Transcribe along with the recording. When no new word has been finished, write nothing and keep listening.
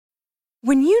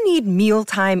When you need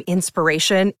mealtime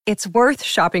inspiration, it's worth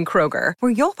shopping Kroger,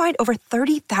 where you'll find over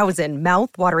 30,000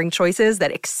 mouth-watering choices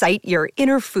that excite your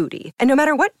inner foodie. And no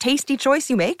matter what tasty choice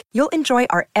you make, you'll enjoy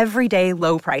our everyday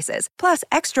low prices, plus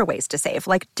extra ways to save,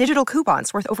 like digital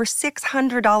coupons worth over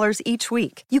 $600 each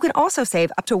week. You can also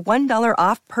save up to $1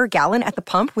 off per gallon at the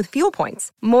pump with fuel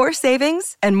points. More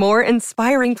savings and more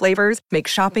inspiring flavors make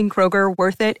shopping Kroger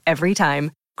worth it every time.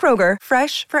 Kroger,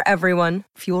 fresh for everyone.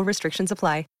 Fuel restrictions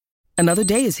apply. Another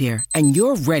day is here, and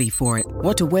you're ready for it.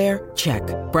 What to wear? Check.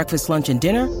 Breakfast, lunch, and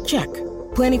dinner? Check.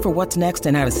 Planning for what's next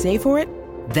and how to save for it?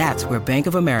 That's where Bank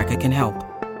of America can help.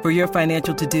 For your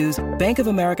financial to-dos, Bank of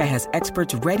America has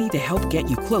experts ready to help get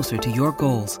you closer to your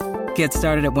goals. Get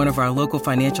started at one of our local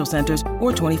financial centers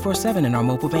or 24/7 in our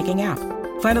mobile banking app.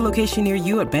 Find a location near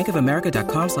you at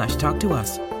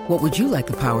bankofamerica.com/talktous. What would you like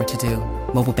the power to do?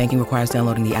 Mobile banking requires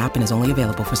downloading the app and is only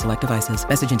available for select devices.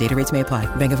 Message and data rates may apply.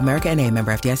 Bank of America N.A.,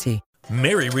 member FDIC.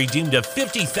 Mary redeemed a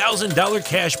 $50,000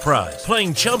 cash prize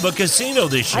playing Chumba Casino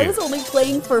this year. I was only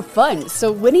playing for fun,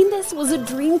 so winning this was a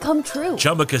dream come true.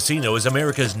 Chumba Casino is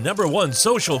America's #1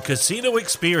 social casino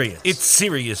experience. It's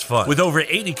serious fun. With over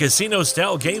 80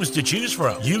 casino-style games to choose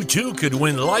from, you too could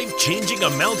win life-changing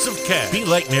amounts of cash. Be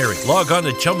like Mary. Log on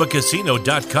to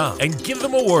ChumbaCasino.com and give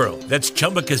them a whirl. That's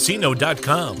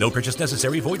ChumbaCasino.com. No purchase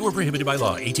necessary. Void or prohibited by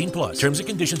law. 18+. Terms and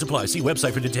conditions apply. See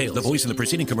website for details. The voice in the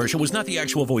preceding commercial was not the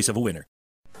actual voice of a winner.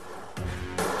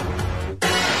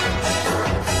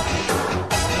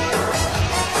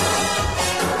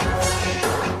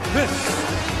 This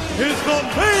is the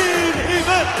main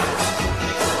event.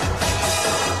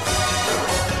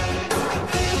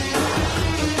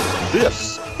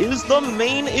 This is the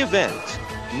main event.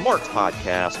 Marked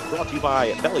podcast brought to you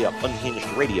by Belly Up Unhinged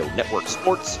Radio Network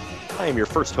Sports. I am your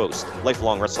first host,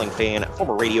 lifelong wrestling fan,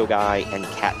 former radio guy, and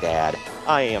cat dad.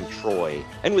 I am Troy.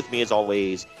 And with me as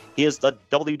always, he is the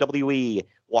WWE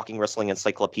Walking Wrestling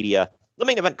Encyclopedia, the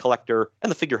main event collector, and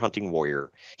the figure hunting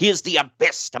warrior. He is the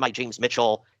abyss to my James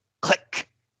Mitchell. Click.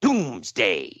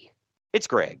 Doomsday. It's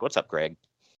Greg. What's up, Greg?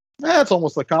 That's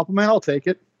almost a compliment. I'll take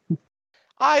it.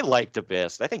 I liked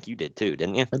Abyss. I think you did too,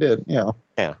 didn't you? I did, yeah.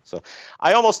 Yeah, so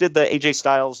I almost did the AJ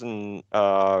Styles and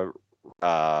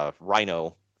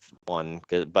Rhino one,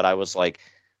 but I was like,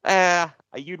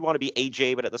 you'd want to be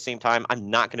AJ, but at the same time,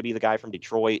 I'm not going to be the guy from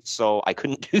Detroit, so I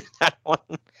couldn't do that one.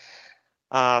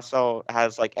 So I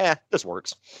was like, this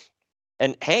works.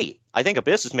 And hey, I think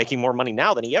Abyss is making more money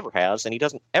now than he ever has, and he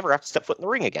doesn't ever have to step foot in the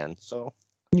ring again. So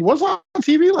he was on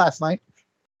TV last night.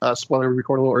 Spoiler, we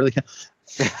recorded a little early.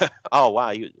 Oh wow,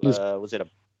 he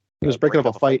was breaking up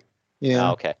a fight. Yeah.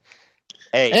 Oh, okay.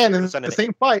 Hey, and in the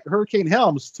same fight, Hurricane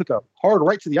Helms took a hard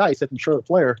right to the ice at the Charlotte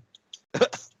Flair.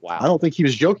 Wow. I don't think he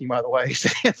was joking, by the way.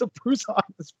 He has a bruise on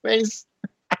his face.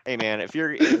 Hey man, if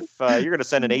you're going to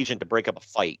send an agent to break up a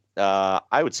fight,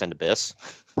 I would send Abyss.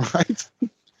 Right.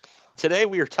 Today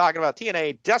we are talking about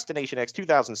TNA Destination X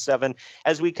 2007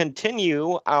 as we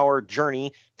continue our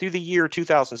journey through the year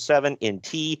 2007 in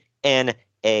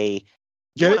TNA.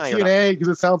 Get it, TNA, because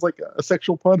it sounds like a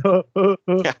sexual pun.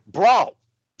 Yeah, bro.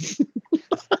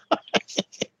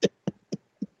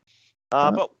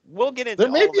 But we'll get into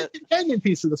there may be a companion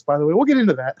piece of this, by the way. We'll get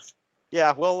into that.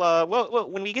 Yeah, well,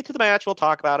 when we get to the match, we'll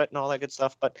talk about it and all that good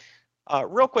stuff. But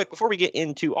real quick, before we get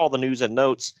into all the news and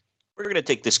notes, we're going to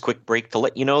take this quick break to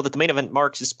let you know that the Main Event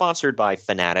Marks is sponsored by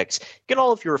Fanatics. Get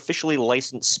all of your officially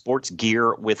licensed sports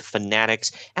gear with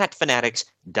Fanatics at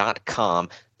fanatics.com.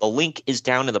 The link is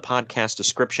down in the podcast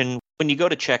description. When you go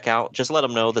to checkout, just let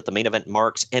them know that the Main Event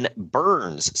Marks and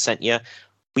Burns sent you.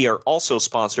 We are also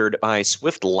sponsored by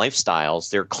Swift Lifestyles.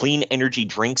 Their clean energy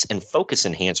drinks and focus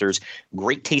enhancers,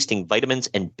 great tasting vitamins,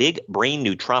 and big brain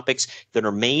nootropics that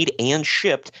are made and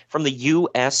shipped from the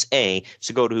USA.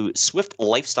 So go to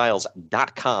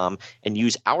swiftlifestyles.com and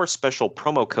use our special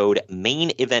promo code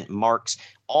MAINEVENTMARKS,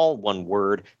 all one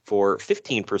word, for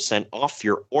 15% off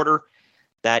your order.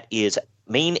 That is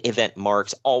Main Event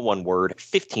Marks, all one word,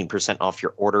 15% off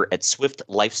your order at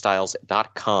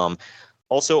swiftlifestyles.com.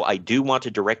 Also, I do want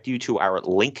to direct you to our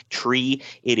link tree.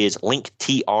 It is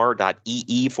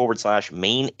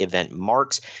linktr.ee/main event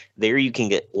marks. There you can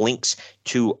get links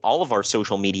to all of our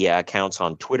social media accounts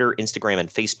on Twitter, Instagram, and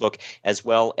Facebook, as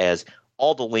well as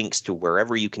all the links to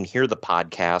wherever you can hear the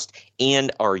podcast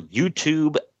and our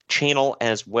YouTube channel,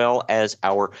 as well as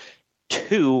our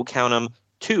two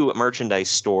merchandise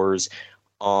stores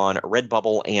on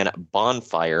Redbubble and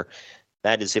Bonfire.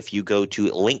 That is if you go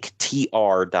to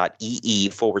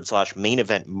linktr.ee/main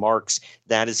event marks.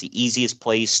 That is the easiest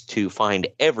place to find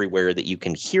everywhere that you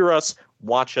can hear us,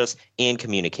 watch us, and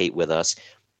communicate with us.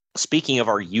 Speaking of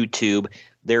our YouTube,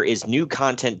 There is new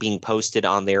content being posted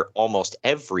on there almost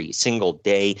every single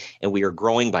day, and we are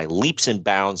growing by leaps and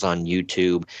bounds on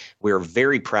YouTube. We're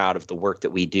very proud of the work that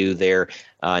we do there,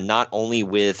 not only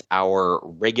with our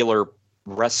regular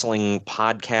wrestling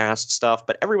podcast stuff,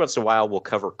 but every once in a while we'll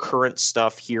cover current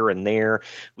stuff here and there.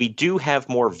 We do have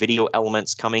more video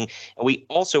elements coming, and we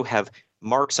also have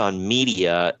Marks on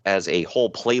Media as a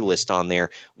whole playlist on there,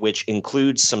 which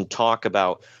includes some talk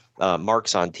about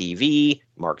Marks on TV,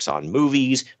 Marks on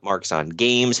Movies, Marks on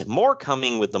Games. More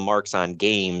coming with the Marks on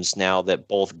Games now that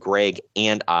both Greg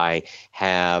and I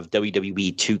have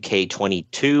WWE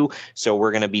 2K22. So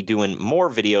we're going to be doing more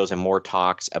videos and more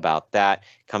talks about that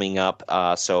coming up.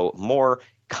 So more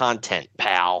content,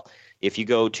 pal. If you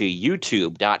go to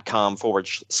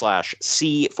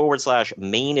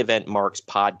youtube.com/C/main event marks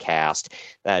podcast,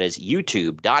 that is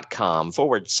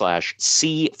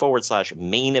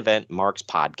youtube.com/C/main event marks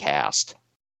podcast.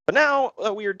 But now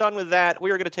we are done with that.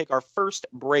 We are going to take our first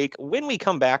break. When we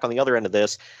come back on the other end of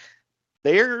this,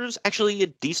 there's actually a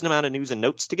decent amount of news and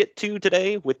notes to get to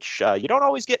today, which you don't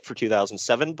always get for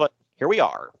 2007, but here we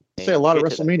are. Say a lot of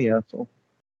WrestleMania. So.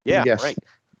 Yeah, yes. Right.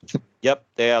 Yep,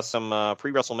 they have some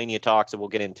pre-WrestleMania talks that we'll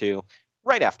get into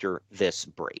right after this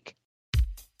break.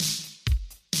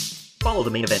 Follow the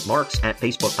Main Event Marks at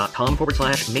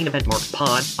facebook.com/Main Event Marks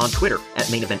Pod, on Twitter at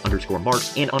Main Event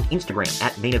 _Marks, and on Instagram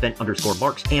at Main Event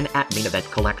 _Marks and at Main Event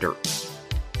Collector.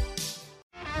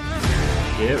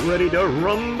 Get ready to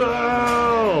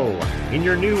rumble in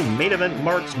your new Main Event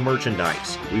Marks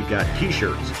merchandise. We've got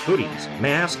t-shirts, hoodies,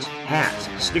 masks, hats,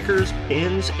 stickers,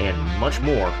 pins, and much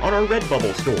more on our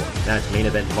Redbubble store. That's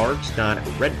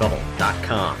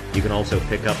maineventmarks.redbubble.com. You can also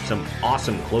pick up some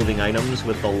awesome clothing items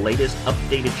with the latest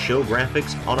updated show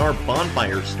graphics on our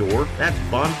Bonfire store. That's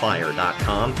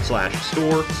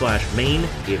bonfire.com/store/main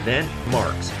event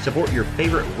marks. Support your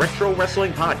favorite retro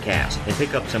wrestling podcast and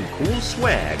pick up some cool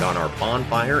swag on our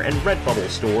Bonfire and Redbubble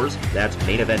stores. That's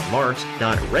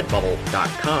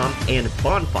maineventmarks.redbubble.com and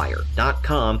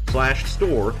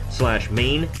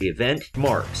bonfire.com/store/main event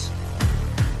marks.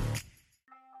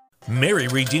 Mary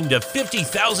redeemed a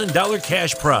 $50,000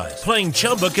 cash prize playing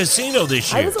Chumba Casino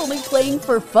this year. I was only playing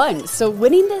for fun, so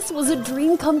winning this was a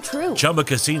dream come true. Chumba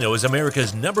Casino is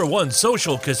America's #1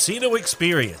 social casino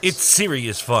experience. It's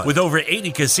serious fun. With over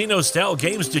 80 casino-style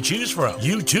games to choose from,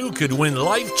 you too could win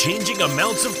life-changing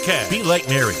amounts of cash. Be like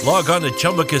Mary. Log on to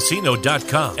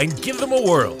ChumbaCasino.com and give them a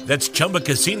whirl. That's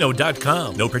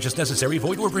ChumbaCasino.com. No purchase necessary.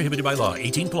 Void where prohibited by law.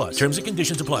 18+. Terms and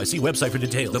conditions apply. See website for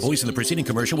details. The voice in the preceding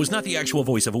commercial was not the actual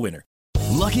voice of a winner.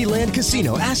 Lucky Land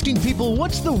Casino, asking people,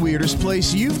 what's the weirdest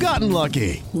place you've gotten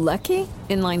lucky? Lucky?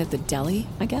 In line at the deli,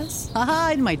 I guess?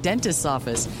 Aha, in my dentist's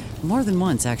office. More than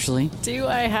once, actually. Do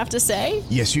I have to say?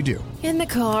 Yes, you do. In the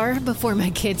car before my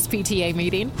kids' PTA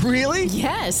meeting. Really?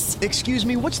 Yes. Excuse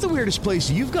me, what's the weirdest place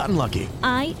you've gotten lucky?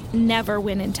 I never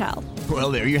win and tell.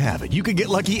 Well, there you have it. You can get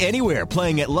lucky anywhere,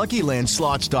 playing at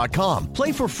LuckyLandSlots.com.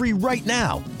 Play for free right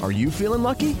now. Are you feeling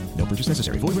lucky? No purchase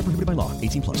necessary. Void where prohibited by law.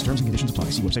 18+. Terms and conditions apply.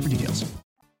 See website for details.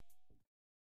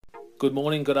 Good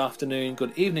morning, good afternoon,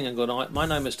 good evening, and good night. My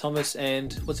name is Thomas,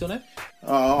 and what's your name?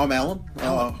 I'm Alan.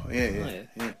 Alan. Yeah.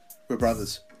 We're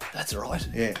brothers. That's right.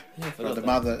 Yeah.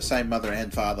 Same mother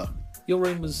and father. Your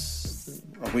room was...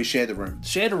 we shared the room.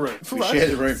 Shared a room? We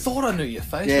shared the room. Thought I knew your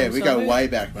face. Yeah, we go way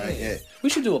back, mate. Yeah. We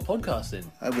should do a podcast then.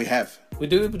 We have. We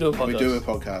do a podcast? We do a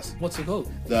podcast. What's it called?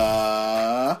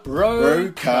 The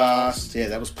Brocast. Yeah,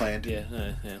 that was planned. Yeah,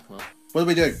 well. What do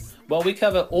we do? Well, we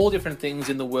cover all different things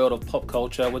in the world of pop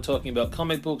culture. We're talking about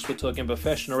comic books, we're talking about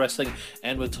professional wrestling,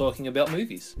 and we're talking about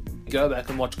movies. Go back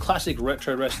and watch classic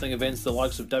retro wrestling events, the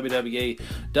likes of WWE,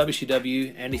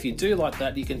 WCW, and if you do like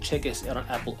that, you can check us out on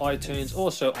Apple iTunes,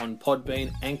 also on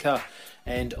Podbean, Anchor,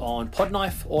 and on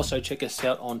Podknife. Also check us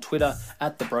out on Twitter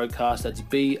at The Brocast. That's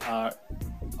BROKAST.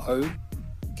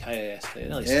 There.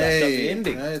 Nearly stuffed up the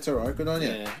ending. No, it's all right. Good on you.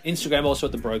 Yeah. Instagram also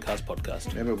at The Brocast Podcast.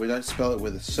 Remember, we don't spell it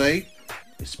with a C.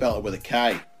 We spell it with a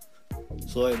K.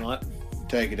 Sorry, mate.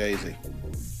 Take it easy.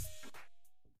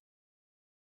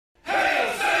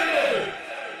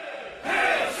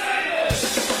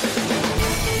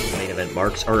 Main Event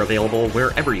Marks are available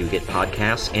wherever you get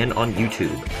podcasts and on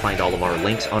YouTube. Find all of our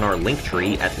links on our link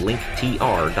tree at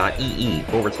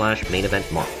linktr.ee/Main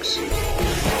Event Marks.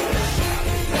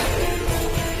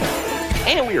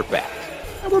 And we are back.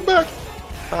 And we're back.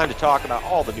 Time to talk about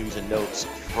all the news and notes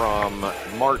from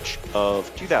March of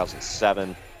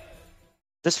 2007.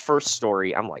 This first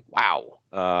story, I'm like, wow,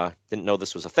 didn't know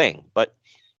this was a thing. But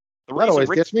that always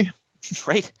gets me.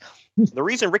 Right? The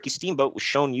reason Ricky Steamboat was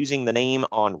shown using the name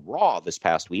on Raw this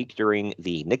past week during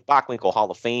the Nick Bockwinkel Hall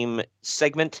of Fame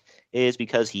segment is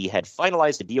because he had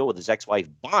finalized a deal with his ex-wife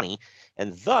Bonnie,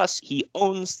 and thus he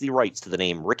owns the rights to the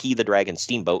name Ricky the Dragon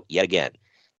Steamboat yet again.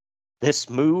 This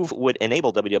move would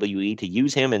enable WWE to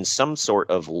use him in some sort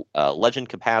of legend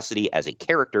capacity as a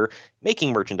character,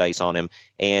 making merchandise on him,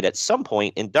 and at some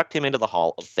point induct him into the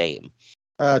Hall of Fame.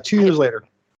 2 years later.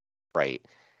 Right.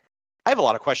 I have a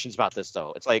lot of questions about this,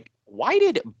 though. It's like, why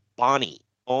did Bonnie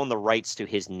own the rights to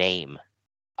his name?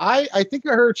 I think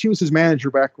I heard she was his manager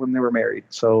back when they were married.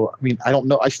 So, I mean, I don't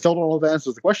know. I still don't know the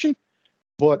answer to the question,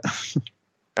 but...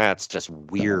 That's just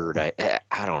weird. I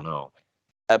don't know.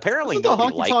 Apparently, doesn't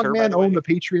the Honky Tonk Man own the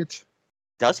Patriot?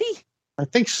 Does he? I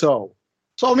think so.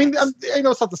 So, I mean, I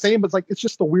know it's not the same, but it's like, it's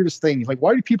just the weirdest thing. Like,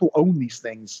 why do people own these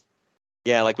things?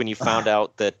 Yeah, like when you found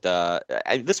out that,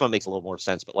 this one makes a little more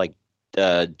sense, but like,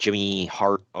 Jimmy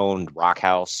Hart owned Rock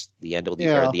House, the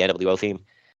NWO theme.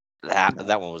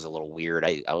 That one was a little weird.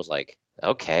 I was like,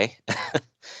 okay.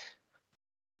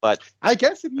 But I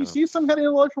guess if you see some kind of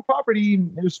intellectual property,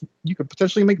 you could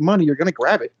potentially make money. You're going to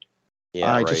grab it.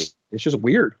 Yeah, right. It's just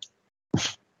weird.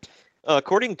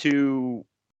 According to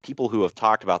people who have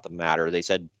talked about the matter, they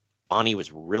said Bonnie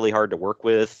was really hard to work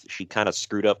with. She kind of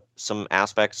screwed up some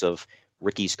aspects of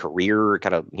Ricky's career,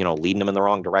 kind of, leading him in the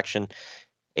wrong direction.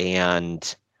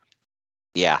 And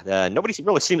yeah, nobody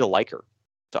really seemed to like her.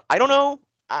 So I don't know.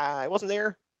 I wasn't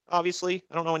there, obviously.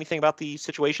 I don't know anything about the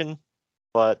situation,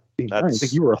 but I didn't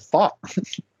think you were a thought.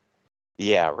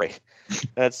 Yeah, right.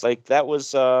 That's like, that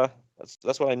was,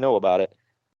 that's what I know about it.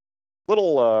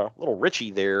 Little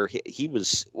Richie there, he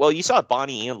was, well, you saw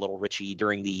Bonnie and Little Richie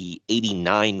during the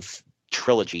 89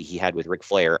 trilogy he had with Ric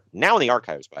Flair, now in the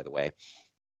archives, by the way.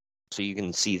 So you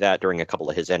can see that during a couple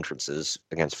of his entrances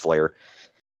against Flair.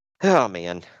 Oh,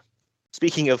 man.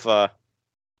 Speaking of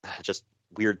just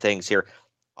weird things here,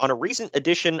 on a recent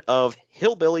edition of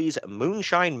Hillbilly's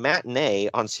Moonshine Matinee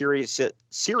on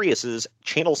Sirius's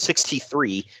Channel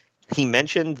 63, he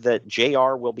mentioned that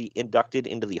JR will be inducted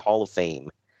into the Hall of Fame.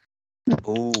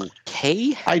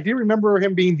 Okay. I do remember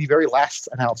him being the very last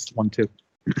announced one, too.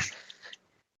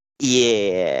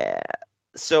 Yeah.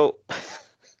 So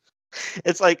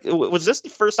it's like, was this the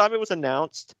first time it was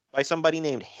announced by somebody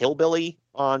named Hillbilly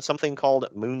on something called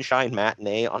Moonshine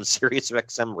Matinee on Sirius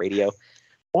XM radio?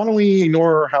 Why don't we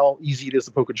ignore how easy it is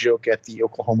to poke a joke at the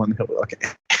Oklahoma and the Hillbilly?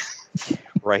 Okay.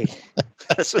 Right.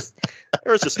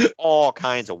 There was just all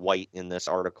kinds of white in this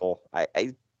article. I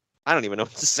don't even know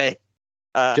what to say.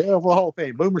 Hall of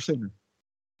Fame, Boomer Sooner.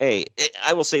 Hey,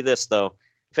 I will say this, though.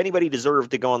 If anybody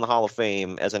deserved to go in the Hall of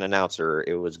Fame as an announcer,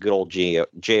 it was good old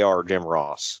JR Jim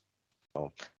Ross.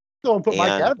 So, don't put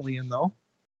Mike Adamle in, though.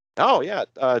 Oh, yeah.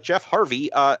 Jeff Hardy.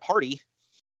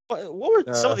 What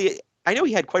were some of the... I know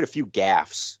he had quite a few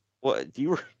gaffes.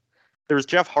 There was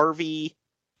Jeff Harvey.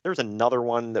 There was another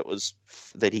one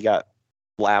that he got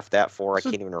laughed at for. I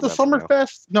can't even remember. The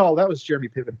Summerfest? No, that was Jeremy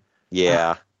Piven.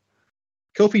 Yeah.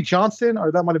 Kofi Johnson,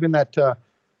 or that might have been that dumb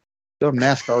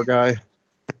NASCAR guy.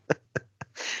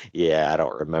 Yeah, I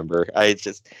don't remember.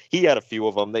 He had a few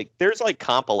of them. There's like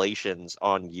compilations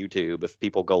on YouTube. If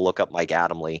people go look up Mike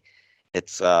Adamle,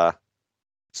 it's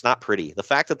not pretty. The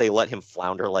fact that they let him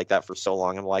flounder like that for so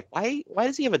long, I'm like, why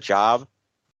does he have a job?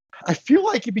 I feel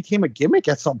like it became a gimmick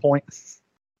at some point.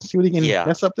 See what he can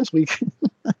mess up this week.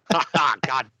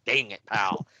 God dang it,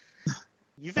 pal.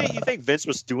 You think Vince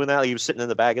was doing that? He was sitting in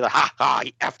the back and like,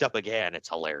 he effed up again. It's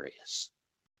hilarious.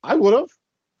 I would have.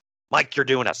 Mike, you're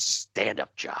doing a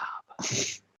stand-up job.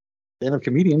 Stand-up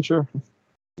comedian, sure.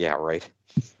 Yeah, right.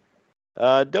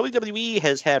 WWE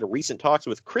has had recent talks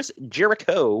with Chris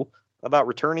Jericho about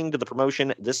returning to the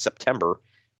promotion this September.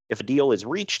 If a deal is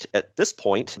reached at this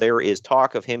point, there is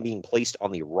talk of him being placed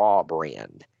on the Raw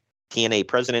brand. TNA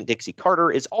president Dixie Carter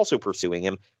is also pursuing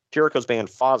him. Jericho's band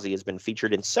Fozzy has been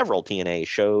featured in several TNA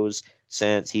shows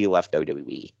since he left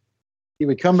WWE. He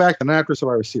would come back after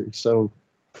Survivor Series, so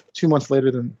 2 months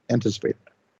later than anticipated.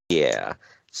 Yeah,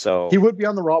 so he would be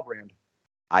on the Raw brand.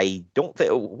 I don't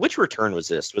think. Which return was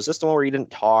this? Was this the one where he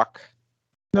didn't talk?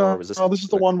 No, this is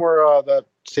the one where the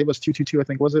Save Us 222, I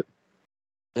think, was it?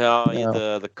 Yeah.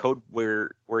 The code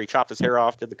where he chopped his hair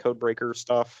off, did the code breaker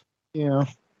stuff. Yeah.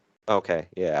 Okay,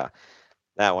 yeah.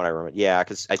 That one I remember. Yeah,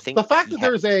 because I think the fact that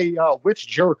there's a which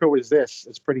Jericho is this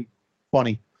is pretty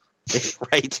funny.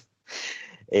 Right.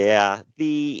 Yeah.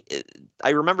 I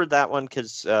remembered that one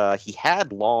because he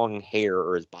had long hair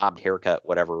or his bobbed haircut,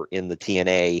 whatever, in the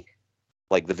TNA,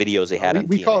 like the videos they had.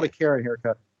 We call it a Karen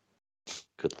haircut.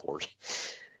 Good Lord.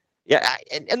 Yeah,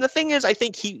 and the thing is, I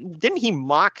think he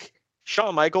mock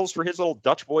Shawn Michaels for his little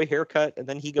Dutch boy haircut, and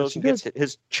then he goes and gets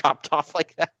his chopped off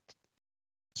like that.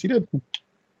 She did.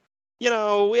 You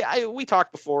know, we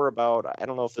talked before about, I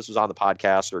don't know if this was on the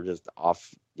podcast or just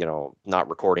off, you know, not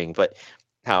recording, but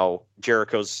how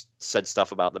Jericho's said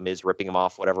stuff about The Miz ripping him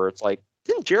off, whatever. It's like,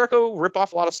 didn't Jericho rip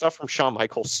off a lot of stuff from Shawn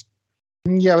Michaels?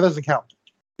 Yeah, but that doesn't count.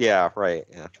 Yeah, right.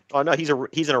 Yeah. Oh no, he's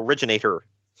an originator.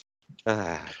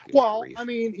 Well, I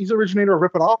mean, he's an originator of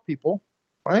ripping off people,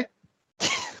 right?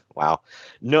 Wow.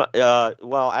 No.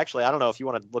 Well, actually, I don't know if you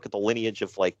want to look at the lineage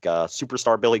of like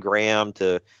superstar Billy Graham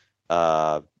to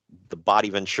the Body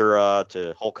Ventura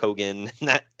to Hulk Hogan and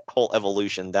that whole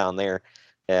evolution down there.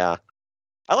 Yeah.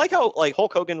 I like how like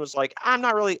Hulk Hogan was like, I'm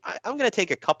going to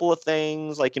take a couple of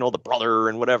things like, you know, the brother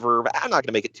and whatever, but I'm not going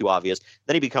to make it too obvious.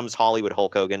 Then he becomes Hollywood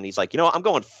Hulk Hogan. And he's like, you know, I'm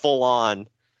going full on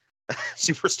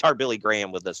superstar Billy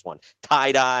Graham with this one.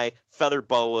 Tie-dye, feather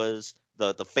boas,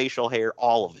 the facial hair,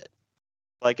 all of it.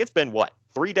 Like, it's been what,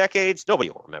 3 decades? Nobody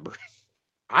will remember.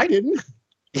 I didn't.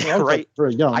 Yeah, right.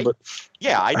 Very young, but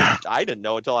I didn't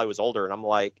know until I was older, and I'm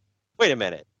like, wait a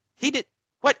minute, he did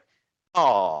what?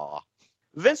 Aw,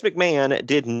 Vince McMahon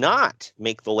did not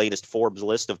make the latest Forbes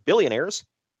list of billionaires.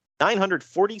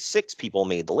 946 people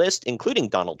made the list, including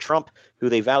Donald Trump, who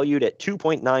they valued at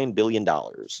 $2.9 billion.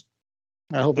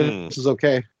 I hope this is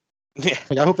okay. Yeah,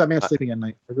 like, I hope that man's sleeping at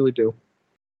night. I really do.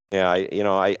 Yeah,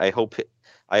 I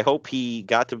hope he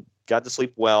got to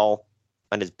sleep well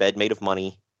on his bed made of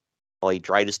money, while he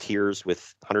dried his tears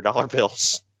with $100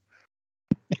 bills.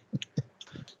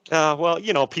 Well,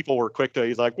 you know, people were quick to,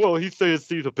 he's like, well, he says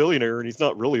he's a billionaire and he's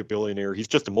not really a billionaire. He's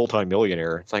just a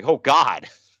multimillionaire. It's like, oh, God.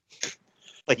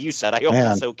 Like you said, I hope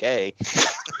it's okay.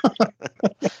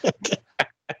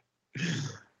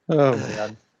 Oh,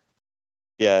 man.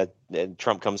 Yeah, and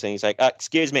Trump comes in, he's like,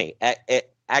 excuse me.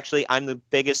 Actually, I'm the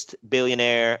biggest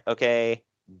billionaire, okay?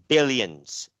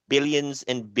 Billions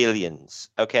and billions,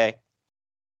 okay?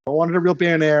 I wanted a real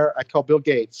billionaire. I call Bill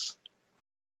Gates.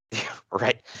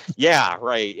 Right. Yeah.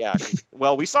 Right. Yeah.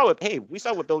 Well, we saw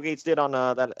what Bill Gates did on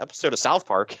that episode of South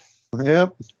Park.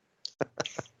 Yep.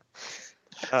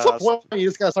 Some point, you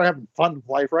just gotta start having fun with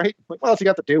life, right? Like, what else you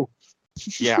got to do?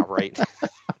 Yeah. Right.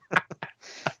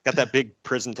 Got that big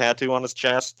prison tattoo on his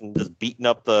chest and just beating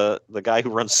up the guy who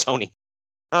runs Sony.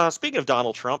 Speaking of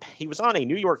Donald Trump, he was on a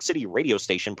New York City radio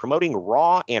station promoting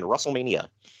Raw and WrestleMania.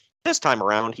 This time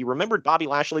around, he remembered Bobby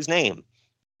Lashley's name.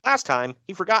 Last time,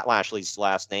 he forgot Lashley's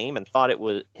last name and thought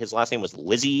his last name was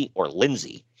Lizzie or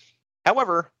Lindsay.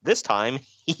 However, this time,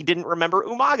 he didn't remember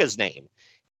Umaga's name.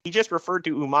 He just referred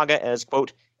to Umaga as,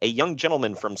 quote, a young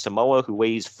gentleman from Samoa who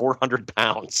weighs 400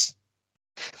 pounds.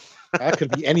 That could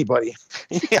be anybody.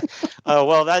 Yeah.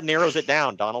 Well, that narrows it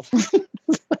down, Donald.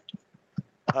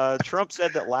 Trump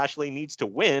said that Lashley needs to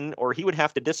win or he would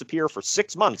have to disappear for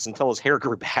 6 months until his hair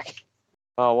grew back.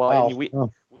 I mean,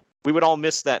 we would all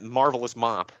miss that marvelous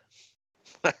mop.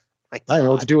 I don't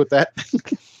know what to do with that.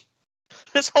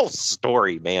 This whole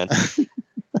story, man.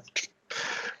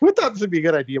 We thought this would be a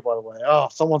good idea, by the way. Oh,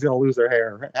 someone's going to lose their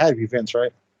hair. It had to be Vince,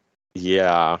 right?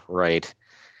 Yeah, right.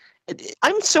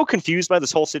 I'm so confused by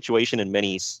this whole situation in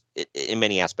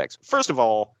many aspects. First of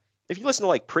all, if you listen to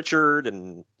like Pritchard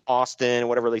and Austin,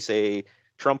 whatever they say,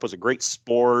 Trump was a great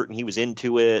sport and he was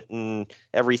into it and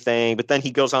everything. But then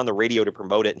he goes on the radio to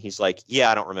promote it and he's like,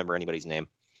 yeah, I don't remember anybody's name.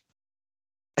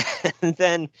 And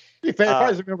then he probably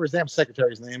doesn't remember his damn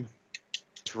secretary's name.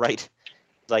 Right.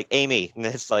 Like Amy. And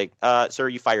it's like, sir,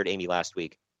 you fired Amy last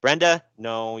week. Brenda?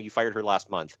 No, you fired her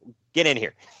last month. Get in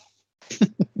here.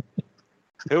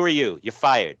 Who are you? You're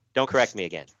fired. Don't correct me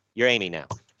again. You're Amy now.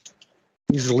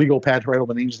 He's a legal pad to write all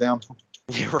the names down.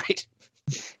 Yeah, right.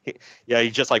 Yeah,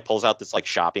 he just like pulls out this like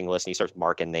shopping list and he starts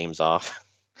marking names off.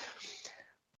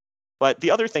 But the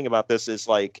other thing about this is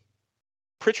like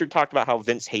Pritchard talked about how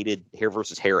Vince hated hair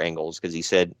versus hair angles because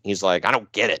he's like, I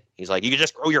don't get it. He's like, you can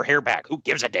just grow your hair back. Who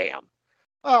gives a damn?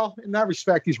 Well, in that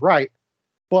respect, he's right.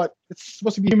 But it's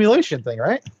supposed to be a humiliation thing,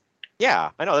 right?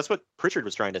 Yeah, I know. That's what Pritchard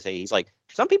was trying to say. He's like,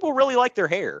 some people really like their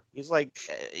hair. He's like,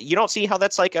 you don't see how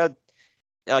that's like a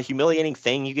humiliating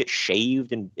thing. You get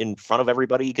shaved in front of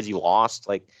everybody because you lost.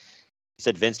 Like he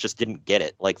said, Vince just didn't get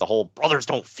it. Like the whole brothers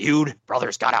don't feud.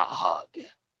 Brothers got a hug.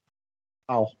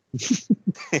 Oh.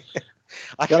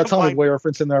 I got a Tommy Boy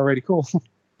reference in there already. Cool.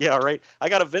 Yeah, right. I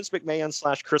got a Vince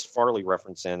McMahon / Chris Farley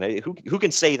reference in. Who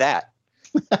can say that?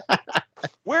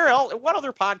 Where else? What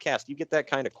other podcast do you get that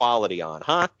kind of quality on,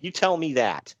 huh? You tell me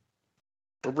that.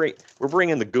 We're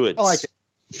bringing the goods. I like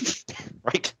it.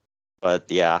 Right? But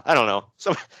yeah, I don't know.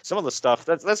 Some of the stuff,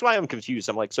 that's why I'm confused.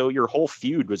 I'm like, so your whole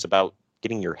feud was about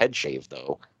getting your head shaved,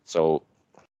 though. So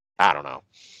I don't know.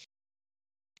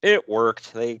 It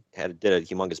worked. They did a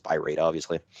humongous buy rate,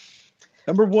 obviously.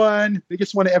 Number 1,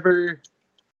 biggest one ever.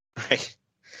 Right.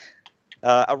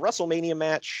 A WrestleMania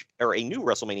match, or a new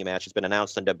WrestleMania match, has been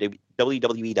announced on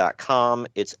WWE.com.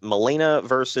 It's Melina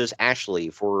versus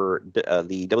Ashley for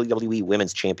the WWE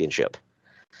Women's Championship.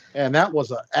 And that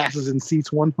was a asses in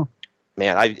seats one.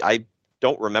 Man, I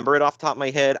don't remember it off the top of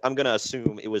my head. I'm going to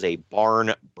assume it was a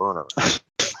barn burner.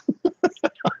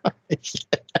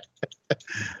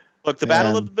 Look, the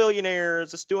Battle of the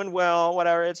Billionaires is doing well,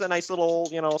 whatever. It's a nice little,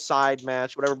 side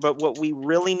match, whatever. But what we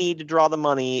really need to draw the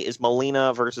money is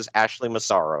Melina versus Ashley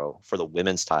Massaro for the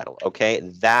women's title, okay?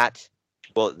 That's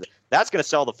going to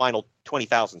sell the final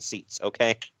 20,000 seats,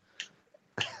 okay?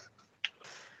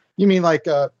 You mean like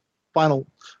final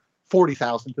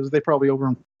 40,000, because they probably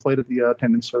overinflated the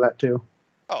attendance for that, too.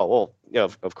 Oh,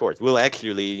 well, of course. Well,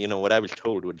 actually, what I was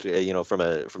told was,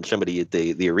 from somebody at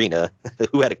the arena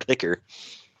who had a clicker.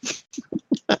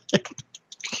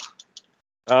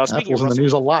 Apple's in the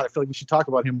news a lot. I feel like we should talk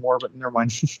about him more, but never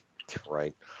mind.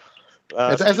 Right.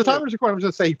 As the time was recording, I was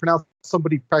going to say he pronounced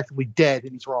somebody practically dead,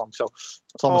 and he's wrong. So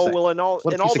that's all I'm saying. Well, in all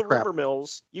the rumor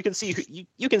mills, you can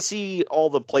see all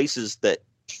the places that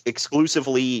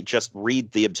exclusively just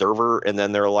read the Observer, and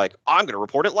then they're like, I'm going to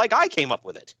report it like I came up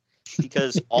with it,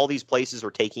 because all these places are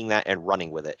taking that and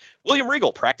running with it. William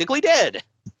Regal practically dead.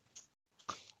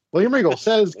 William Regal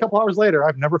says a couple hours later,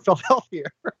 I've never felt healthier.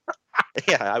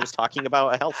 Yeah, I was talking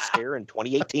about a health scare in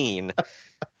 2018.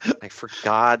 Like, for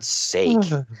God's sake.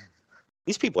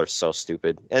 These people are so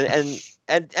stupid. And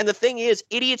the thing is,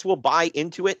 idiots will buy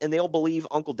into it, and they'll believe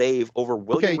Uncle Dave over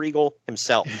William Regal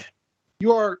himself.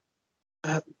 You're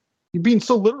being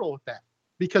so literal with that,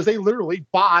 because they literally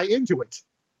buy into it.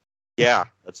 Yeah,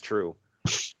 that's true.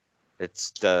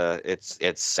 It's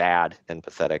sad and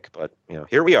pathetic, but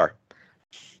here we are.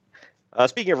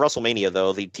 Speaking of WrestleMania,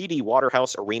 though, the TD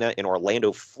Waterhouse Arena in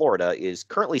Orlando, Florida, is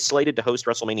currently slated to host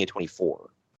WrestleMania 24.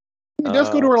 He does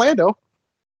go to Orlando.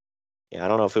 Yeah, I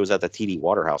don't know if it was at the TD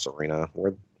Waterhouse Arena.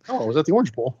 It was at the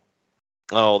Orange Bowl.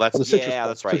 Oh, that's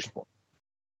that's right.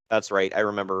 That's right. I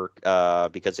remember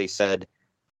because they said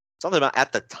something about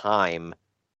at the time.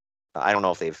 I don't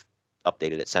know if they've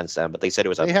updated it since then, but they said it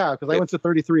was. They have, because I went to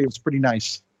 33. It was pretty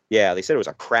nice. Yeah, they said it was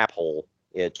a crap hole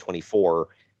at 24.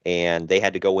 And they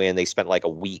had to go in. They spent like a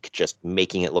week just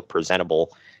making it look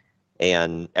presentable.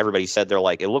 And everybody said it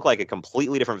looked like a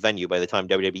completely different venue by the time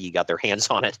WWE got their hands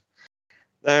on it.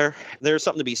 There's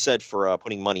something to be said for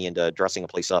putting money into dressing a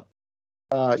place up.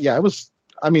 Yeah, it was.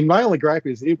 I mean, my only gripe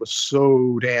is it was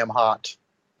so damn hot.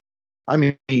 I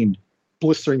mean,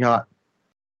 blistering hot.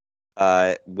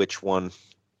 Which one?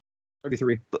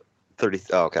 33. 30.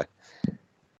 Oh, okay.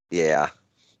 Yeah.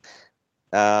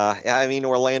 I mean,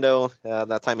 Orlando,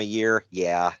 that time of year,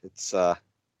 it's kind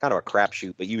of a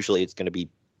crapshoot, but usually it's going to be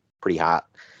pretty hot.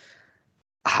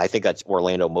 I think that's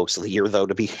Orlando most of the year, though,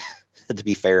 to be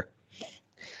fair.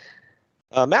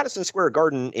 Madison Square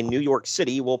Garden in New York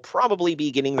City will probably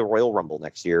be getting the Royal Rumble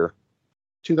next year.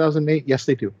 2008, yes,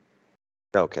 they do.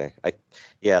 Okay. I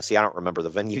don't remember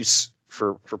the venues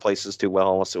for places too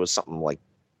well, unless it was something like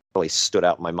really stood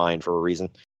out in my mind for a reason.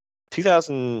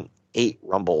 2008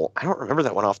 Rumble. I don't remember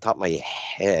that one off the top of my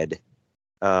head.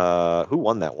 Who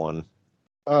won that one?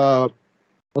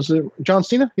 Was it John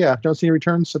Cena? Yeah, John Cena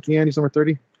returns at the end. He's number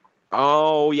 30.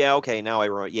 Oh, yeah, okay. Now I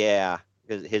remember. Yeah,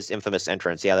 his infamous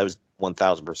entrance. Yeah, that was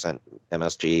 1,000%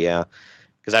 MSG, yeah.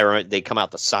 Because I remember they come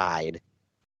out the side.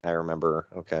 I remember.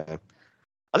 Okay.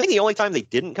 I think the only time they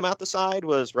didn't come out the side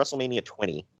was WrestleMania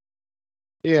 20.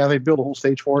 Yeah, they built a whole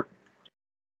stage for it.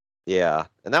 Yeah,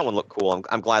 and that one looked cool.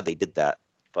 I'm glad they did that.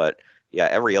 But yeah,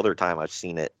 every other time I've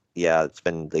seen it,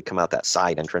 they come out that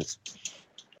side entrance.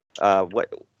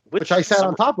 Which I sat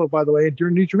on top of, by the way,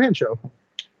 during the New Japan show.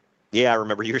 Yeah, I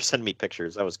remember you were sending me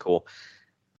pictures. That was cool.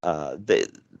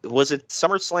 Was it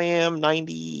SummerSlam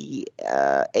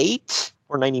 98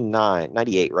 or 99?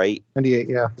 98, right? 98,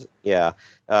 yeah. Yeah.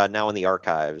 Now in the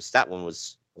archives, that one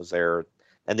was there,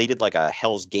 and they did like a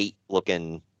Hell's Gate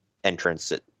looking entrance.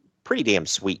 That pretty damn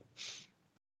sweet.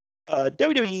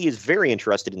 WWE is very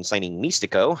interested in signing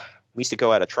Mystico.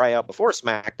 Mystico had a tryout before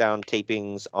SmackDown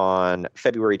tapings on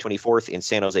February 24th in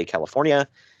San Jose, California.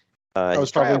 I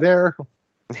was probably there.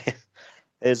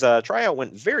 His tryout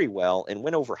went very well and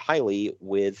went over highly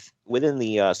within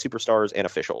the superstars and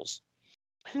officials.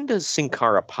 When does Sin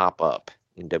Cara pop up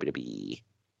in WWE?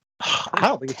 I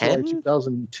don't think it's like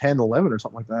 2010, 11 or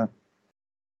something like that.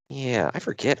 Yeah, I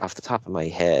forget off the top of my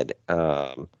head.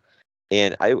 And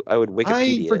I would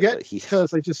Wikipedia. I forget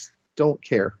because I just don't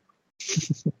care.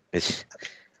 Sin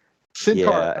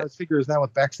Cara figure is now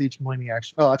with Backstage Millennium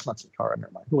Action. Oh, that's not Sin Cara.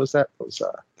 Never mind. Who was that? It was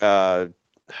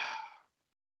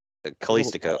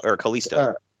Kalisto.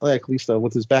 Yeah, Kalisto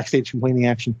with his backstage complaining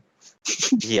action.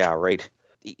 Yeah, right.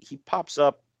 He pops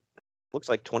up, looks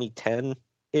like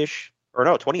 2010-ish. Or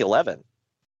no, 2011.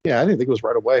 Yeah, I didn't think it was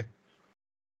right away.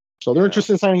 So they're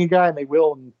interested in signing a guy, and they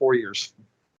will in 4 years.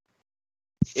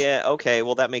 Yeah, okay.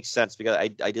 Well, that makes sense because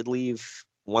I did leave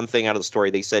one thing out of the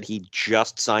story. They said he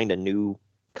just signed a new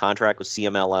contract with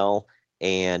CMLL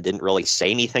and didn't really say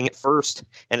anything at first,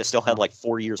 and it still had like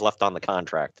 4 years left on the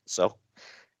contract. So,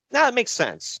 now it makes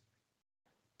sense.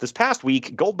 This past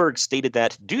week, Goldberg stated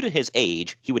that due to his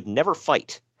age, he would never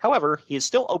fight. However, he is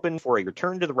still open for a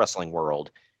return to the wrestling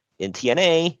world. In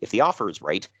TNA, if the offer is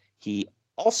right, he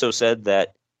also said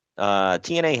that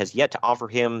TNA has yet to offer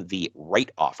him the right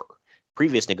offer.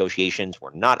 Previous negotiations were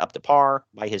not up to par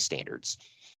by his standards.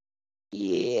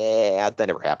 Yeah, that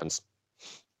never happens.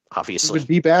 Obviously. He would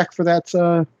be back for that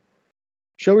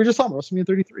show we just saw, WrestleMania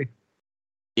 33.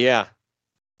 Yeah.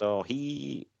 So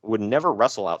he would never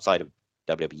wrestle outside of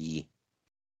WWE.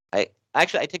 I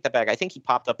take that back. I think he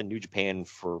popped up in New Japan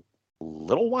for a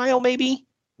little while, maybe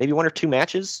 1 or 2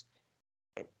 matches.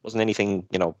 It wasn't anything,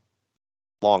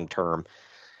 long term.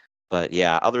 But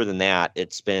yeah, other than that,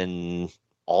 it's been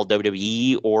all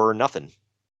WWE or nothing.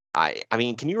 I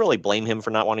mean, can you really blame him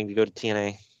for not wanting to go to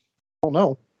TNA? Oh,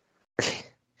 no.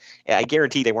 Yeah, I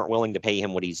guarantee they weren't willing to pay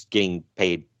him what he's getting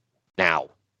paid now.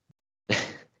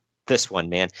 This one,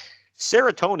 man.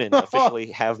 Serotonin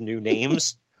officially have new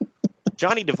names.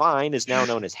 Johnny Devine is now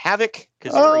known as Havoc.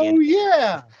 Kazarian, oh,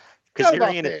 yeah.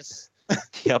 Kazarian is,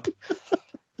 yep.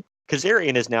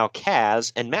 Kazarian is now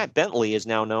Kaz, and Matt Bentley is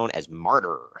now known as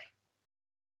Martyr.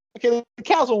 Okay, the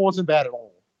Kaz one wasn't bad at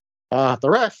all. The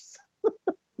rest.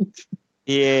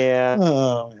 Yeah.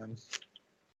 Oh, man.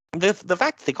 The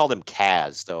fact that they called him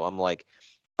Kaz, though, I'm like,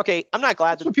 okay, I'm not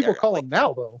glad That's what people call him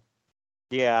now, though.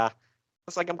 Yeah.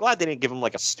 It's like, I'm glad they didn't give him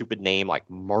like a stupid name like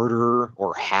Martyr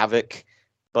or Havoc,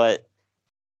 but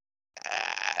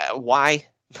why?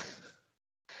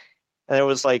 And it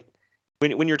was like,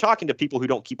 when you're talking to people who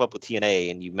don't keep up with TNA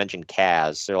and you mention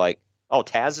Kaz, they're like, oh,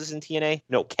 Taz is in TNA?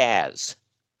 No, Kaz.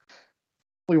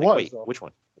 Well, he was. Wait, which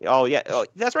one? Oh, yeah. Oh,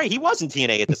 that's right. He was in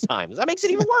TNA at this time. That makes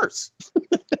it even worse.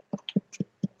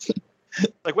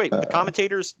 Like, wait, the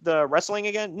commentators, the wrestling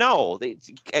again? No,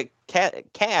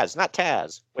 Kaz, not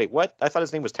Taz. Wait, what? I thought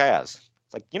his name was Taz.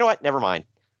 It's like, you know what? Never mind.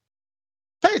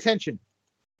 Pay attention.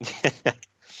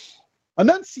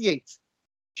 Enunciate.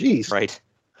 Jeez. Right.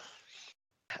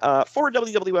 Former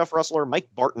WWF wrestler Mike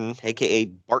Barton, a.k.a.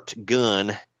 Bart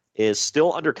Gunn, is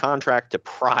still under contract to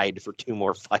Pride for 2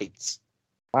 more fights.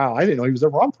 Wow, I didn't know he was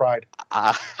ever on Pride.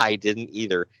 I didn't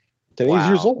either. Today's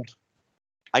years old.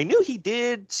 I knew he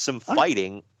did some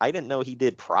fighting. I didn't know he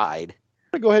did Pride.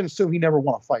 I'm going to go ahead and assume he never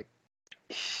won a fight.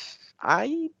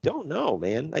 I don't know,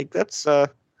 man. Like, that's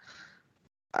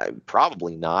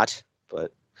probably not,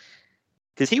 but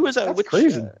because he was That's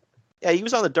crazy. Yeah, he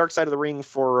was on the dark side of the ring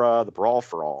for the Brawl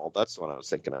for All. That's what I was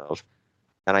thinking of.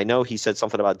 And I know he said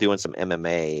something about doing some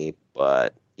MMA,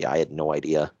 but yeah, I had no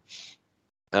idea.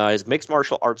 His mixed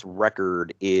martial arts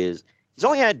record is he's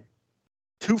only had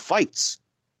 2 fights.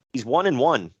 He's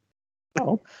 1-1.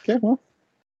 Oh, okay, well.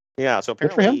 Yeah, so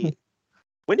apparently,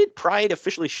 when did Pride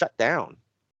officially shut down?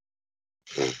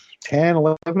 10,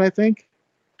 11, I think.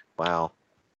 Wow.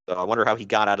 So I wonder how he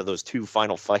got out of those 2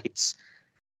 final fights.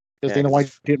 Because Dana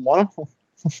White didn't want him?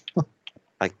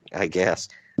 I guess.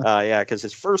 Yeah, because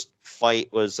his first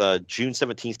fight was June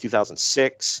 17th,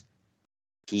 2006.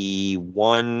 He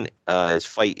won his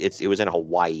fight. It was in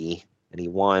Hawaii, and he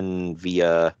won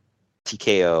via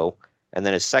TKO. And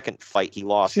then his second fight, he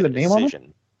lost See the name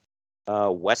decision.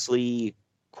 Wesley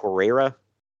Correira.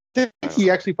 I think he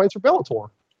actually fights for Bellator.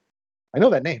 I know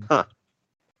that name. Huh.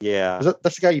 Yeah.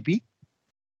 That's the guy you beat?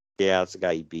 Yeah, that's the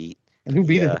guy he beat. And who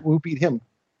beat him? Who beat him?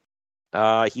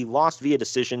 He lost via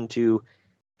decision to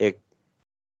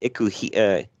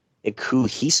Ikuhisa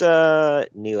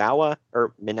Niawa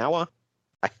or Minawa.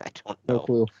 I don't know. No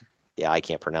clue. Yeah, I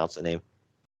can't pronounce the name.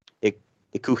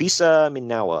 Ikuhisa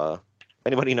Minawa. If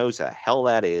anybody knows the hell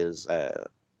that is,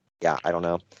 yeah, I don't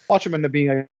know. Watch him end up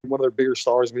being one of their bigger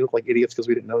stars. We look like idiots because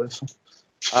we didn't know this.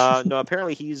 No,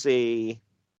 apparently he's a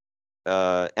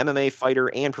MMA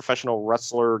fighter and professional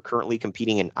wrestler currently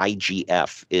competing in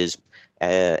IGF is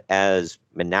as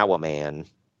Manawa Man.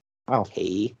 Wow.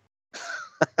 Okay.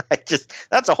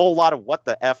 That's a whole lot of what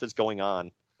the F is going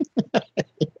on.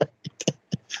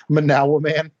 Manawa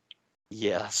Man?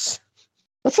 Yes.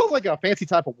 That sounds like a fancy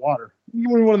type of water. You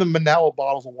want one of the Manawa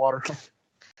bottles of water.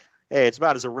 Hey, it's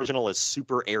about as original as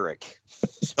Super Eric.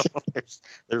 So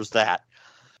there's that.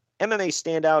 MMA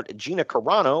standout Gina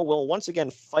Carano will once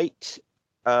again fight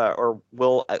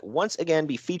will once again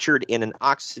be featured in an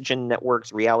Oxygen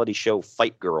Network's reality show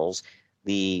Fight Girls.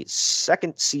 The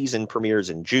second season premieres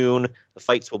in June. The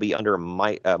fights will be under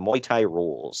Muay Thai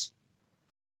rules.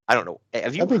 I don't know.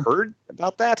 Have you heard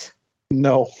about that?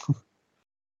 No.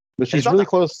 But she's really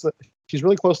close. She's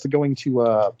really close to going to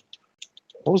what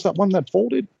was that one that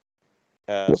folded?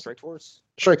 Strike Force.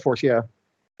 Strike Force, yeah.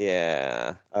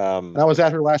 Yeah. That was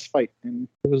at her last fight, and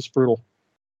it was brutal.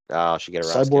 Oh, she got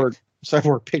her ass kicked.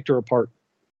 Cyborg picked her apart.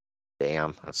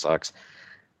 Damn, that sucks.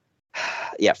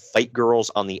 Yeah, Fight Girls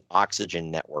on the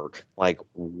Oxygen Network. Like,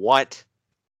 what?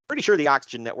 Pretty sure the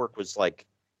Oxygen Network was like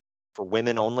for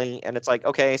women only, and it's like,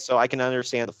 okay, so I can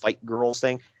understand the Fight Girls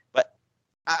thing, but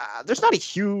there's not a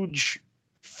huge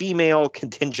female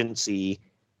contingency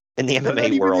in the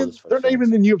MMA world. They're not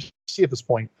even in UFC at this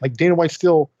point. Like, Dana White's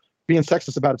still being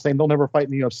sexist about it, saying they'll never fight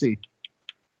in the UFC.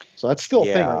 So that's still a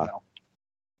thing right now.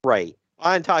 Right.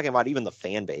 I'm talking about even the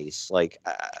fan base. Like,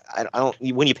 I don't.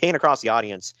 When you pan across the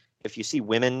audience, if you see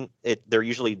women, they're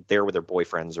usually there with their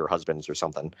boyfriends or husbands or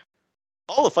something.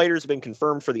 All the fighters have been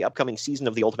confirmed for the upcoming season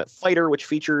of The Ultimate Fighter, which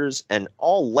features an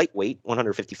all-lightweight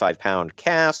 155-pound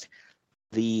cast.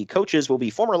 The coaches will be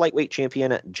former lightweight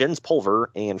champion Jens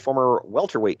Pulver and former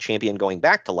welterweight champion going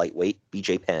back to lightweight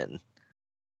BJ Penn.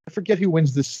 I forget who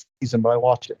wins this season, but I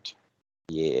watched it.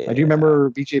 Yeah. I do remember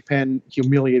BJ Penn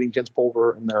humiliating Jens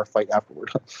Pulver in their fight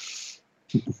afterward.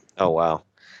 Oh, wow.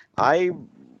 I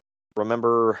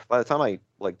remember by the time I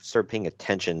started paying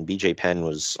attention, BJ Penn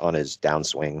was on his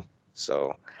downswing.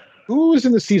 So, who was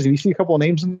in the season? You see a couple of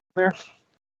names in there?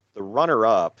 The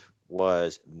runner-up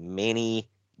was Manny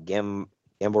Gambarian.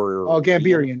 Oh,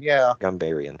 Gambarian, yeah.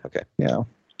 Gambarian, okay. Yeah.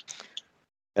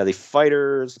 Now, the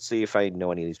fighters, let's see if I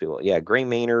know any of these people. Yeah, Gray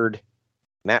Maynard,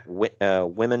 Matt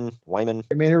Wyman.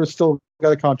 Gray Maynard still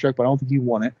got a contract, but I don't think he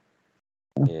won it.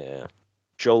 Yeah.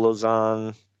 Joe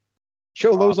Lozon.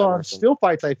 Joe Lozon still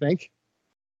fights, I think.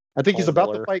 I think he's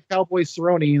about to fight Cowboy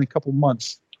Cerrone in a couple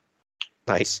months.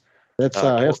 Nice. That's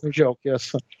no joke,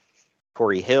 yes.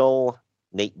 Corey Hill,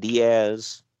 Nate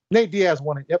Diaz. Nate Diaz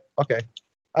won it, yep, okay.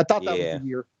 I thought that was the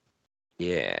year.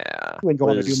 Yeah. He wasn't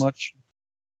going to do much.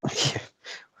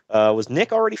 Was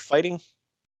Nick already fighting?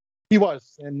 He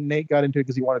was, and Nate got into it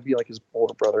because he wanted to be like his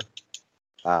older brother.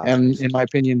 And in my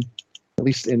opinion, at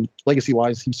least in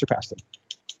legacy-wise, he surpassed him.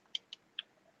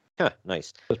 Huh,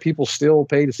 nice. But people still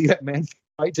pay to see that man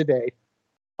fight today.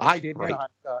 I did not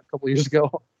a couple years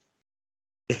ago.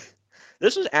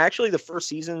 This was actually the first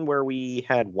season where we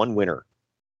had one winner.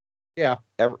 Yeah.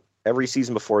 Every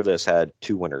season before this had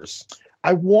two winners.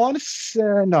 I want to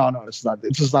say no, it's not.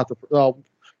 This is not the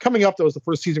coming up. That was the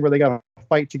first season where they got a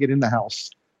fight to get in the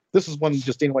house. This is when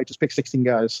just Dana White just picked 16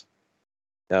 guys.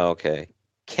 Okay.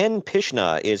 Ken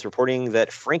Pishna is reporting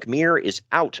that Frank Mir is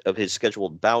out of his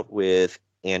scheduled bout with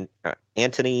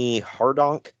Anthony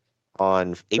Hardonk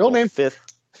on April 5th.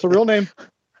 It's a real name.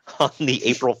 On the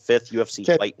April 5th UFC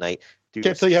fight night.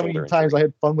 Can't tell you how many times I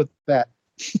had fun with that.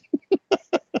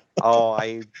 Oh,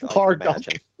 I can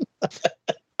imagine.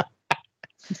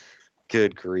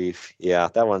 Good grief. Yeah,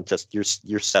 that one just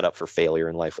you're set up for failure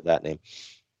in life with that name.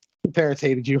 Your parents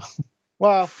hated you.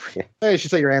 Well, I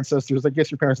should say your ancestors. I guess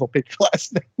your parents will pick your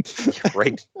last name.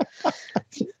 Right.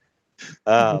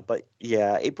 But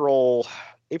yeah, April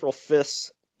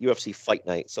 5th UFC fight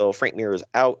night. So Frank Mir is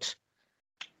out.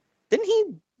 Didn't he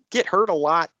get hurt a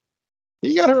lot?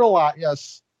 He got hurt a lot,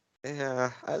 yes. Yeah,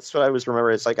 that's what I was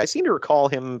remembering. It's like I seem to recall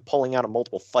him pulling out of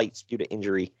multiple fights due to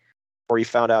injury, or he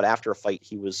found out after a fight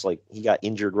he got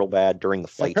injured real bad during the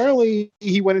fight. Apparently,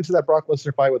 he went into that Brock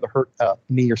Lesnar fight with a hurt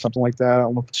knee or something like that. I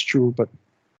don't know if it's true, but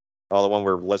the one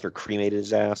where Lesnar cremated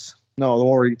his ass. No, the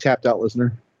one where he tapped out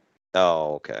Lesnar.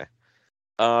 Oh, okay.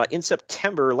 In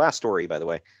September, last story by the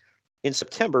way. In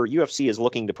September, UFC is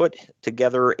looking to put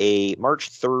together a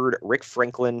March 3rd Rich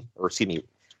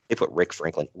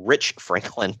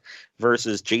Franklin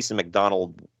versus Jason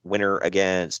McDonald winner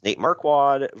against Nate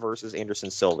Marquardt versus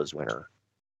Anderson Silva's winner.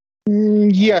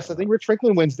 Yes, I think Rich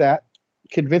Franklin wins that,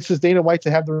 convinces Dana White to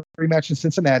have the rematch in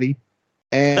Cincinnati,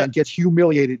 and gets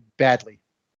humiliated badly.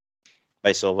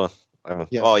 By Silva?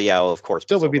 Yes. Oh, yeah, well, of course.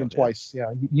 Silva beat him twice.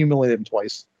 Yeah, he humiliated him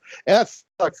twice. And that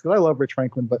sucks because I love Rich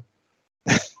Franklin, but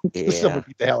Silva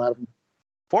beat the hell out of him.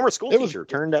 Former school teacher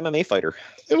turned MMA fighter.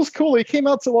 It was cool. He came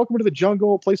out to Welcome to the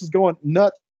Jungle. Place was going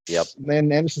nuts. Yep. And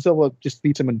then Anderson Silva just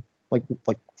beats him in like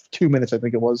 2 minutes, I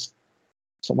think it was.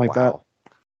 Something like that.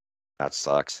 That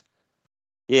sucks.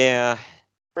 Yeah.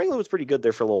 Franklin was pretty good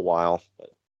there for a little while.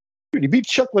 But... Dude, he beat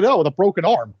Chuck Liddell with a broken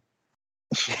arm.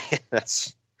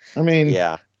 That's not many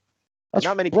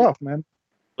people, man.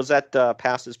 Was that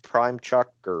past his prime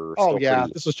Chuck? Or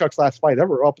this was Chuck's last fight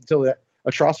ever up until that.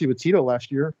 atrocity with Tito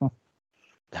last year,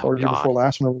 or year God. before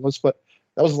last, whenever it was. But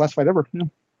that was his last fight ever. Yeah.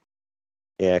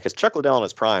 Yeah, because Chuck Liddell in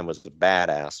his prime was a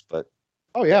badass, but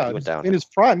Oh yeah, he went down. in his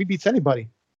prime, he beats anybody.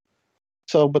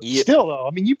 So, but Yeah. still, though,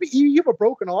 I mean, you have a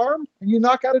broken arm and you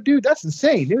knock out a dude. That's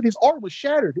insane, dude. His arm was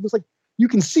shattered. It was like you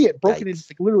can see it broken in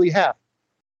like literally half.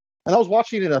 And I was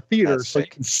watching it in a theater, That's so sick.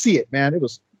 you can see it, man. It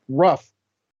was rough.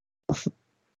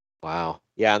 Wow.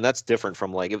 Yeah, and that's different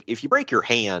from like if you break your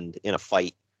hand in a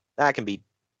fight, that can be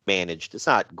managed. It's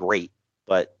not great,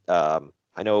 but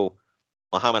I know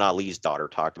Muhammad Ali's daughter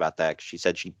talked about that. She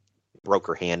said she broke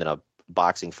her hand in a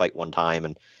boxing fight one time,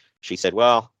 and she said,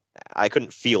 well, I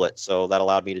couldn't feel it, so that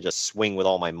allowed me to just swing with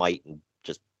all my might and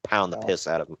just pound the piss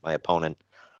out of my opponent.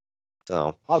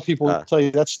 So A lot of people tell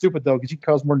you that's stupid, though, because you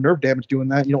cause more nerve damage doing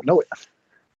that. You don't know it.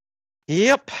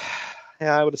 Yep.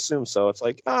 Yeah, I would assume so. It's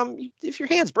like, if your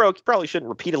hand's broke, you probably shouldn't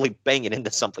repeatedly bang it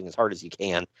into something as hard as you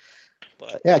can.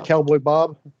 But Yeah, Cowboy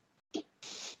Bob.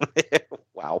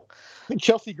 wow. And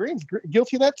Chelsea Green's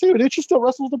guilty of that, too. And she still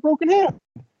wrestles with a broken hand.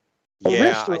 Or Yeah,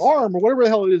 wrist or arm or whatever the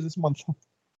hell it is this month.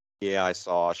 Yeah, I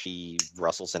saw she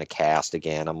wrestles in a cast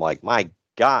again. I'm like, my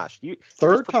gosh,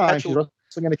 Third time she's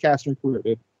wrestling in a cast in her career,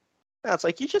 dude. Yeah, it's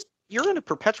like you're in a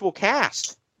perpetual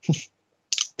cast.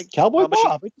 Cowboy but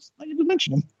Bob. I just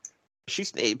mention him.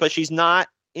 But she's not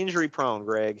injury prone,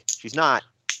 Greg. She's not.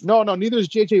 No, neither is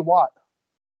JJ Watt.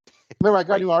 Remember, I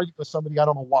got into an argument with somebody, I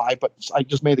don't know why, but I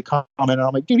just made the comment, and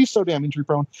I'm like, dude, he's so damn injury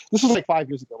prone. This was like 5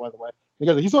 years ago, by the way.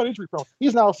 Because he's not injury prone.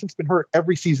 He's now since been hurt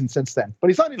every season since then, but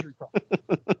he's not injury prone.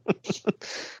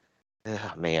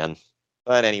 Oh, man.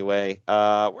 But anyway,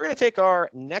 we're going to take our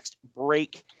next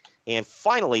break and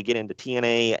finally get into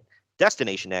TNA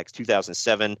Destination X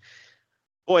 2007.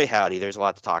 Boy, howdy, there's a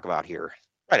lot to talk about here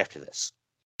right after this.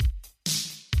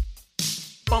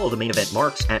 Follow the Main Event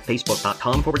Marks at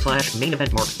facebook.com/Main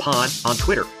Event Marks Pod, on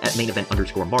Twitter at Main Event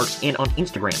 _Marks, and on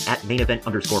Instagram at Main Event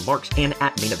 _Marks and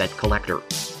at Main Event Collector.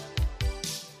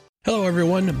 Hello,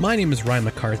 everyone. My name is Ryan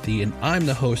McCarthy, and I'm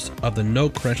the host of the No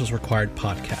Credentials Required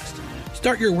podcast.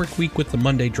 Start your work week with the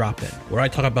Monday Drop-In, where I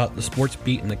talk about the sports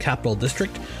beat in the Capital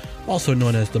District, also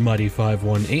known as the Mighty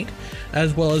 518,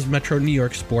 as well as Metro New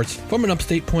York sports from an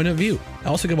upstate point of view. I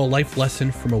also give a life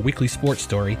lesson from a weekly sports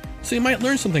story, so you might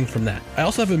learn something from that. I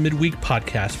also have a midweek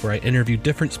podcast where I interview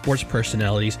different sports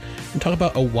personalities and talk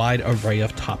about a wide array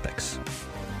of topics.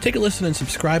 Take a listen and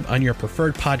subscribe on your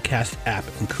preferred podcast app,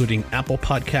 including Apple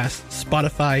Podcasts,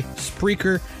 Spotify,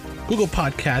 Spreaker, Google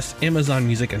Podcasts, Amazon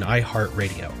Music, and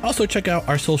iHeartRadio. Also check out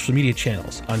our social media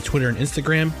channels on Twitter and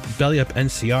Instagram,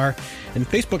 BellyUpNCR, and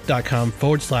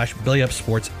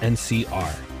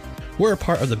Facebook.com/BellyUpSportsNCR. We're a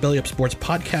part of the Belly Up Sports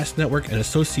Podcast Network in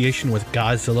association with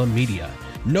Godzilla Media.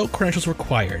 No credentials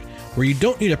required, where you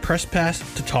don't need a press pass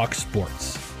to talk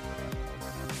sports.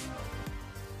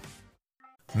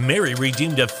 Mary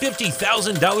redeemed a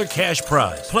 $50,000 cash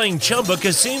prize playing Chumba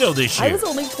Casino this year. I was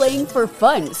only playing for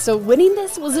fun, so winning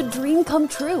this was a dream come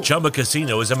true. Chumba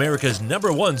Casino is America's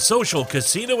 #1 social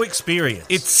casino experience.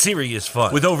 It's serious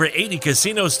fun. With over 80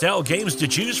 casino-style games to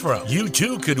choose from, you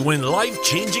too could win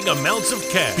life-changing amounts of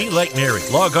cash. Be like Mary.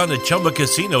 Log on to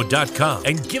ChumbaCasino.com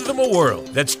and give them a whirl.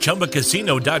 That's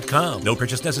ChumbaCasino.com. No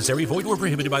purchase necessary. Void where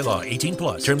prohibited by law.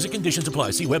 18+. Terms and conditions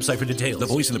apply. See website for details. The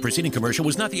voice in the preceding commercial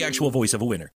was not the actual voice of a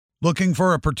winner. Looking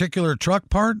for a particular truck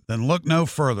part? Then look no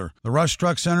further. The Rush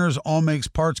Truck Center's All Makes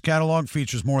Parts catalog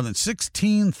features more than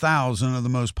 16,000 of the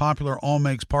most popular All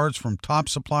Makes parts from top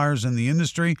suppliers in the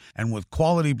industry and with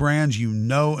quality brands you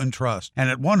know and trust.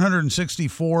 And at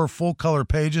 164 full-color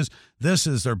pages, this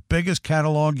is their biggest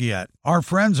catalog yet. Our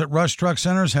friends at Rush Truck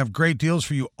Centers have great deals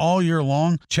for you all year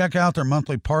long. Check out their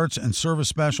monthly parts and service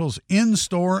specials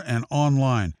in-store and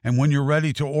online. And when you're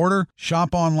ready to order,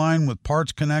 shop online with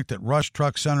Parts Connect at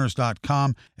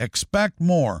RushTruckCenters.com. Expect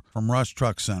more from Rush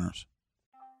Truck Centers.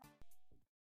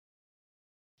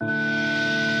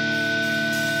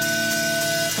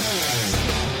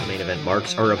 Main Event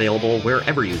Marks are available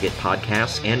wherever you get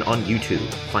podcasts and on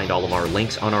YouTube. Find all of our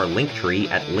links on our link tree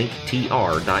at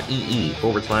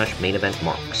linktr.ee/Main Event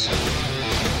Marks.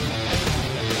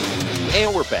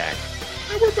 And we're back.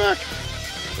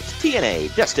 It's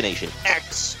TNA Destination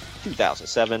X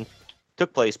 2007.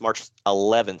 Took place March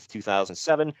 11th,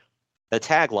 2007. The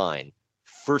tagline,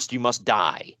 "First you must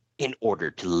die in order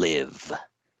to live."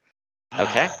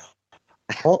 Okay.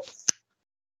 Well,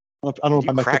 I don't know if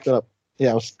I might pick that up.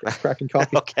 Yeah, I was cracking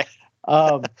coffee. Okay.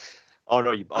 Oh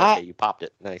no, you popped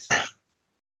it. Nice.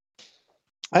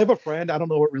 I have a friend. I don't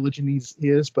know what religion he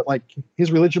is, but like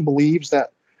his religion believes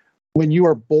that when you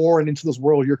are born into this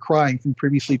world, you're crying from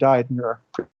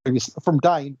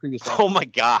dying previously. Oh my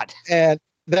God. And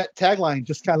that tagline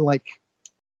just kind of like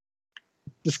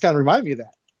just kind of remind me of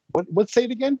that. What say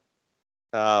it again?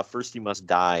 First you must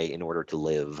die in order to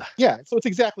live. Yeah, so it's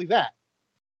exactly that.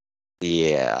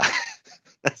 Yeah.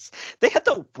 They had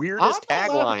the weirdest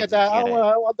taglines. I don't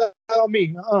want that on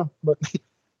me. But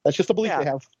that's just a belief they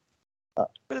have. But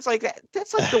it's like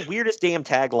that's like the weirdest damn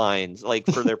taglines, like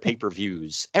for their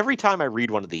pay-per-views. Every time I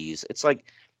read one of these, it's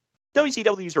like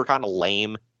WCWs were kind of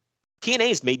lame.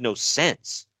 TNA's made no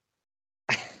sense.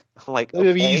 Like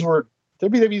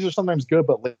WWE's are sometimes good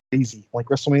but lazy. Like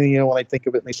WrestleMania, when I think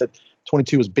of it, and they said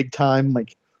 22 was big time.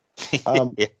 Like, it's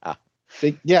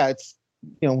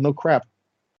no crap.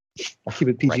 I'll keep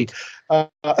it PG. Right.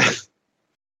 Okay,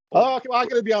 well, I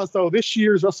gotta be honest though. This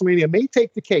year's WrestleMania may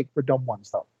take the cake for dumb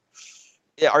ones though.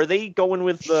 Yeah, are they going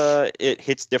with it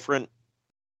hits different?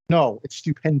 No, it's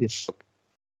stupendous.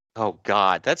 Oh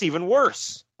God, that's even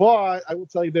worse. But I will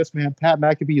tell you this, man. Pat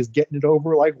McAfee is getting it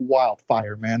over like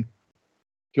wildfire, man.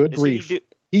 Good grief.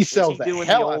 He sells the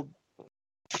hell out.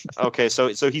 Okay, so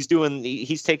he's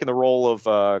taking the role of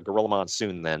Gorilla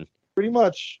Monsoon then. Pretty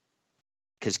much.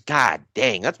 Because God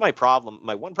dang, that's my problem.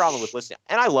 My one problem with listening,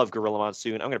 and I love Gorilla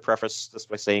Monsoon. I'm going to preface this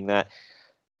by saying that.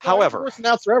 However, worst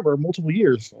announcer ever, multiple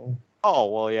years. So.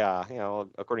 Oh well, yeah,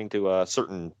 according to a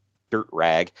certain dirt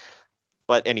rag.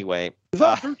 But anyway,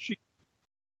 dirt sheet.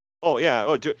 Oh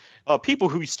yeah, people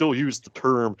who still use the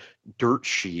term dirt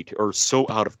sheet are so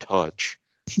out of touch.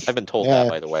 I've been told that,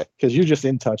 by the way. Because you're just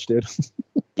in touch, dude.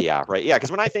 Yeah, right. Yeah,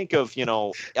 because when I think of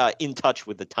in touch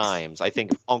with the times, I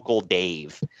think of Uncle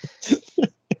Dave.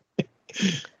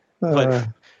 But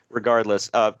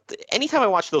regardless, anytime I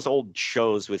watch those old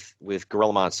shows with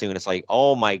Gorilla Monsoon, it's like,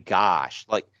 oh my gosh!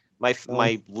 Like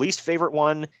my least favorite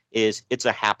one is It's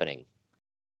a Happening.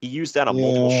 He used that on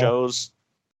multiple shows.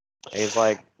 He's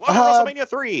like, WrestleMania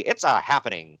 3, it's a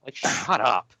happening. Like, shut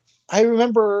up. I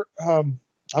remember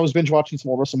I was binge watching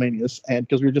some old WrestleManias, and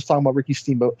because we were just talking about Ricky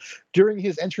Steamboat during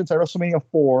his entrance at WrestleMania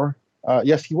 4.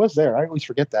 Yes, he was there. I always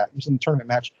forget that he was in the tournament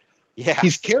match. Yeah,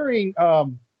 he's carrying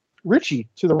Richie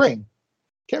to the ring.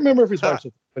 Can't remember if he's wife with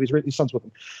him, but his son's with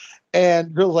him.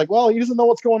 And Gorilla's like, well, he doesn't know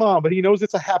what's going on, but he knows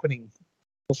it's a happening.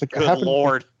 It's like, good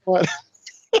Lord. What?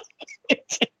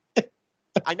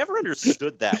 I never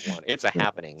understood that one. It's a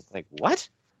happening. Like, what?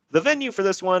 The venue for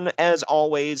this one, as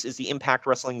always, is the Impact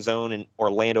Wrestling Zone in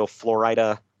Orlando,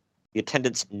 Florida. The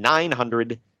attendance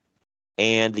 900,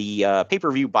 and the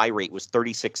pay-per-view buy rate was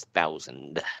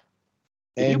 36,000.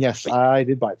 And yes, I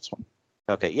did buy this one.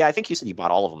 Okay, yeah, I think you said you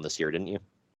bought all of them this year, didn't you?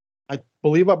 I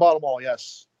believe I bought them all.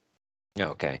 Yes.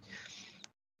 Okay.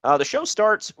 The show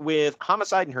starts with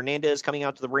Homicide and Hernandez coming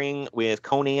out to the ring with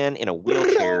Conan in a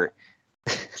wheelchair.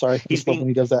 Sorry, when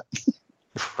he does that.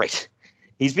 Right.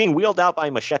 He's being wheeled out by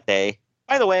Machete.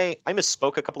 By the way, I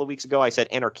misspoke a couple of weeks ago. I said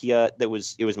Anarquia. It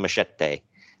was Machete.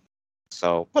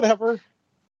 So whatever.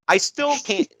 I still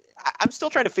can't. I'm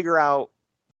still trying to figure out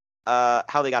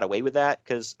how they got away with that,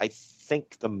 because I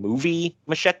think the movie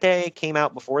Machete came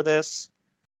out before this.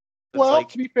 Well,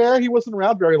 to be fair, he wasn't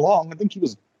around very long. I think he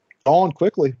was gone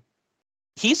quickly.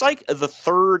 He's like the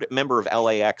third member of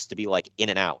LAX to be like in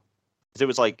and out. It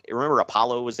was like, remember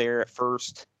Apollo was there at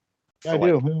first? Yeah, I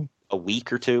do. A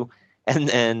week or two. And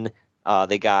then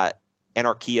they got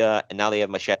Anarquia, and now they have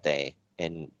Machete.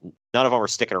 And none of them are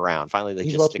sticking around. Finally, they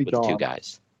just stick with the two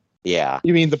guys. Yeah.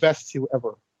 You mean the best two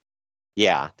ever?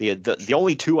 Yeah. The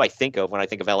only two I think of when I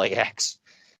think of LAX.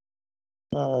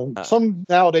 Some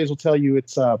nowadays will tell you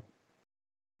it's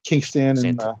Kingston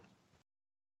and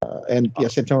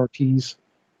Santana Ortiz,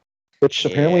 which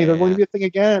apparently they're going to be a thing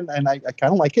again, and I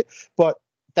kind of like it, but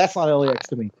that's not LAX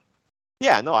to me.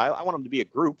 Yeah, no, I want them to be a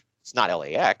group. It's not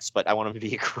LAX, but I want them to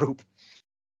be a group.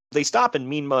 They stop and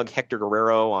mean mug Hector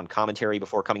Guerrero on commentary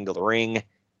before coming to the ring,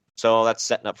 so that's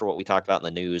setting up for what we talked about in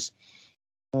the news.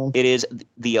 It is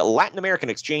the Latin American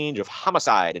exchange of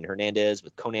Homicide and Hernandez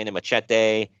with Conan and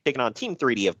Machete taking on Team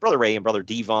 3D of Brother Ray and Brother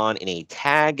Devon in a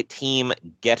tag team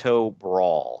ghetto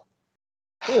brawl.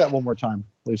 Say that one more time,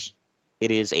 please.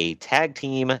 It is a tag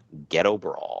team ghetto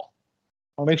brawl.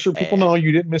 I'll make sure people know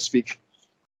you didn't misspeak.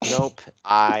 Nope.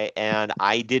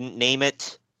 I didn't name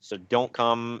it, so don't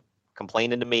come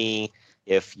complaining to me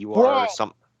if you are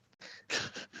some.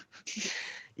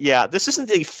 Yeah, this isn't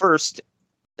the first.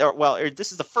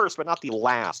 This is the first, but not the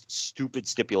last stupid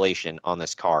stipulation on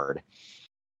this card.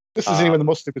 This isn't even the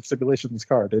most stupid stipulation on this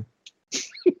card, dude.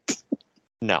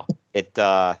 No, it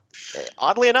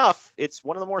oddly enough, it's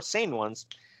one of the more sane ones.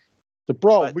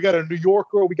 We got a New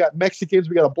Yorker, we got Mexicans,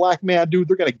 we got a black man, dude.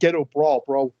 They're gonna ghetto brawl,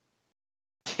 bro.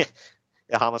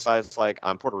 The Homicide's like,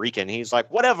 I'm Puerto Rican. He's like,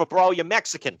 whatever, bro, you're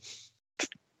Mexican.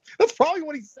 That's probably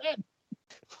what he said.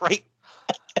 Right.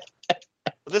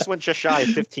 This went just shy of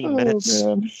 15 minutes.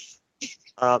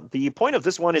 The point of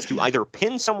this one is to either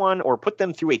pin someone or put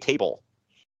them through a table.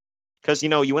 Because,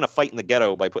 you win a fight in the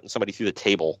ghetto by putting somebody through the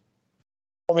table.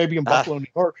 Or maybe in Buffalo, New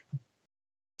York.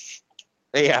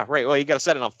 Yeah, right. Well, you got to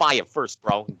set it on fire first,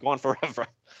 bro. Gone forever.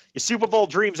 Your Super Bowl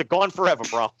dreams are gone forever,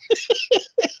 bro.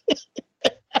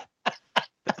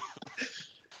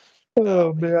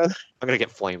 Oh, man. I'm going to get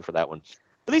flamed for that one.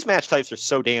 But these match types are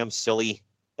so damn silly.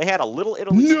 They had a Little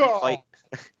Italy street fight.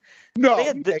 No,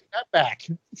 take that back.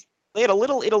 They had a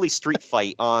Little Italy street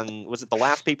fight on, was it the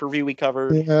last pay-per-view we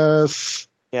covered? Yes.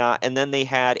 Yeah, and then they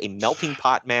had a melting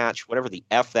pot match, whatever the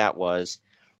F that was.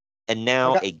 And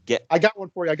now I got one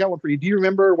for you. Do you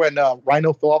remember when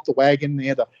Rhino fell off the wagon? They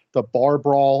had the bar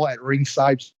brawl at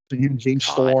ringside, him and James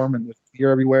Storm, and the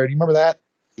fear everywhere. Do you remember that?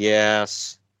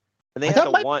 Yes. And they had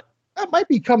one. That might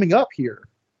be coming up here.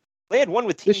 They had one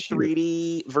with Team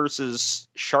 3D versus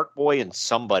Shark Boy and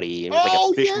somebody. It was like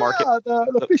a fish market.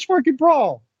 The fish market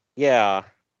brawl. Yeah.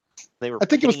 They were. I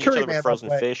think it was hitting each other Curryman with frozen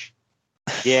fish.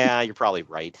 Yeah, you're probably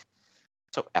right.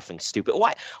 So effing stupid.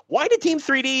 Why did Team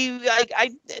 3D?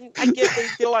 I get they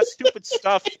did a lot of stupid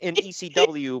stuff in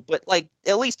ECW, but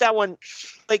at least that one,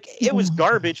 it was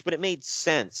garbage, but it made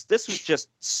sense. This was just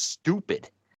stupid.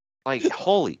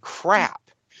 Holy crap.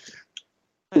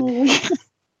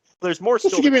 There's more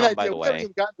still to come, by the way. We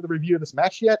haven't gotten to the review of this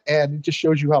match yet, and it just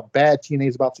shows you how bad TNA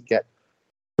is about to get.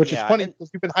 Which is funny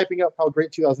because we've been hyping up how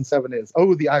great 2007 is.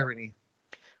 Oh, the irony.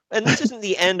 And this isn't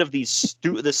the end of the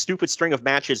stupid string of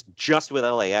matches just with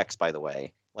LAX, by the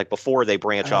way. Before they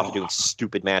branch off to doing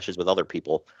stupid matches with other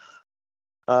people.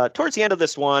 Towards the end of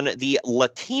this one, the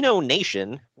Latino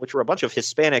Nation, which were a bunch of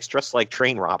Hispanics dressed like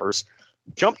train robbers,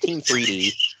 jumped Team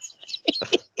 3D.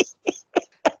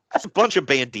 That's a bunch of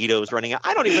banditos running out.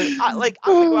 I'm going to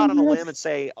go out on a limb and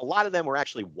say a lot of them were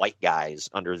actually white guys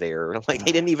under there. They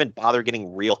didn't even bother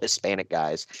getting real Hispanic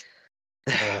guys.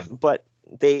 But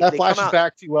they flashes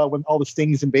back to when all the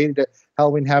Stings invaded at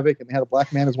Halloween Havoc and they had a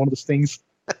black man as one of the Stings.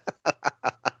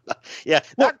 Yeah,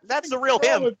 that's the real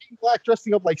him. Being black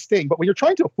dressing up like Sting, but when you're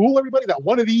trying to fool everybody that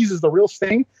one of these is the real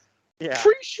Sting,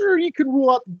 pretty sure you can rule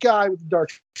out the guy with the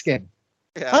dark skin.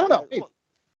 Yeah. I don't know.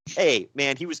 Hey,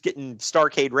 man, he was getting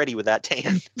Starcade ready with that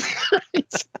tan.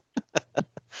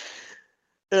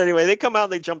 Anyway, they come out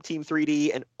and they jump Team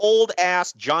 3D, and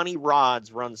old-ass Johnny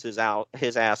Rods runs his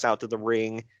ass out to the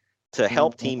ring to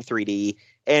help Team 3D,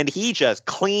 and he just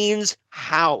cleans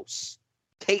house.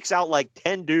 Takes out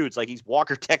 10 dudes like he's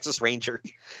Walker, Texas Ranger.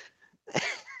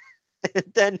 And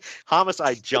then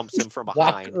Homicide jumps him from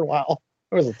behind. Walker, wow.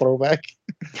 That was a throwback.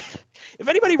 If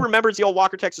anybody remembers the old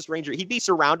Walker, Texas Ranger, he'd be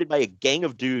surrounded by a gang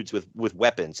of dudes with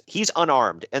weapons. He's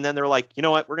unarmed. And then they're like, you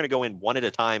know what? We're going to go in one at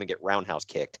a time and get roundhouse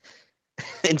kicked.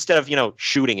 Instead of,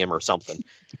 shooting him or something.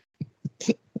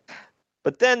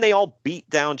 But then they all beat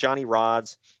down Johnny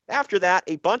Rods. After that,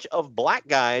 a bunch of black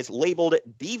guys labeled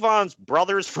Devon's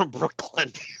brothers from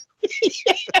Brooklyn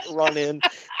run in.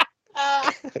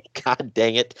 God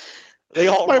dang it. They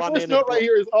all My run first in. note right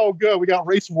here is, oh, good. We got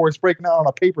Race Wars breaking out on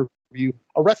a pay-per-view,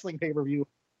 a wrestling pay-per-view.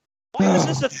 Why is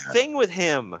this a thing with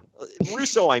him?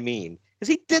 Russo, I mean. Because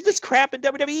he did this crap in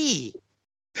WWE.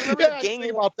 Yeah, I think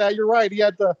about that. You're right. He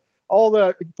had all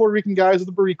the Puerto Rican guys with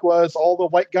the Boricuas, all the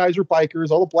white guys were bikers,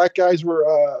 all the black guys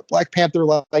were Black Panther,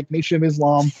 like Nation of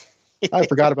Islam. I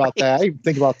forgot about that. I didn't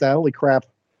think about that. Holy crap.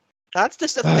 That's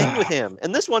just a thing with him.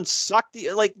 And this one sucked.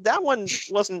 That one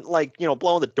wasn't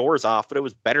blowing the doors off, but it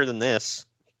was better than this.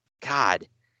 God.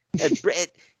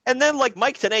 And then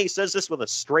Mike Tenay says this with a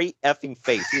straight effing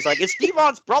face. He's like, it's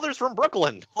Devon's brothers from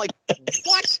Brooklyn.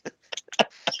 What?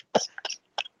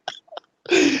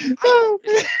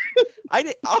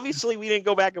 Obviously we didn't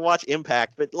go back and watch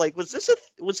Impact, but was this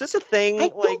a thing? I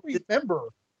don't remember,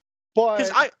 but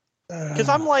because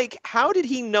I'm like, how did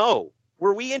he know?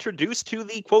 Were we introduced to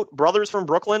the quote brothers from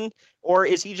Brooklyn, or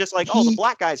is he just the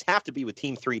black guys have to be with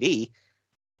Team 3D,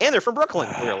 and they're from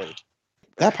Brooklyn clearly?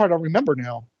 That part I remember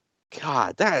now.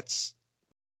 God, that's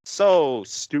so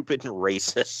stupid and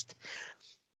racist.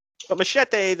 But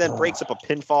Machete then breaks up a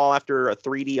pinfall after a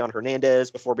 3D on Hernandez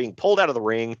before being pulled out of the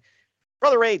ring.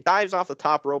 Brother Ray dives off the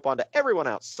top rope onto everyone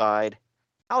outside.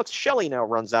 Alex Shelley now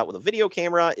runs out with a video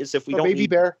camera as if we don't Baby need...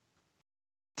 Bear.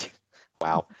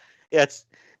 Wow. Yeah, it's,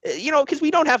 because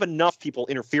we don't have enough people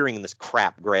interfering in this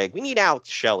crap, Greg. We need Alex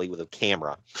Shelley with a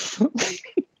camera.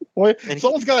 Boy,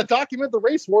 someone's got to document the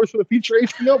race wars for the future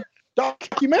HBO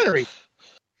documentary.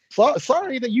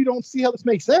 Sorry that you don't see how this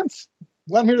makes sense.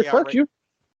 Well, I'm here to correct you.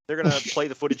 They're going to play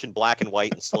the footage in black and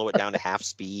white and slow it down to half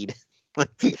speed.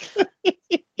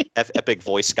 Epic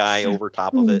voice guy over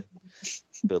top of it.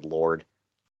 Good Lord.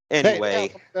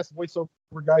 Anyway. Best voiceover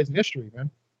guys in history, man.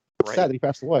 Right. Sad that he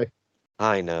passed away.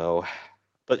 I know.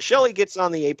 But Shelley gets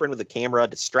on the apron with the camera,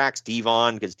 distracts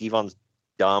Devon because Devon's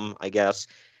dumb, I guess.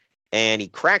 And he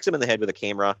cracks him in the head with a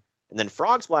camera. And then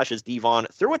Frog splashes Devon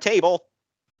through a table.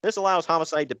 This allows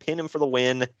Homicide to pin him for the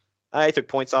win. I took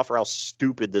points off for how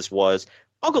stupid this was.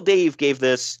 Uncle Dave gave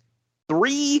this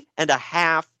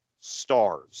 3.5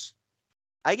 stars.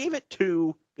 I gave it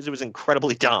 2 because it was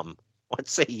incredibly dumb. What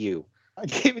say you? I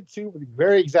gave it 2 for the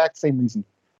very exact same reason.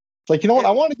 It's like, you know what?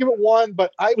 I want to give it 1,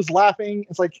 but I was laughing.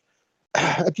 It's like,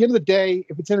 at the end of the day,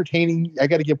 if it's entertaining, I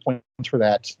got to give points for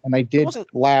that. And I did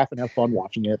laugh and have fun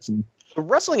watching it. And the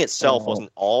wrestling itself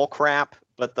wasn't all crap,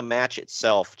 but the match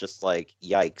itself, just like,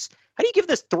 yikes. How do you give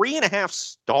this 3.5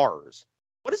 stars?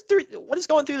 What is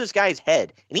going through this guy's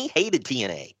head? And he hated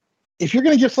TNA. If you're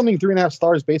going to give something 3.5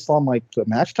 stars based on like the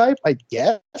match type, I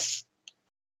guess.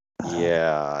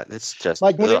 Yeah, it's just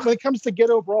like when it comes to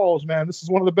ghetto brawls, man, this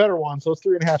is one of the better ones. So it's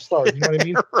 3.5 stars. You know what I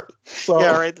mean? Right. So,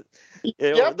 yeah, right.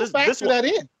 You have to factor that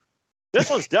in. This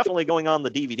one's definitely going on the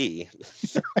DVD.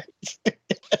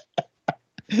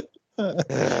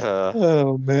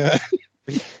 Oh man.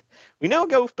 We now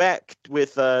go back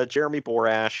with Jeremy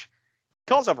Borash.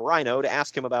 Calls up Rhino to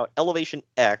ask him about Elevation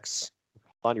X.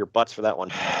 On your butts for that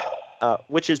one.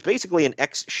 Which is basically an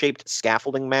X-shaped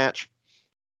scaffolding match.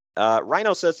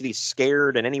 Rhino says that he's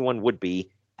scared, and anyone would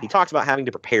be. He talks about having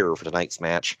to prepare for tonight's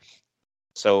match.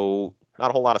 So, not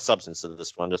a whole lot of substance to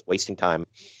this one, just wasting time.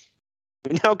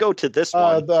 We now go to this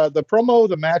one. The promo,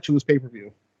 the match was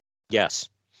pay-per-view. Yes.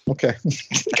 Okay.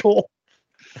 Cool.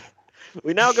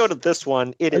 We now go to this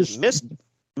one. It is Miss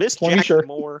Jackie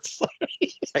Moore.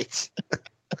 Right.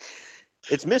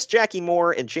 It's Miss Jackie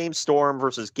Moore and James Storm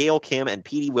versus Gail Kim and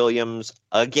Petey Williams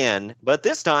again. But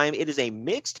this time, it is a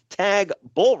mixed tag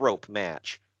bull rope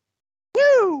match.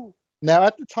 Woo! Now,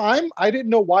 at the time, I didn't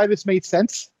know why this made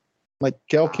sense. Like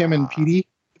Gail Kim and Petey.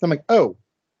 I'm like, oh,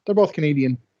 they're both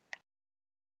Canadian.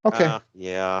 Okay.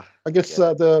 Yeah. I guess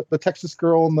the Texas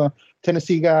girl and the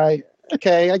Tennessee guy.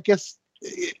 Okay, I guess.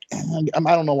 I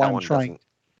don't know why I'm trying.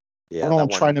 Yeah, I don't know, I'm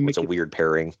trying to make a weird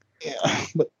pairing. Yeah,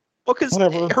 but because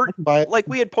like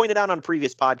we had pointed out on a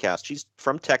previous podcast, she's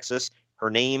from Texas. Her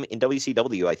name in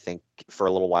WCW, I think, for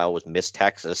a little while was Miss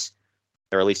Texas,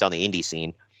 or at least on the indie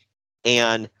scene.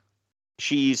 And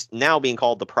she's now being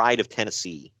called the Pride of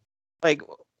Tennessee. Like,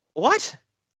 what?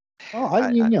 Oh,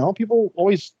 I mean, people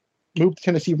always move to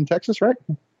Tennessee from Texas, right?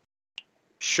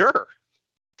 Sure.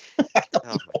 Oh my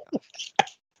God.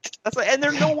 That's like, and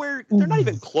they're nowhere. They're not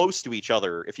even close to each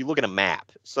other if you look at a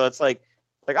map. So it's like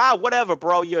whatever,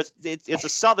 bro. It's a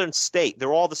southern state.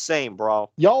 They're all the same, bro.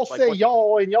 Y'all say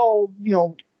y'all, and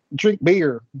y'all, drink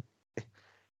beer.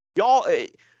 Y'all,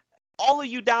 all of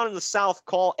you down in the South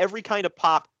call every kind of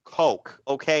pop Coke.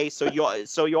 Okay, so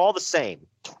you're all the same.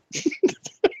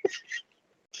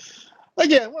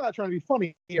 Again, we're not trying to be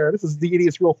funny here. This is the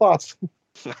idiot's real thoughts.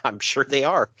 I'm sure they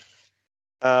are.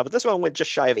 But this one went just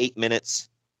shy of 8 minutes.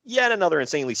 Yet another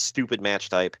insanely stupid match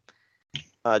type.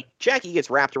 Jackie gets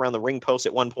wrapped around the ring post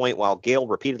at one point while Gail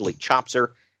repeatedly chops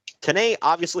her. Tenay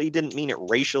obviously didn't mean it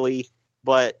racially,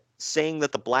 but saying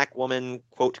that the black woman,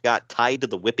 quote, got tied to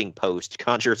the whipping post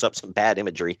conjures up some bad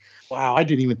imagery. Wow, I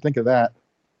didn't even think of that.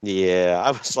 Yeah, I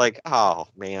was like, oh,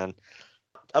 man.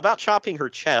 About chopping her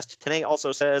chest, Tenay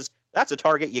also says, that's a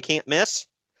target you can't miss.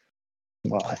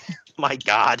 Why? My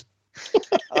God.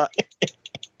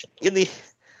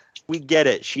 We get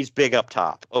it. She's big up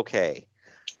top. Okay.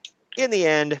 In the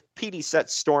end, Petey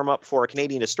sets Storm up for a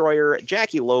Canadian Destroyer.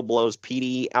 Jackie low blows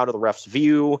Petey out of the ref's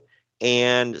view,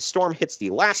 and Storm hits the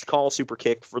last call super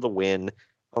kick for the win.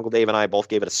 Uncle Dave and I both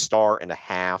gave it a 1.5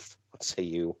 stars. What say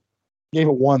you? Gave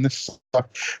it 1. This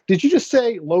sucked. Did you just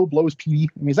say low blows Petey?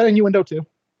 I mean, is that innuendo too?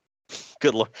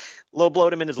 Good low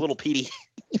blowed him in his little Petey,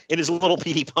 in his little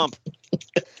Petey pump.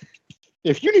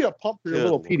 If you need a pump for your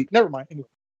little Petey, never mind. Anyway.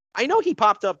 I know he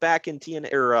popped up back in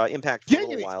TNA or Impact for a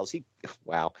little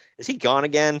while. Is he gone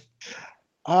again?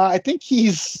 I think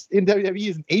he's in WWE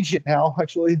as an agent now,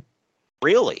 actually.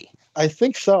 Really? I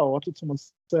think so. That's what someone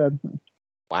said.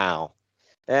 Wow.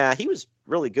 Yeah, he was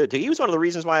really good too. He was one of the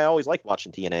reasons why I always liked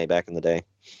watching TNA back in the day.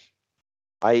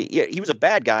 He was a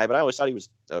bad guy, but I always thought he was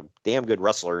a damn good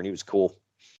wrestler and he was cool.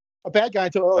 A bad guy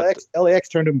until LAX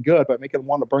turned him good by making him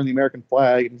want to burn the American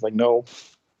flag, and he's like, no.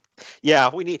 Yeah,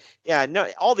 no,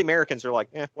 all the Americans are like,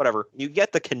 whatever. You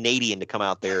get the Canadian to come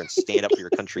out there and stand up for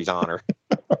your country's honor.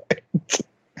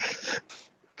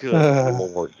 Good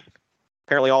Lord.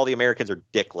 Apparently all the Americans are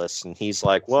dickless, and he's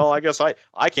like, well, I guess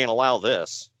I can't allow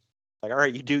this. Like, all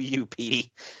right, you do you,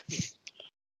 Petey.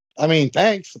 I mean,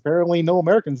 thanks. Apparently no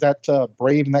Americans that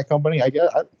brave in that company, I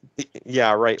guess.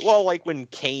 Yeah, right. Well, like when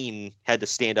Kane had to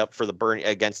stand up for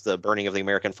against the burning of the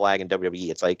American flag in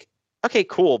WWE, it's like, Okay,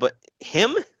 cool, but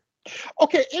him?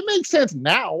 Okay, it makes sense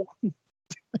now.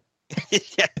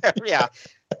 yeah.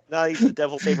 No, he's the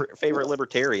devil's favorite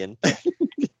libertarian.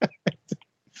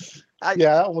 Yeah,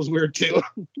 that was weird too.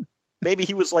 Maybe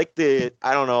he was like I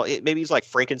don't know. Maybe he's like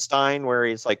Frankenstein, where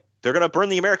he's like, they're gonna burn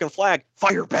the American flag.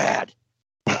 Fire bad.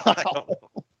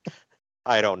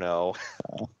 I don't know.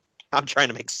 I'm trying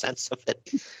to make sense of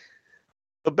it.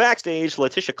 But backstage,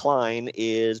 Letitia Klein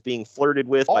is being flirted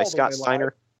with by Scott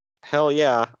Steiner. Hell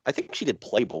yeah. I think she did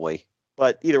Playboy.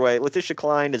 But either way, Letitia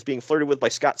Klein is being flirted with by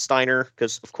Scott Steiner,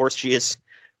 because of course she is.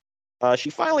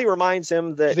 She finally reminds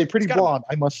him that he's a pretty blonde.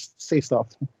 I must say stuff.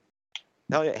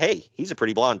 Hell yeah. Hey, he's a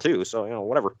pretty blonde too, so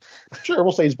whatever. Sure,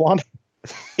 we'll say he's blonde.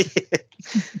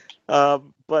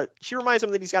 But she reminds him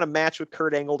that he's got a match with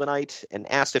Kurt Angle tonight,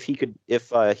 and asks if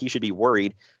he should be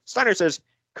worried. Steiner says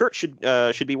Kurt should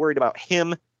be worried about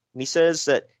him, and he says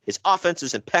that his offense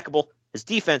is impeccable, his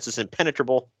defense is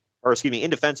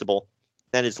indefensible,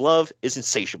 and his love is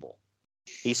insatiable.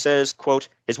 He says, quote,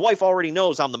 his wife already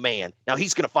knows I'm the man. Now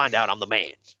he's going to find out I'm the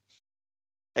man.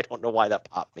 I don't know why that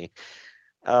popped me.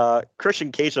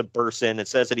 Christian Cage bursts in and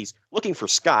says that he's looking for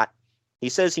Scott. He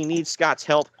says he needs Scott's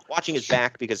help watching his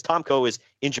back because Tomko is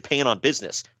in Japan on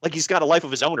business. Like he's got a life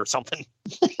of his own or something.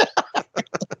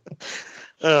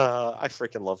 I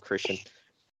freaking love Christian.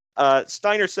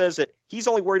 Steiner says that he's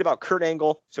only worried about Kurt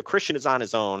Angle, so Christian is on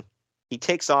his own. He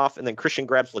takes off, and then Christian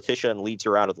grabs Letitia and leads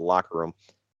her out of the locker room.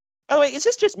 By the way, is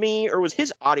this just me, or was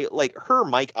his audio, like her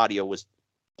mic audio was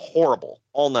horrible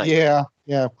all night?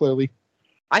 Yeah, clearly.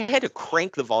 I had to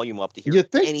crank the volume up to hear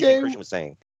anything Christian was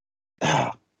saying.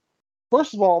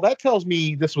 First of all, that tells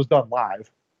me this was done live.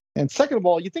 And second of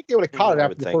all, you think they would have caught it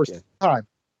after the first time.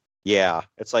 Yeah,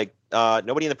 it's like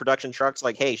nobody in the production truck's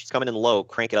like, hey, she's coming in low,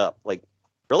 crank it up. Like,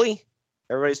 really?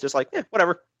 Everybody's just like,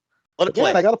 whatever. Let it play.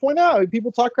 And I got to point out,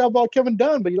 people talk about Kevin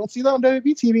Dunn, but you don't see that on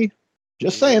WWE TV.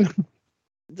 Just saying.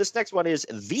 This next one is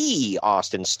the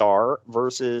Austin Star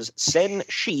versus Sen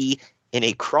Shi in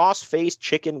a cross-faced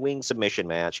chicken wing submission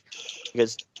match.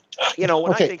 Because, when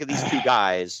I think of these two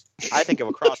guys, I think of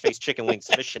a cross-faced chicken wing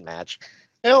submission match.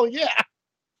 Hell yeah.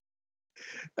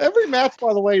 Every match,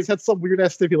 by the way, has had some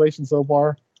weird-ass stipulation so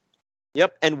far.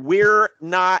 Yep, and we're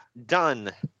not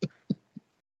done.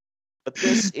 But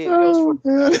goes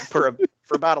for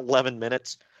about 11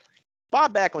 minutes.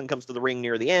 Bob Backlund comes to the ring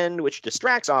near the end, which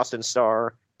distracts Austin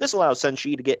Star. This allows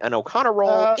Senshi to get an O'Connor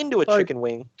roll into a chicken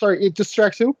wing. Sorry, it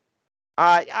distracts who?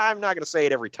 I'm not going to say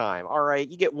it every time. All right,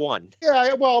 you get one.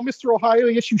 Yeah, well, Mr. Ohio,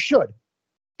 yes, you should.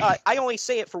 I only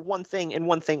say it for one thing and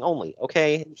one thing only,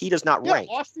 okay? He does not rank.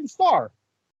 Austin Star.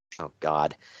 Oh,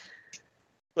 God.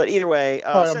 But either way,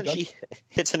 Senshi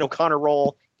hits an O'Connor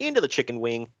roll into the chicken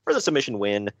wing for the submission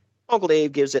win. Uncle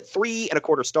Dave gives it 3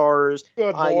 1/4 stars.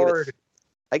 Good Lord.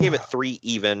 I gave it 3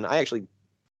 even. I actually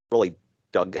really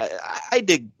dug. I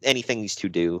dig anything these two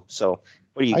do. So,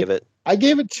 what do you give it? I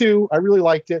gave it 2. I really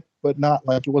liked it, but not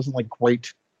like it wasn't like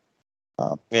great.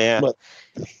 Yeah. But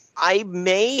I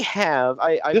may have.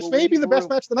 This may be the best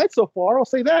match of the night so far. I'll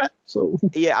say that. So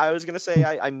yeah, I was gonna say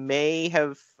I may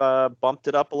have bumped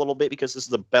it up a little bit because this is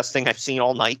the best thing I've seen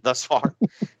all night thus far.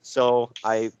 So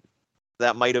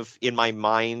that might have in my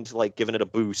mind like given it a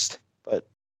boost. But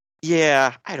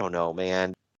yeah, I don't know,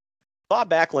 man. Bob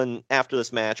Backlund after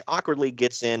this match awkwardly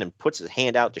gets in and puts his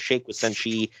hand out to shake with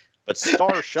Senshi, but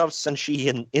Star shoves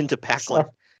Senshi into Backlund.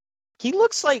 He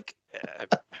looks like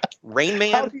Rain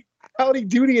Man. Howdy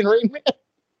Doody and Rain Man.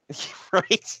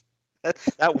 Right?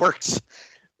 That works.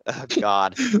 Oh,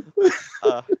 God.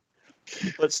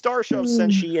 But Star shoves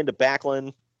Senshi into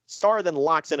Backlund. Star then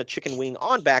locks in a chicken wing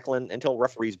on Backlund until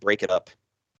referees break it up.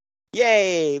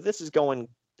 Yay! This is going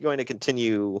to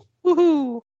continue.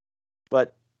 Woohoo!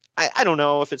 But I don't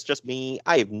know if it's just me.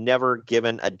 I have never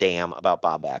given a damn about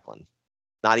Bob Backlund.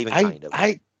 Not even kind of.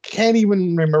 I can't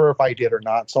even remember if I did or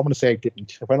not, so I'm going to say I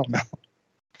didn't, if I don't know.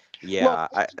 Yeah.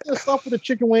 The stuff with the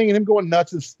chicken wing and him going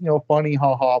nuts is, funny,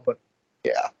 haha, but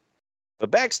yeah.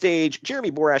 But backstage,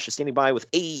 Jeremy Borash is standing by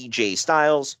with AJ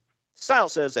Styles.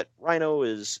 Styles says that Rhino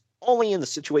is only in the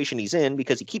situation he's in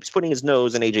because he keeps putting his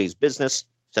nose in AJ's business.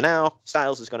 So now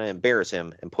Styles is going to embarrass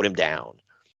him and put him down.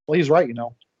 Well, he's right,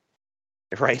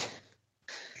 Right.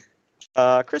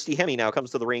 Christy Hemme now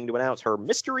comes to the ring to announce her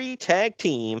mystery tag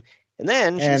team. And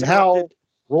then she's how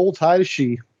roll tide is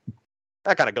she?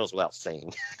 That kind of goes without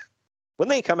saying. When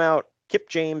they come out, Kip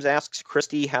James asks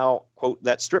Christy how, quote,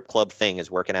 that strip club thing is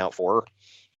working out for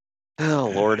her.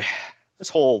 Oh, Lord. This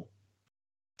whole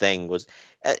thing was...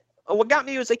 what got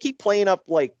me was they keep playing up,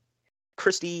 like,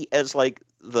 Christy as, like,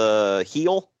 the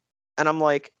heel. And I'm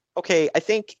like, okay, I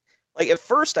think... Like, at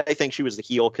first, I think she was the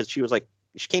heel because she was, like,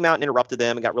 she came out and interrupted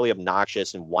them and got really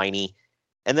obnoxious and whiny.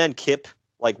 And then Kip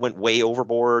like went way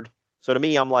overboard. So to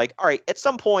me, I'm like, all right, at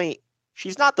some point,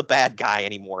 she's not the bad guy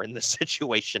anymore in this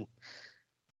situation.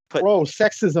 But, bro,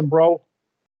 sexism, bro.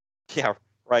 Yeah,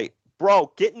 right.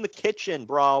 Bro, get in the kitchen,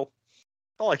 bro.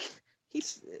 Oh, like,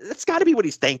 that's got to be what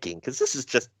he's thinking, because this is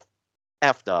just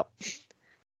effed up.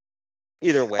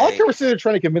 Either way. I like how we're sitting there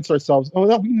trying to convince ourselves, oh,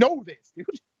 no, we know this, dude.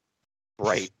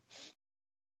 Right.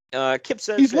 Kip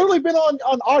says he's literally been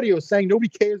on audio saying nobody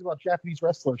cares about Japanese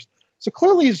wrestlers. So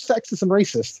clearly he's sexist and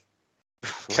racist.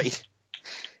 Right.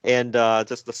 And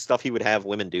just the stuff he would have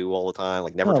women do all the time,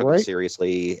 like never took it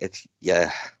seriously. It's,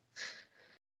 yeah.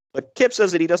 But Kip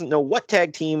says that he doesn't know what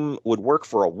tag team would work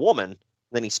for a woman.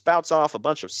 Then he spouts off a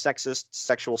bunch of sexist,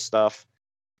 sexual stuff.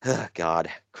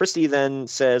 God. Christy then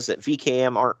says that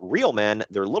VKM aren't real men,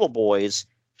 they're little boys.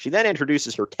 She then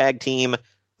introduces her tag team,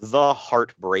 the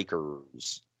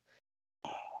Heartbreakers.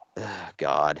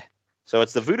 God. So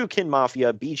it's the Voodoo Kin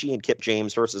Mafia, BG and Kip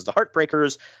James versus the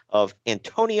Heartbreakers of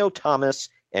Antonio Thomas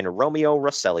and Romeo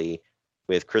Rosselli,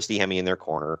 with Christy Hemme in their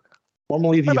corner.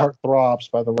 Formerly the Heartthrobs,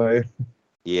 by the way.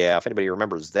 Yeah, if anybody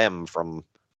remembers them from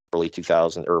early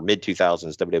 2000s or mid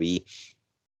 2000s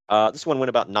WWE. This one went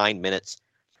about 9 minutes.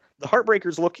 The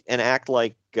Heartbreakers look and act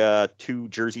like two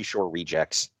Jersey Shore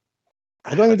rejects.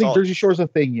 I don't even think Jersey Shore's a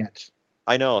thing yet.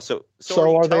 I know. So are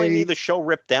you telling me the show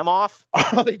ripped them off?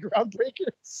 Are they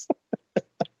groundbreakers?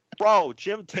 Bro,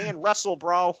 Jim Tan wrestle,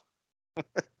 bro.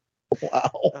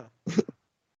 Wow.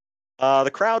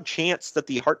 The crowd chants that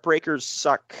the Heartbreakers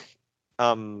suck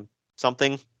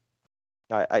something.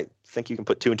 I think you can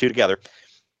put two and two together.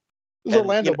 This is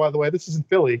Orlando, by the way. This isn't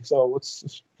Philly, so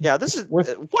it's yeah. This is what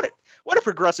a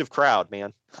progressive crowd,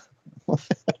 man.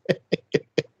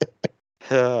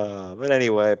 But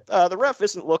anyway, the ref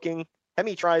isn't looking.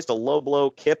 Hemme tries to low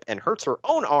blow Kip and hurts her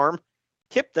own arm.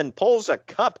 Kip then pulls a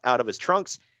cup out of his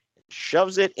trunks and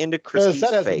shoves it into Christy's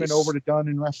face. That hasn't been overdone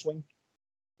in wrestling.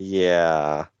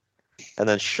 Yeah, and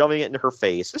then shoving it into her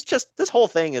face. It's just this whole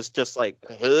thing is just like.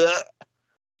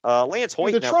 Lance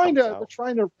Hoyt. They're trying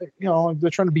to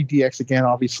be DX again,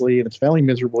 obviously, and it's failing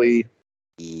miserably.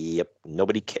 Yep.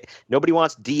 Nobody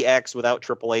wants DX without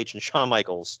Triple H and Shawn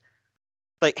Michaels.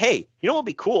 Like, hey, you know what would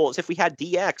be cool is if we had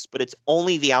DX, but it's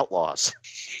only the Outlaws.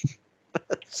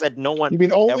 Said no one. You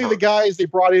mean only the guys they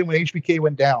brought in when HBK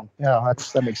went down? Yeah,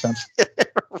 that makes sense.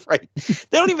 Right.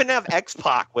 They don't even have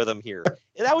X-Pac with them here.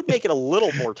 And that would make it a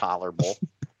little more tolerable.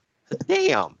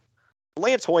 Damn.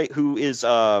 Lance Hoyt, who is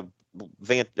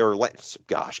he's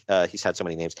had so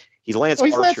many names. He's Lance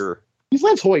Archer. He's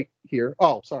Lance Hoyt here.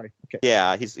 Oh, sorry. Okay.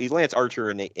 Yeah, he's Lance Archer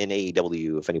in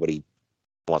AEW. If anybody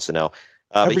wants to know,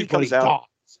 but he comes out.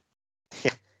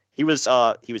 Yeah, he was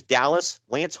Dallas,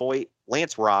 Lance Hoyt,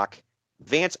 Lance Rock,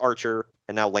 Vance Archer,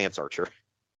 and now Lance Archer.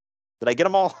 Did I get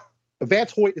them all?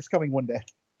 Vance Hoyt is coming one day.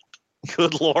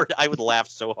 Good Lord, I would laugh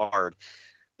so hard.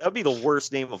 That would be the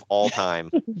worst name of all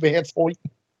time. Vance Hoyt.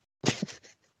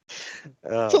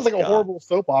 Sounds like a horrible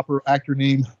soap opera actor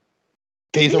name.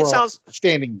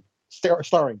 Starring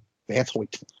Vance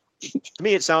Hoyt. To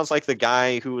me, it sounds like the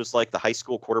guy who was like the high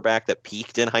school quarterback that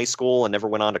peaked in high school and never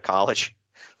went on to college.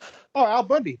 Oh, Al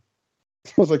Bundy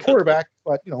was a quarterback,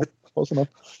 but close enough.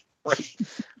 Right.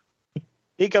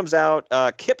 He comes out.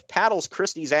 Kip paddles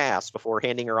Christy's ass before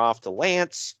handing her off to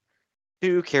Lance,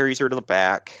 who carries her to the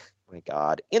back. Oh my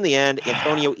God. In the end,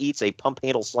 Antonio eats a pump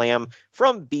handle slam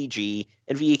from BG,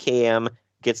 and VKM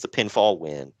gets the pinfall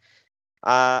win.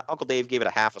 Uncle Dave gave it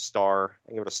a half a star.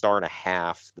 I gave it a star and a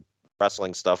half. The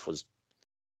wrestling stuff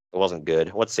wasn't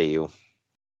good. What say you?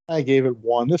 I gave it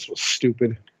 1. This was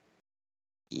stupid.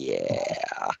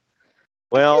 Yeah.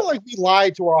 Well, I feel like we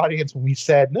lied to our audience when we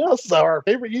said, no, this is our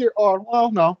favorite year. Oh, well,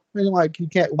 no. I mean, like, you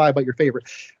can't lie about your favorite.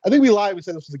 I think we lied. We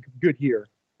said this was a good year.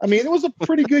 I mean, it was a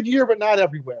pretty good year, but not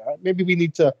everywhere. Maybe we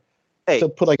need to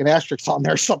put like an asterisk on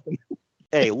there or something.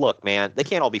 Hey, look, man, they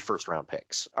can't all be first round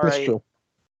picks. All right. That's true.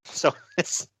 So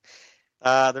it's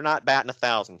they're not batting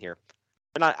 1,000 here.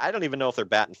 They're not. I don't even know if they're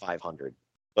batting 500,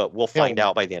 but we'll find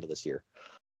out by the end of this year.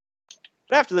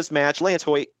 But after this match, Lance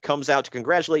Hoyt comes out to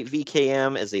congratulate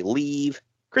VKM as they leave.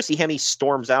 Christy Hemme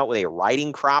storms out with a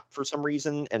riding crop for some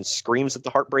reason and screams at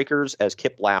the Heartbreakers as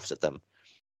Kip laughs at them.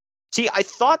 See, I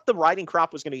thought the riding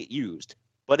crop was going to get used,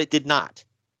 but it did not.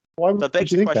 Why would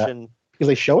you think that? Because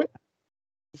they show it?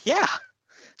 Yeah.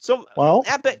 So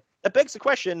that begs the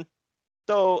question.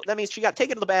 So that means she got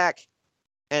taken to the back,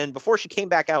 and before she came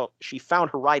back out, she found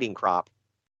her riding crop.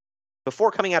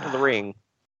 Before coming out of the ring,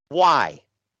 why?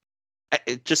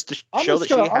 Just to show that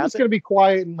she has it? I'm just going to be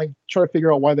quiet and like try to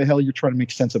figure out why the hell you're trying to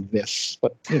make sense of this.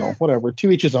 But, whatever.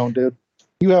 To each his own, dude.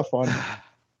 You have fun.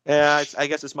 Yeah, I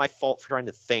guess it's my fault for trying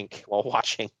to think while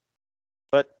watching.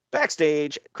 But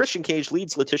backstage, Christian Cage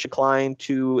leads Letitia Klein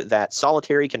to that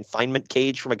solitary confinement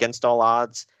cage from Against All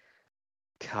Odds.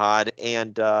 God,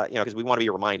 and, because we want to be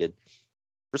reminded.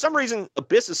 For some reason,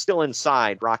 Abyss is still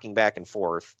inside, rocking back and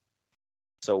forth.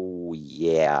 So,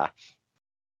 yeah.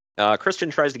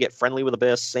 Christian tries to get friendly with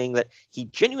Abyss, saying that he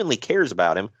genuinely cares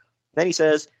about him. Then he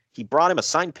says he brought him a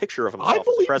signed picture of himself. I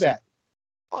believe that.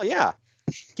 Oh, yeah.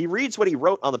 He reads what he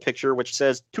wrote on the picture, which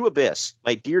says, "To Abyss,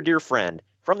 my dear, dear friend,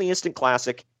 from the Instant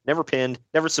Classic, never pinned,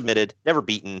 never submitted, never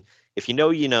beaten. If you know,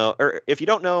 you know. Or if you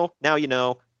don't know, now you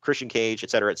know. Christian Cage,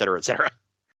 etc., etc., etc."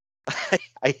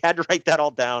 I had to write that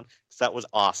all down because that was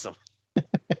awesome.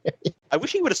 I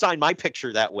wish he would have signed my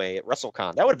picture that way at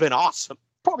WrestleCon. That would have been awesome.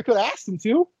 Probably could have asked him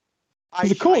to. He's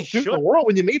the coolest dude in the world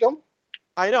when you meet him.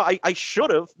 I know. I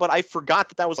should have, but I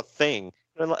forgot that was a thing.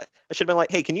 I should have been like,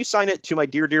 "Hey, can you sign it to my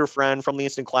dear, dear friend from the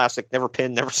Instant Classic, never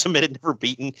pinned, never submitted, never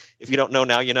beaten. If you don't know,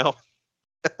 now you know."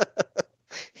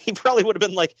 He probably would have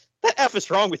been like, "The F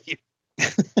is wrong with you?"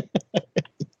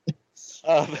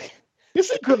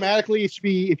 Isn't grammatically it should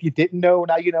be, "If you didn't know,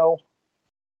 now you know"?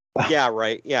 Yeah,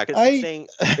 right. Yeah, because it's saying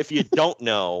if you don't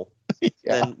know,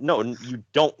 then no, you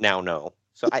don't now know.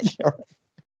 So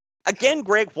again,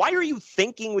 Greg, why are you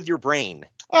thinking with your brain?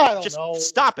 I don't just know.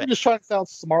 Stop it. I'm just trying to sound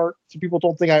smart so people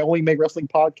don't think I only make wrestling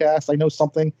podcasts. I know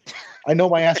something. I know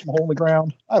my ass from hole in the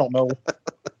ground. I don't know.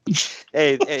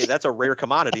 Hey, that's a rare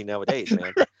commodity nowadays,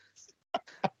 man.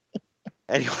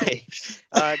 Anyway,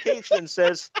 Cage then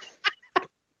says, "It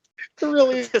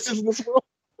really is in this world.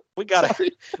 We gotta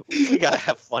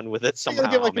have fun with it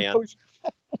somehow, man."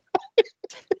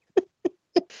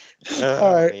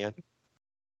 All right. Man.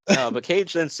 But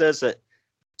Cage then says that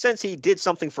since he did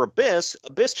something for Abyss,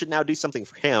 Abyss should now do something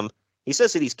for him. He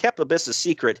says that he's kept Abyss'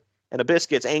 secret, and Abyss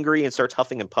gets angry and starts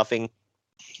huffing and puffing.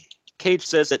 Cage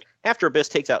says that after Abyss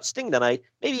takes out Sting tonight,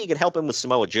 maybe he can help him with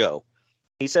Samoa Joe.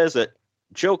 He says that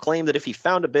Joe claimed that if he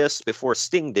found Abyss before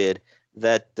Sting did,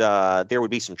 that there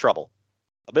would be some trouble.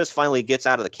 Abyss finally gets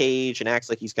out of the cage and acts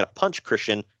like he's going to punch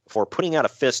Christian before putting out a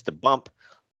fist to bump.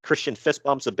 Christian fist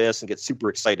bumps Abyss and gets super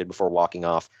excited before walking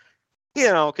off. You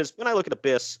know, because when I look at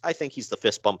Abyss, I think he's the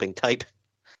fist bumping type.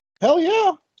 Hell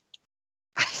yeah.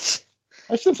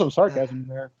 I see some sarcasm in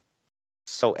there.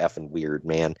 So effing weird,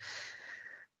 man.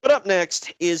 But up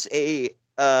next is a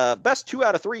best 2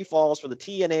 out of 3 falls for the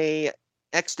TNA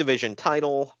X Division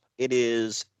title. It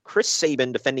is Chris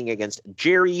Sabin defending against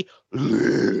Jerry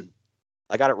Lynn.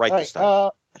 I got it right this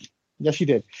time. Yes, you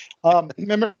did.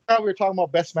 Remember how we were talking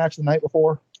about best match the night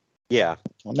before? Yeah.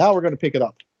 Well, now we're going to pick it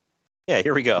up. Yeah,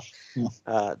 here we go.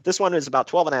 This one is about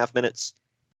 12 and a half minutes.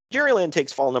 Jerry Lynn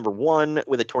takes fall number 1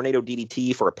 with a tornado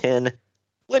DDT for a pin.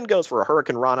 Lynn goes for a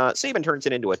Hurricane Rana. Sabin turns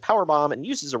it into a powerbomb and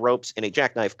uses the ropes in a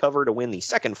jackknife cover to win the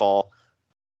second fall.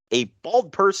 A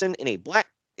bald person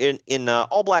in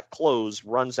all black clothes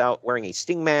runs out wearing a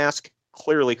Sting mask,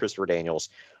 clearly Christopher Daniels.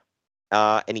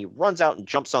 And he runs out and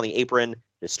jumps on the apron,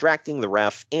 distracting the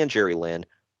ref and Jerry Lynn.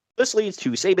 This leads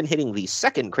to Sabin hitting the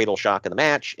second cradle shock of the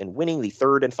match and winning the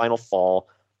third and final fall.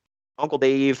 Uncle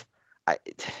Dave,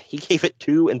 he gave it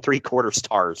 2 3/4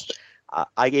 stars.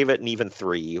 I gave it an even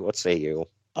 3. What say you?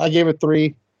 I gave it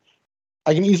 3.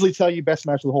 I can easily tell you best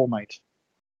match of the whole night.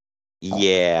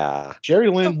 Yeah. Jerry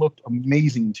Lynn looked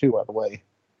amazing too, by the way.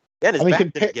 Yeah, his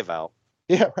back didn't give out.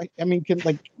 Yeah, right. I mean,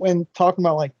 when talking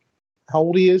about how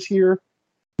old he is here,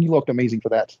 he looked amazing for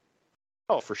that.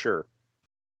 Oh, for sure.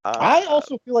 I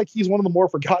also feel like he's one of the more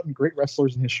forgotten great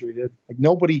wrestlers in history, dude.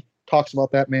 Nobody talks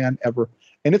about that man ever,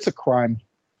 and it's a crime.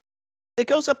 It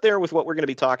goes up there with what we're going to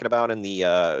be talking about in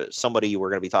the somebody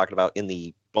we're going to be talking about in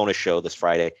the bonus show this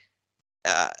Friday.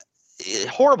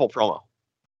 Horrible promo.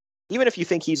 Even if you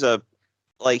think he's a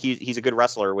good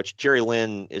wrestler, which Jerry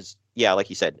Lynn is, yeah, like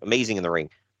you said, amazing in the ring.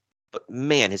 But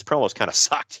man, his promos kind of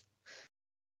sucked.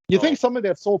 You think somebody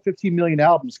that sold 15 million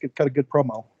albums could cut a good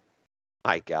promo?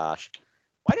 My gosh.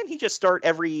 Why didn't he just start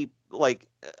every,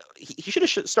 he should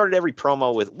have started every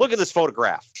promo with, "Look at this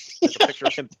photograph." It's a picture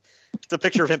of him. It's a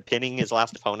picture of him pinning his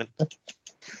last opponent.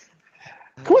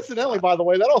 Coincidentally, by the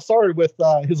way, that all started with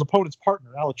his opponent's partner,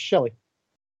 Alex Shelley.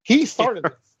 He started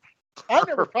this. I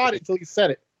never caught it until he said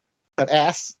it. That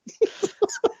ass.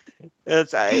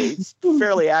 It's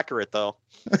fairly accurate, though.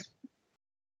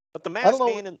 But the Masked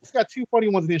Man... He's got 2 funny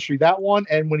ones in history. That one,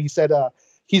 and when he said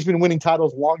he's been winning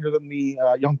titles longer than the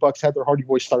Young Bucks had their Hardy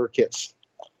Boys starter kits.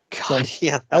 God, so,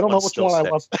 yeah. I don't know which one I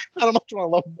love. I don't know which one I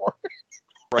love more.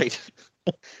 Right.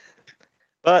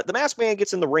 But the Masked Man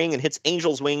gets in the ring and hits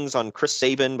Angel's Wings on Chris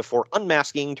Sabin before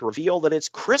unmasking to reveal that it's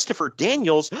Christopher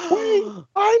Daniels. Wait,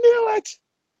 I knew it.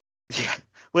 Yeah.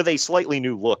 with a slightly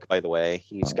new look, by the way.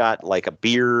 He's got like a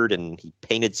beard and he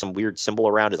painted some weird symbol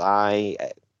around his eye.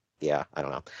 Yeah, I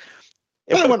don't know.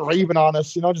 It went Raven on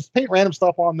us, just paint random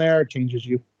stuff on there. It changes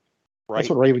you. Right. That's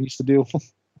what Raven used to do.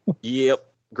 Yep.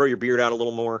 Grow your beard out a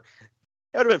little more.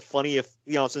 It would have been funny if,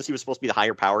 since he was supposed to be the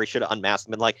higher power, he should have unmasked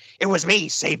and been like, "It was me,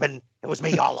 Sabin. It was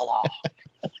me all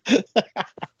along."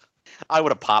 I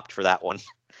would have popped for that one.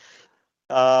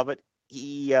 But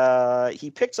he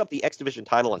picks up the X Division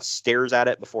title and stares at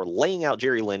it before laying out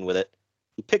Jerry Lynn with it.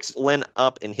 He picks Lynn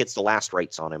up and hits the last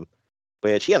rights on him,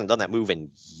 which he hasn't done that move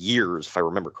in years, if I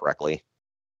remember correctly.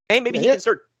 Hey, maybe he can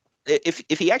start,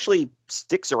 if he actually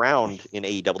sticks around in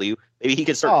AEW, maybe he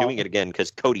can start doing it again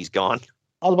because Cody's gone.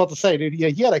 I was about to say, dude,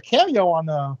 he had a cameo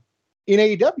on in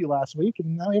AEW last week,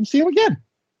 and now I'm seeing him again.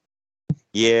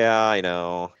 Yeah, I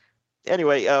know.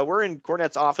 Anyway, we're in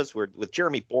Cornette's office with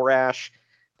Jeremy Borash,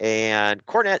 and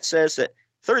Cornette says that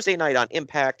Thursday night on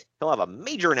Impact, he'll have a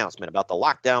major announcement about the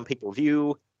Lockdown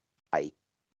pay-per-view. I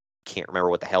can't remember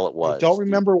what the hell it was. I don't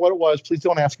remember what it was. Please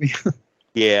don't ask me.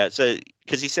 Yeah,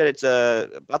 because he said it's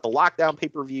about the Lockdown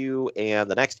pay-per-view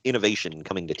and the next innovation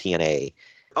coming to TNA.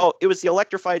 Oh, it was the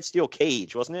electrified steel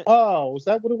cage, wasn't it? Oh, was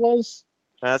that what it was?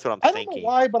 That's what I'm thinking. I don't know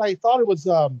why, but I thought it was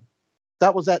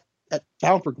that was at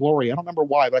Bound for Glory. I don't remember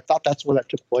why, but I thought that's where that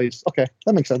took place. Okay,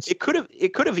 that makes sense. It could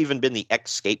have even been the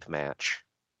Escape match.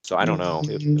 So I don't know.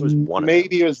 It was one.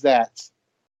 Maybe it was that.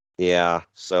 Yeah.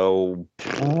 So.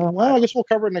 Well, I guess we'll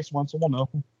cover it next month, so we'll know.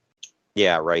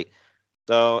 Yeah. Right.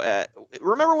 So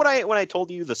remember when I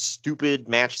told you the stupid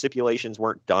match stipulations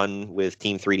weren't done with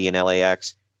Team 3D and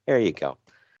LAX? There you go.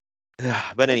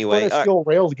 But anyway, I still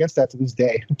rails against that to this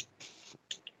day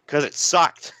because it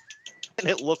sucked and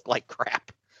it looked like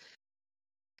crap.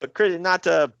 But not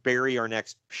to bury our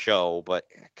next show, but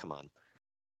come on,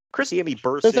 Chris Emi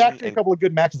bursts in. There's actually a couple of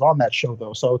good matches on that show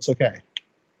though, so it's okay.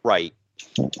 Right.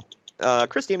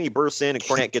 Chris Emi bursts in and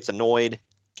Cornette gets annoyed.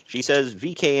 She says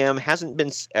VKM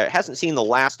hasn't seen the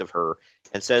last of her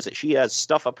and says that she has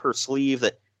stuff up her sleeve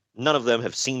that none of them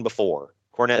have seen before.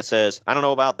 Cornette says, "I don't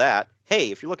know about that. Hey,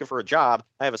 if you're looking for a job,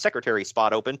 I have a secretary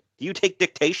spot open. Do you take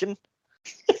dictation?"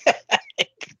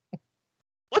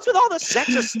 What's with all the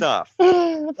sexist stuff?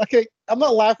 Okay, I'm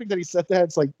not laughing that he said that.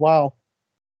 It's like, wow.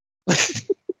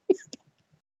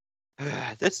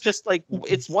 That's just like,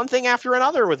 it's one thing after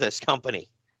another with this company.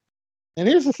 And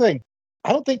here's the thing.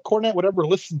 I don't think Cornette would ever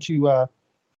listen to,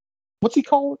 what's he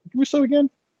called Russo again?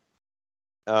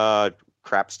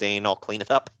 Crap Stain. I'll clean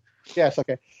it up. Yes,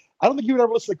 okay. I don't think he would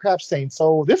ever listen to Crap Stain.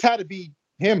 So this had to be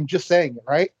him just saying it,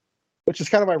 right? Which is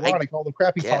kind of ironic, all the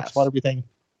crap he talks about everything.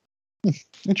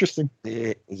 Interesting.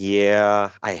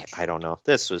 Yeah, I don't know.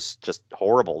 This was just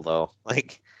horrible, though.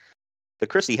 Like, the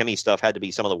Chrissy Hemme stuff had to be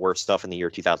some of the worst stuff in the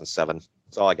year 2007.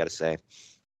 That's all I got to say.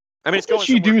 I mean, it's going. What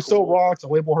did she do so wrong to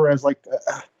label her as like,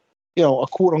 a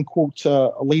quote unquote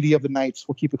a lady of the nights?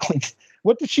 We'll keep it clean.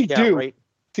 What did she do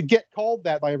to get called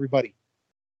that by everybody?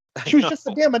 She was just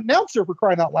a damn announcer, for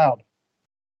crying out loud.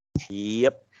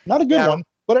 Yep. Not a good one,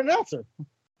 but an announcer.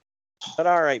 But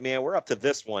all right, man, we're up to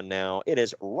this one now. It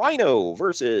is Rhino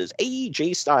versus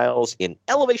AJ Styles in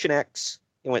Elevation X.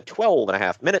 It went 12 and a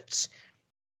half minutes.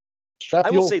 Strap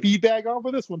the old feedback on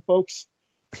for this one, folks.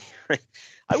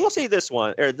 I will say this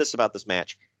about this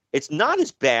match. It's not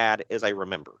as bad as I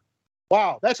remember.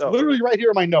 Wow, that's literally right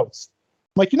here in my notes.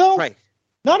 I'm like,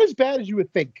 not as bad as you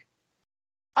would think.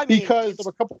 I mean, because there were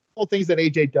a couple of things that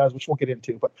AJ does, which we'll get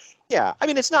into. But yeah, I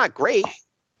mean, it's not great.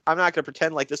 I'm not going to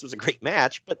pretend like this was a great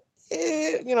match, but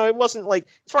it wasn't like,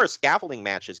 as far as scaffolding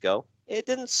matches go, it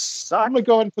didn't suck. I'm going to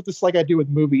go ahead and put this like I do with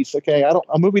movies. Okay,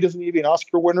 a movie doesn't need to be an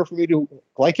Oscar winner for me to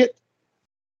like it,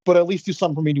 but at least do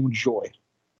something for me to enjoy.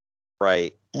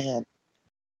 Right. And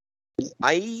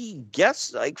I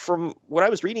guess, like, from what I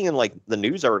was reading in like the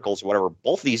news articles or whatever,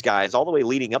 both these guys all the way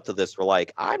leading up to this were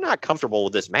like, I'm not comfortable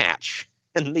with this match.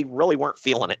 And they really weren't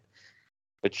feeling it,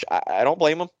 which I don't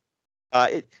blame them.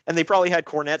 And they probably had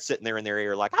Cornette sitting there in their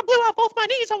ear like, I blew out both my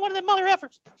knees on one of them mother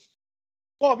effers.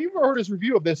 Well, if you've ever heard his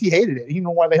review of this, he hated it. He didn't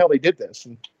know why the hell they did this.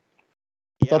 And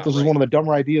thought this was one of the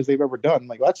dumber ideas they've ever done.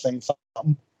 Like, that's saying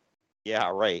something. Yeah,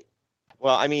 right.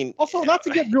 Well, I mean... Also, not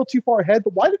to get real too far ahead,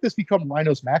 but why did this become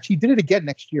Rhino's match? He did it again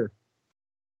next year.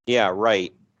 Yeah,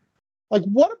 right. Like,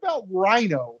 what about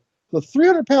Rhino, the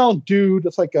 300-pound dude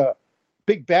that's like a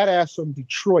big badass from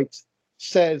Detroit,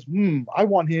 says, I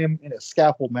want him in a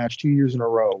scaffold match 2 years in a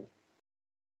row.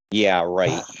 Yeah,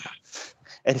 right.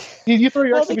 And you throw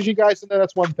your exhibition guys in there,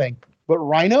 that's one thing. But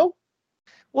Rhino?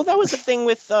 Well, that was the thing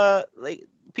with like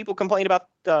people complain about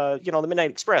the Midnight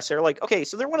Express. They're like, okay,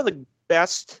 so they're one of the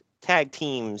best tag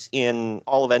teams in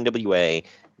all of NWA.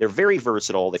 They're very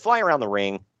versatile. They fly around the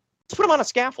ring. Just put him on a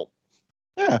scaffold.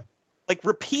 Yeah. Like,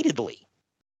 repeatedly.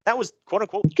 That was,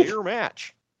 quote-unquote, your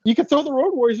match. You could throw the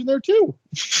Road Warriors in there, too.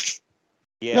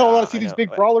 Yeah, no, I want to see these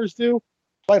big brawlers do.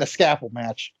 Like a scaffold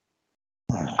match.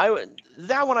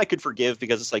 That one I could forgive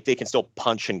because it's like they can still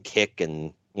punch and kick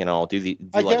and, do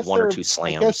like one or two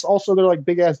slams. I guess also they're like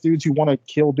big-ass dudes who want to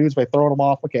kill dudes by throwing them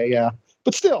off. Okay, yeah.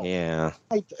 But still. Yeah.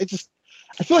 I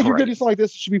feel like you're going to do something like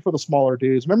this. It should be for the smaller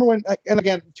dudes. Remember when, and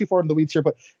again, too far in the weeds here,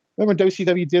 but remember when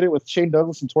WCW did it with Shane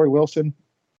Douglas and Torrie Wilson?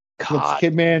 God,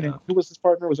 Kidman, and who was his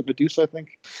partner? Was it Medusa, I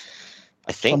think?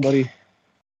 I think. Somebody.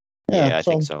 Yeah, I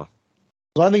think so.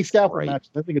 So I think scaffold match.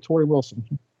 I think of Torrie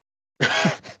Wilson.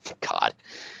 God.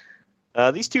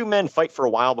 These two men fight for a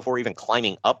while before even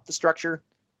climbing up the structure.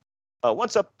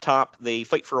 Once up top, they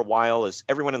fight for a while as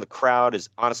everyone in the crowd is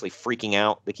honestly freaking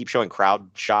out. They keep showing crowd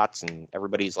shots, and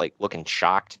everybody's like looking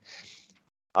shocked.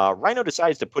 Rhino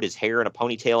decides to put his hair in a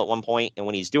ponytail at one point, and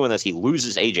when he's doing this, he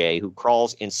loses AJ, who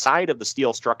crawls inside of the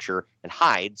steel structure and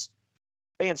hides.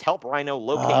 Fans help Rhino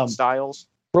locate Styles.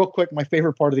 Real quick, my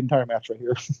favorite part of the entire match right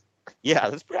here. Yeah,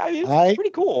 that's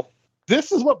pretty cool.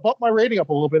 This is what bumped my rating up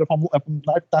a little bit if I'm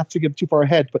not to get too far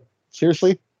ahead, but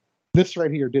seriously, this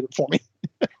right here did it for me.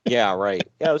 Yeah, right.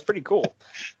 Yeah, it was pretty cool.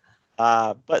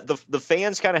 But the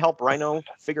fans kind of help Rhino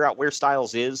figure out where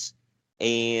Styles is,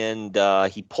 and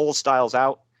he pulls Styles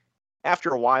out.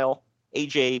 After a while,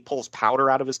 AJ pulls powder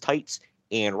out of his tights,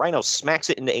 and Rhino smacks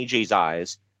it into AJ's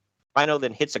eyes. Rhino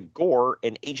then hits a gore,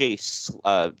 and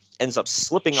AJ ends up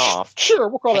slipping off. Sure,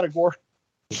 we'll call that a gore.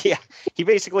 Yeah, he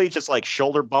basically just like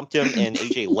shoulder bumped him, and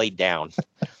AJ laid down.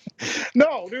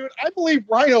 No, dude, I believe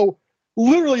Rhino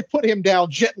literally put him down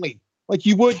gently, like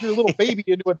you would your little baby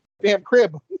into a damn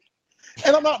crib.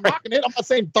 And I'm not knocking it. I'm not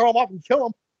saying throw him off and kill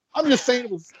him. I'm just saying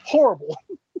it was horrible.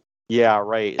 Yeah,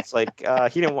 right. It's like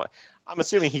he didn't want. I'm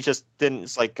assuming he just didn't.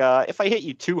 It's like if I hit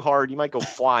you too hard, you might go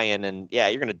flying, and yeah,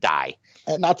 you're gonna die.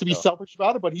 And not to be selfish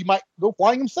about it, but he might go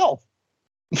flying himself.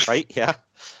 Right? Yeah.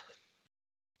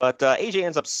 But AJ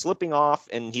ends up slipping off,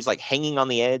 and he's like hanging on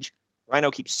the edge. Rhino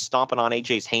keeps stomping on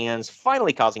AJ's hands,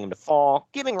 finally causing him to fall,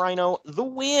 giving Rhino the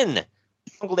win.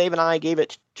 Uncle Dave and I gave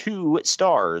it 2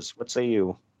 stars. What say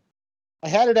you? I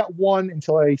had it at 1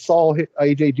 until I saw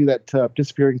AJ do that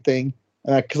disappearing thing,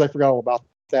 because I forgot all about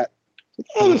that.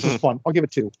 This is fun. I'll give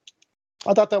it 2.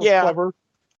 I thought that was clever.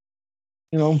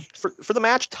 For the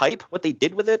match type, what they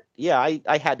did with it,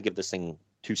 I had to give this thing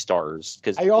 2 stars.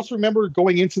 Because I also remember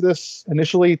going into this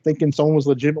initially thinking someone was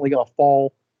legitimately going to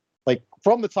fall, like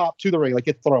from the top to the ring, like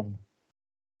get thrown.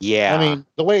 Yeah. I mean,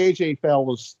 the way AJ fell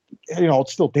was,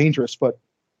 it's still dangerous, but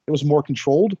it was more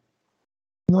controlled.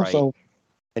 Right. So,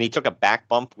 and he took a back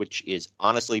bump, which is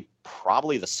honestly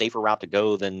probably the safer route to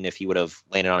go than if he would have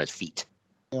landed on his feet.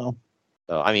 Yeah.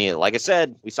 So, I mean, like I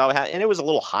said, we saw and it was a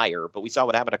little higher, but we saw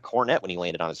what happened to Cornette when he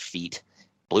landed on his feet.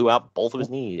 Blew out both of his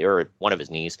knees, or one of his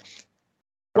knees.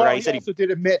 Well, he also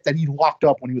did admit that he locked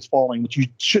up when he was falling, which you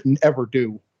shouldn't ever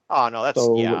do. Oh, no,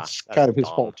 it's kind of his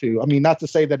fault, too. I mean, not to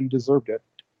say that he deserved it.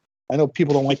 I know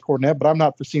people don't like Cornette, but I'm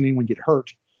not foreseeing anyone get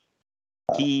hurt.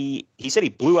 He said he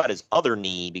blew out his other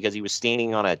knee because he was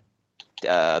standing on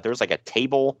there was like a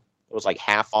table. It was like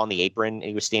half on the apron, and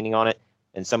he was standing on it,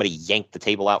 and somebody yanked the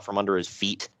table out from under his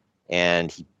feet,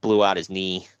 and he blew out his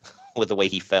knee with the way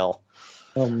he fell.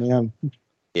 Oh, man.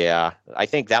 Yeah, I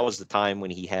think that was the time when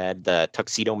he had the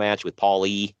tuxedo match with Paul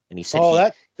E. And he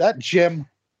said, that gym.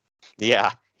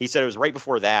 Yeah, he said it was right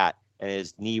before that, and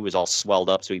his knee was all swelled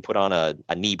up, so he put on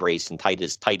a knee brace and tight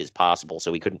as possible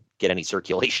so he couldn't get any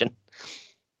circulation.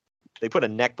 They put a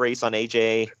neck brace on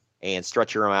AJ and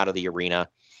stretcher him out of the arena.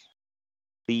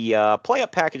 The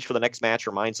play-up package for the next match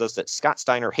reminds us that Scott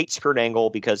Steiner hates Kurt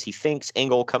Angle because he thinks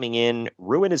Angle coming in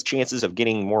ruined his chances of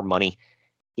getting more money.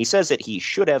 He says that he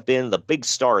should have been the big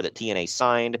star that TNA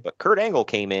signed, but Kurt Angle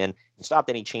came in and stopped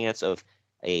any chance of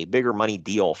a bigger money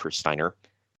deal for Steiner.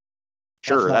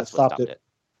 Sure, that's what stopped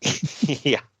it.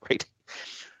 Yeah, right.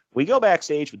 We go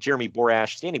backstage with Jeremy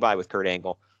Borash standing by with Kurt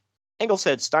Angle. Angle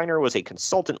said Steiner was a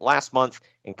consultant last month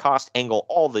and cost Angle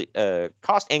the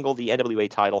NWA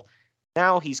title.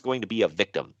 Now he's going to be a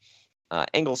victim.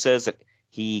 Angle says that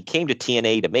he came to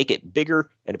TNA to make it bigger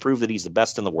and to prove that he's the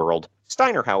best in the world.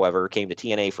 Steiner, however, came to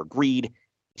TNA for greed.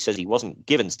 He says he wasn't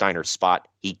given Steiner's spot.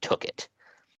 He took it.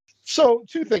 So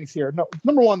 2 things here. No,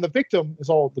 number 1, the victim is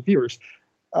all the viewers.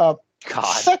 God.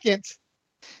 Second,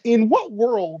 in what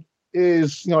world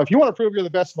is, if you want to prove you're the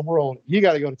best in the world, you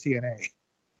got to go to TNA.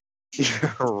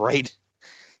 Right.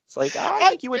 It's like, I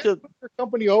think you went to your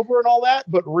company over and all that,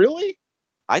 but really?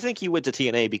 I think you went to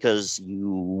TNA because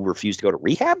you refused to go to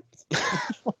rehab.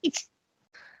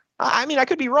 I mean, I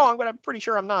could be wrong, but I'm pretty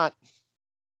sure I'm not.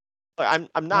 I'm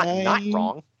not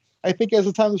wrong. I think as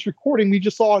of the time of this recording, we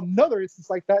just saw another instance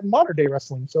like that in modern day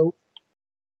wrestling. So,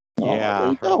 Yeah. there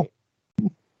you go. I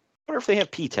wonder if they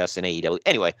have P-tests in AEW.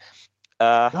 Anyway.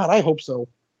 God, I hope so.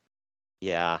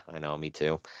 Yeah, I know. Me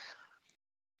too.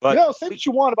 But say what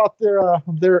you want about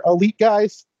their elite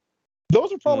guys.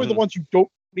 Those are probably the ones you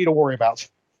don't need to worry about.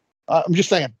 I'm just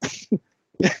saying.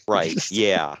 Right.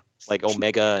 Yeah. Like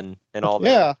Omega and all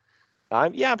that.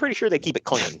 Yeah. I'm pretty sure they keep it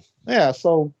clean. Yeah.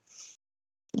 So,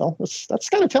 that's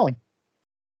kind of telling.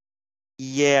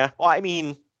 Yeah. Well, I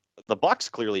mean, the Bucks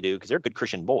clearly do because they're good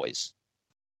Christian boys.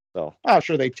 So I'm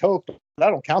sure they choke, but I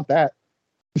don't count that.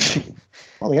 I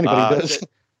don't think anybody does.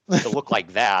 To look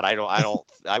like that,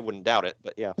 I wouldn't doubt it.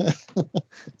 But yeah.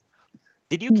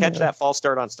 Did you catch that false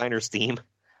start on Steiner's theme?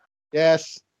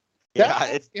 Yes.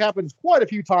 It happens quite a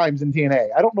few times in TNA.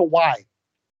 I don't know why.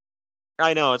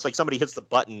 I know. It's like somebody hits the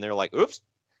button. They're like, oops.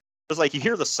 It's like you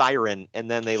hear the siren and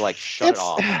then they like shut it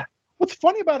off. What's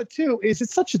funny about it too is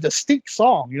it's such a distinct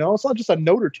song. It's not just a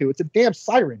note or two. It's a damn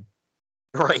siren.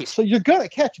 Right. So you're going to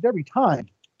catch it every time.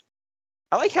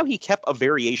 I like how he kept a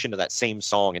variation of that same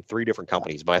song in 3 different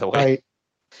companies, by the way.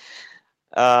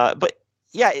 Right. But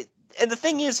yeah. And the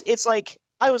thing is, it's like,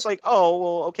 I was like, oh,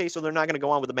 well, okay, so they're not going to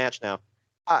go on with the match now.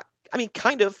 I mean,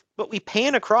 kind of, but we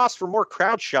pan across for more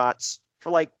crowd shots for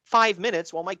like 5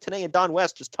 minutes while Mike Tenay and Don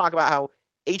West just talk about how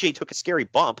AJ took a scary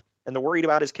bump and they're worried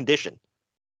about his condition.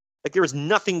 Like, there was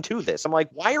nothing to this. I'm like,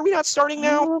 why are we not starting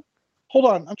now? Hold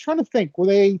on. I'm trying to think. Were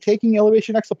they taking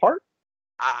Elevation X apart?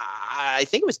 I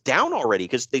think it was down already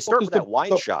because they started with that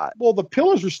wide shot. Well, the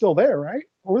pillars are still there, right?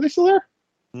 Or were they still there?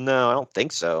 No, I don't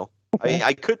think so. Okay.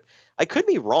 I could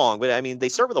be wrong, but I mean, they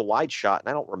start with a wide shot, and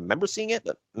I don't remember seeing it,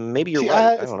 but maybe you're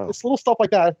right. I don't know. It's little stuff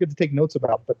like that I forget to take notes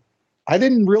about, but I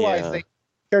didn't realize they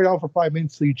carried on for 5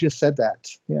 minutes, so you just said that.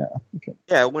 Yeah. Okay.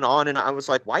 Yeah, it went on, and I was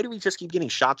like, why do we just keep getting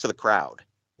shots of the crowd?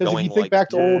 Because if you think back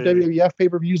to old WWF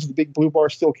pay-per-views with the big blue bar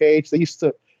steel cage, they used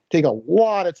to take a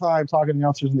lot of time talking to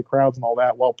announcers in the crowds and all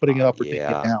that while putting it up or taking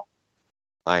it down.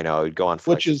 I know. It would go on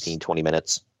for 15, 20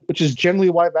 minutes. Which is generally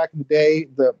why back in the day,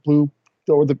 the blue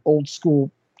or the old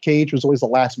school cage was always the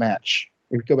last match.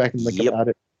 If you go back and think about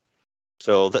it.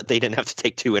 So that they didn't have to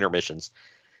take 2 intermissions.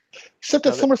 Except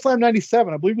at SummerSlam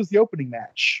 97, I believe was the opening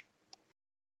match.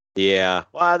 Yeah.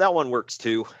 Well, that one works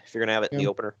too, if you're going to have it in the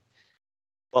opener.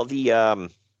 Well, the,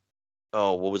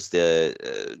 what was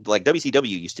like WCW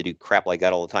used to do crap like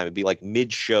that all the time. It'd be like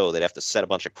mid-show, they'd have to set a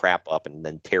bunch of crap up and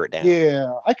then tear it down.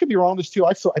 Yeah, I could be wrong this too.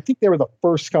 I think they were the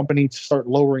first company to start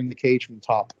lowering the cage from the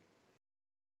top.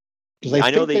 Because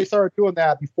I think they started doing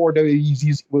that before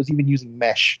WWE was even using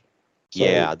mesh. So,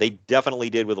 yeah, they definitely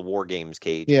did with a War Games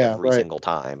cage every single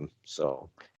time. So,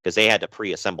 because they had to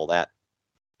pre-assemble that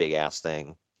big-ass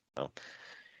thing. So.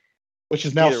 Which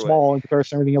is now small in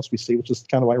comparison to everything else we see, which is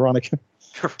kind of ironic.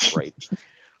 Right.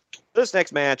 This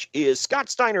next match is Scott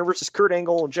Steiner versus Kurt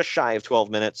Angle, just shy of 12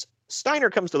 minutes.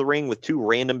 Steiner comes to the ring with 2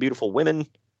 random beautiful women,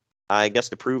 I guess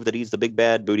to prove that he's the big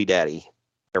bad booty daddy,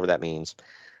 whatever that means.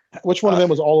 Which one of them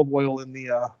was olive oil in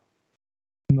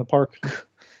the park?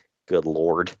 Good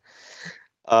Lord.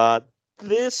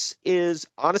 This is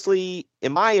honestly,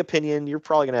 in my opinion, you're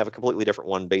probably going to have a completely different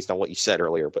one based on what you said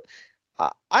earlier, but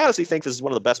I honestly think this is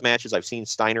one of the best matches I've seen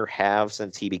Steiner have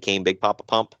since he became Big Papa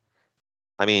Pump.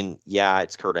 I mean, yeah,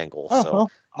 it's Kurt Angle. So.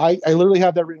 I literally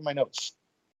have that written in my notes.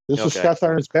 This was Scott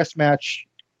Steiner's best match,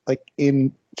 like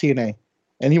in TNA,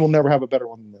 and he will never have a better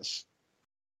one than this.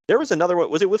 There was another one.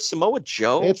 Was it with Samoa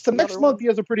Joe? It's the next month. He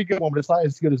has a pretty good one, but it's not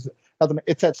as good as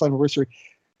it's at Slammiversary.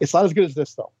 It's not as good as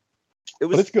this though. It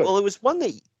was. But it's good. Well, it was one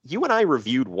that you and I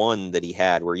reviewed one that he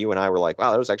had where you and I were like,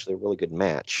 "Wow, that was actually a really good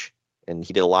match." And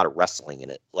he did a lot of wrestling in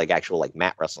it, like actual like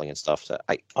mat wrestling and stuff. So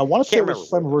I want to say it was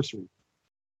Slammiversary.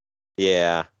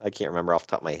 Yeah, I can't remember off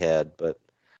the top of my head, but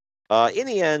in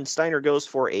the end, Steiner goes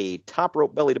for a top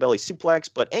rope belly-to-belly suplex,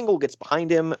 but Angle gets behind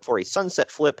him for a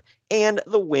sunset flip and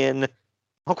the win.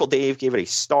 Uncle Dave gave it a 1.25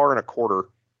 stars.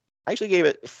 I actually gave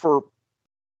it for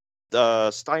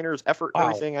Steiner's effort and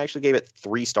everything. I actually gave it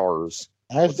 3 stars.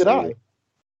 As did I.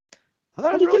 I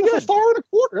thought it was really good. 1.25 stars.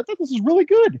 I thought this was really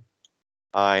good.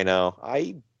 I know.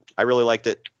 I really liked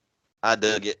it. I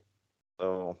dug it.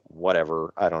 Oh,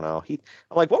 whatever. I don't know. I'm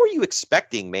like, what were you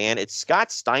expecting, man? It's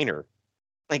Scott Steiner.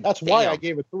 Like, that's why I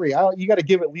gave it 3. You got to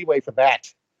give it leeway for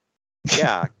that.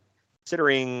 Yeah,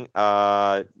 considering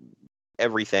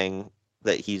everything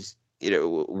that he's,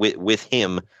 with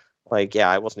him. Like, yeah,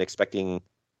 I wasn't expecting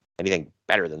anything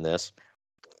better than this.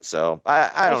 So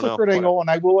I don't know. Kurt Angle,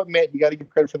 and I will admit, you got to give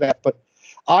credit for that. But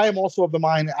I am also of the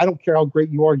mind, I don't care how great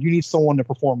you are, you need someone to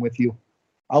perform with you.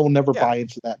 I will never buy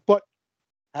into that. But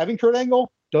having Kurt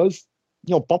Angle does,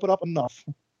 bump it up enough.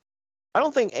 I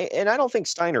don't think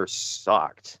Steiner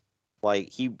sucked.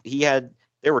 Like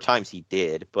there were times he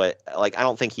did, but like I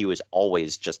don't think he was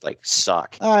always just like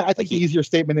suck. I think the easier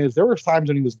statement is there were times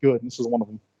when he was good, and this is one of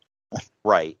them.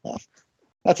 Right.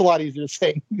 That's a lot easier to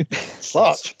say.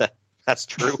 Sucks. That's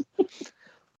true.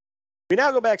 We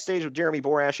now go backstage with Jeremy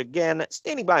Borash again,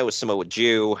 standing by with Samoa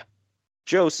Joe.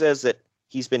 Joe says that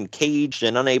he's been caged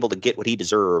and unable to get what he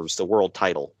deserves, the world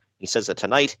title. He says that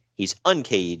tonight he's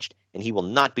uncaged and he will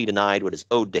not be denied what is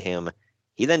owed to him.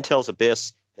 He then tells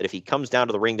Abyss that if he comes down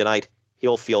to the ring tonight,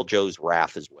 he'll feel Joe's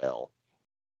wrath as well.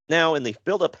 Now, in the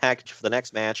build-up package for the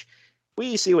next match,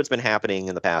 we see what's been happening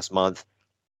in the past month.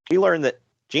 We learn that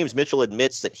James Mitchell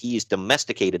admits that he's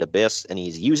domesticated Abyss and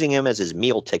he's using him as his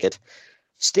meal ticket.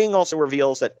 Sting also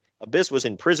reveals that Abyss was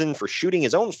in prison for shooting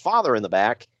his own father in the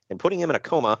back and putting him in a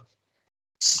coma.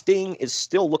 Sting is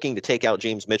still looking to take out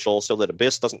James Mitchell so that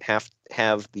Abyss doesn't have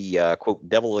the, quote,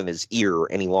 devil in his ear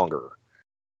any longer.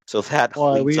 So that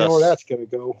we know where that's going to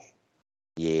go.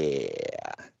 Yeah.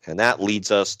 And that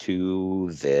leads us to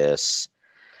this.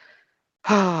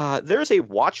 There's a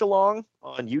watch-along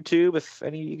on YouTube, if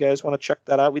any of you guys want to check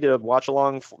that out. We did a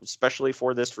watch-along especially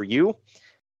for this for you.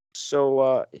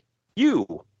 So,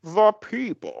 you, the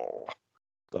people.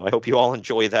 So I hope you all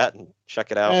enjoy that and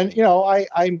check it out.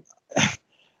 And,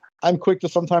 I'm quick to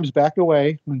sometimes back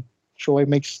away when Troy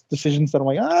makes decisions that I'm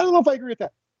like, I don't know if I agree with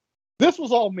that. This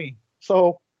was all me.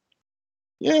 So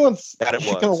anyone's going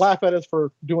to laugh at us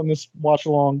for doing this watch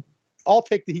along, I'll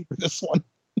take the heat for this one.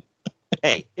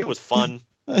 Hey, it was fun.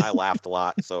 I laughed a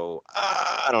lot. So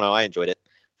I don't know. I enjoyed it.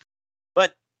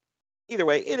 But either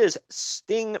way, it is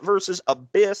Sting versus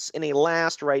Abyss in a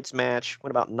last rights match.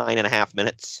 Went about 9.5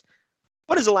 minutes.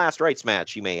 What is a last rights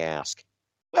match, you may ask?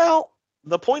 Well,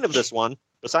 the point of this one,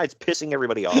 besides pissing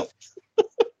everybody off,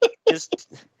 is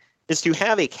to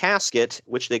have a casket,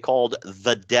 which they called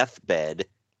the deathbed,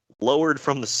 lowered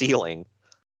from the ceiling.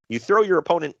 You throw your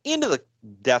opponent into the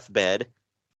deathbed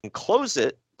and close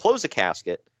the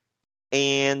casket,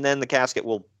 and then the casket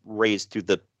will raise to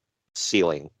the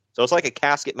ceiling. So it's like a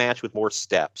casket match with more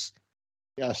steps.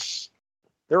 Yes.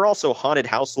 There are also haunted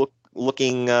house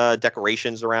looking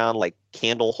decorations around, like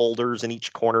candle holders in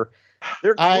each corner.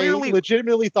 I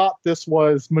legitimately thought this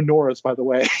was menorahs, by the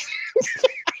way.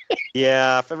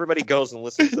 Yeah, if everybody goes and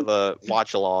listens to the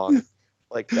watch along,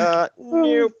 like,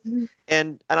 nope.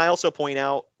 And I also point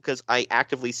out, because I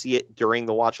actively see it during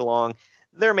the watch along,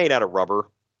 they're made out of rubber.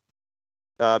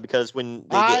 Because when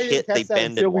they get hit, they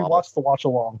bend and wobble. We watched the watch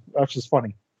along, which is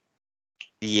funny.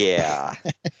 Yeah.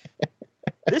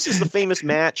 This is the famous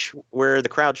match where the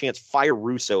crowd chants "Fire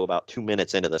Russo" about 2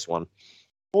 minutes into this one.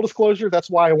 Full disclosure, that's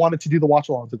why I wanted to do the watch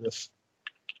along to this.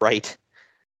 Right.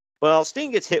 Well,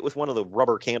 Sting gets hit with one of the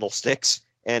rubber candlesticks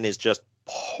and is just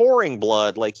pouring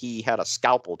blood like he had a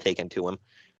scalpel taken to him.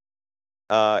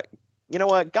 You know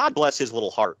what? God bless his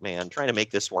little heart, man, trying to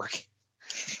make this work.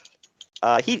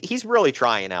 He's really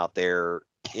trying out there,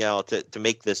 to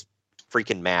make this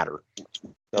freaking matter.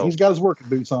 So, he's got his working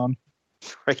boots on.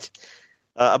 Right.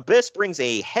 Abyss brings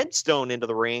a headstone into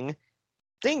the ring.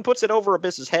 Sting puts it over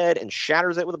Abyss's head and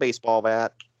shatters it with a baseball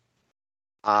bat.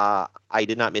 I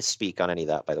did not misspeak on any of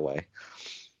that, by the way.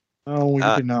 Oh, we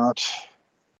did not.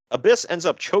 Abyss ends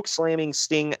up choke slamming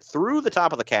Sting through the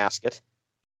top of the casket.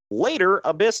 Later,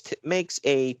 Abyss makes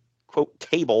a, quote,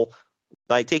 table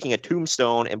by taking a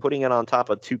tombstone and putting it on top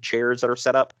of 2 chairs that are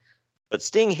set up. But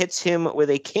Sting hits him with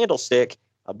a candlestick.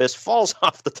 Abyss falls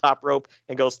off the top rope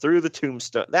and goes through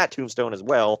that tombstone as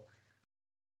well.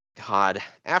 God.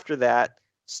 After that,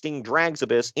 Sting drags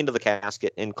Abyss into the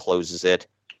casket and closes it.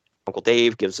 Uncle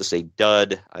Dave gives us a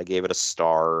dud. I gave it a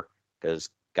star because,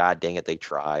 God dang it, they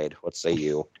tried. What say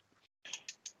you?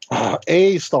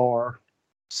 A star.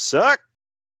 Sucked.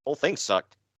 Whole thing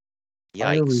sucked.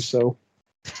 Yikes.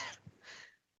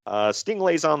 Sting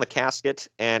lays on the casket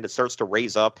and it starts to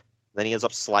raise up. Then he ends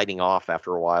up sliding off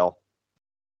after a while.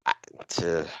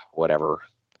 Whatever.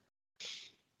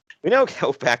 We now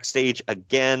go backstage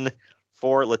again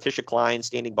for Letitia Klein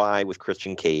standing by with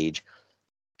Christian Cage.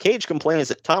 Cage complains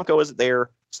that Tomko isn't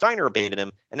there, Steiner abandoned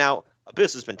him, and now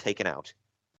Abyss has been taken out.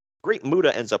 Great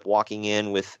Muta ends up walking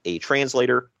in with a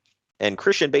translator, and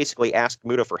Christian basically asks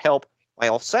Muta for help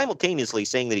while simultaneously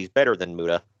saying that he's better than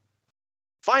Muta.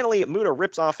 Finally, Muta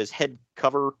rips off his head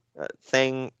cover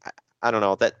thing. I don't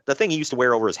know, the thing he used to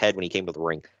wear over his head when he came to the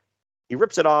ring. He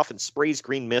rips it off and sprays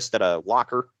green mist at a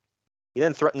locker. He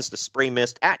then threatens to spray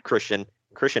mist at Christian.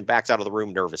 Christian backs out of the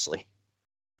room nervously.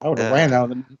 I would have ran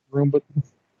out of the room, but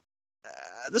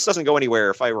this doesn't go anywhere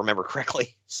if I remember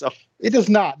correctly. So it does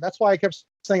not. That's why I kept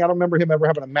saying I don't remember him ever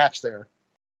having a match there.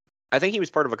 I think he was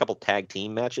part of a couple tag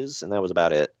team matches, and that was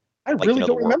about it. I really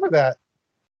don't remember that.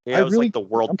 Yeah, it was like the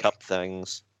World Cup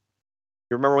things.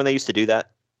 You remember when they used to do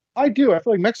that? I do. I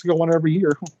feel like Mexico won it every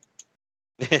year.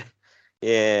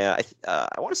 Yeah,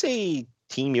 I want to say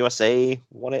Team USA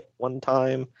won it one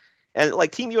time, and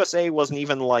like Team USA wasn't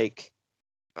even like,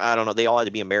 I don't know, they all had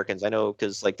to be Americans. I know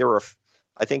because like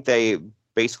I think they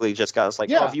basically just got us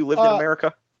like, oh, have you lived in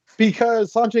America?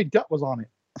 Because Sanjay Dutt was on it.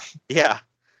 Yeah,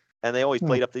 and they always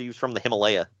played up that he was from the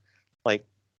Himalaya. Like,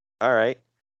 all right,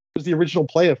 it was the original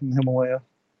player from the Himalaya.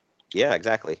 Yeah,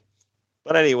 exactly.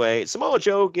 But anyway, Samoa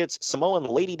Joe gets Samoan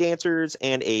lady dancers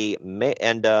and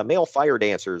male fire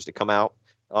dancers to come out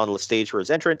on the stage for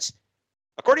his entrance.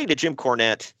 According to Jim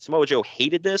Cornette, Samoa Joe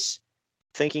hated this,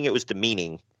 thinking it was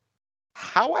demeaning.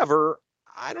 However,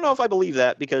 I don't know if I believe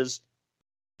that because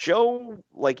Joe,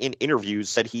 like in interviews,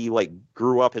 said he like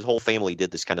grew up, his whole family did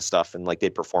this kind of stuff and like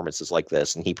did performances like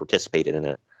this, and he participated in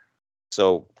it.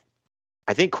 So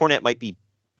I think Cornette might be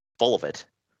full of it.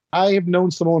 I have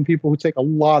known Samoan people who take a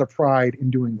lot of pride in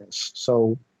doing this.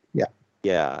 So, yeah.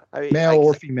 Yeah. Male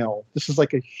or female. This is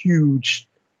like a huge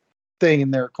thing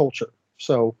in their culture.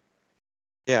 So,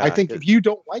 yeah, I think if you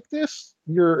don't like this,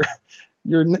 you're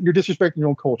disrespecting your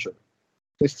own culture.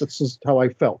 This is how I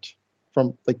felt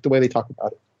from like the way they talk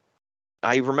about it.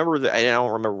 I remember I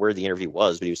don't remember where the interview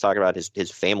was, but he was talking about his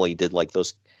family did like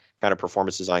those kind of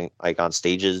performances on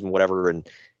stages and whatever. And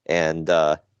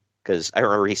because I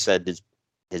remember he said his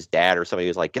dad or somebody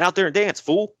was like, get out there and dance,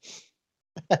 fool.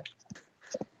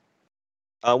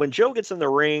 When Joe gets in the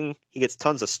ring, he gets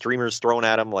tons of streamers thrown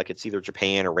at him like it's either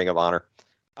Japan or Ring of Honor.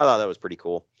 I thought that was pretty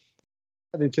cool.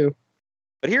 I did too.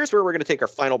 But here's where we're going to take our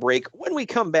final break. When we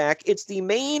come back, it's the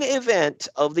main event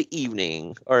of the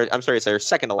evening. Or, I'm sorry, it's our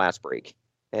second to last break.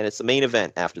 And it's the main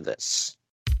event after this.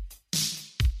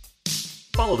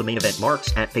 Follow the Main Event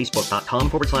Marks at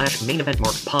Facebook.com/Main Event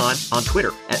Marks Pod, on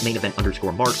Twitter at Main Event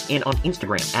 _Marks, and on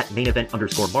Instagram at Main Event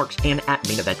 _Marks and at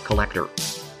Main Event Collector.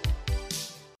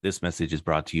 This message is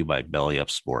brought to you by Belly Up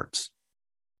Sports.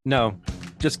 No,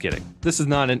 just kidding. This is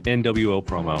not an NWO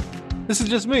promo. This is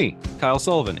just me, Kyle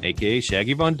Sullivan, aka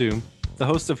Shaggy Von Doom, the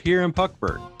host of Here in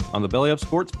Puckburg on the Belly Up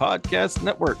Sports Podcast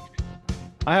Network.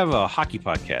 I have a hockey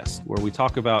podcast where we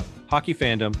talk about hockey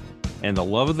fandom and the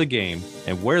love of the game,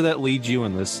 and where that leads you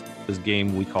in this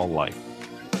game we call life.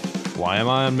 Why am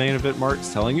I on Main Event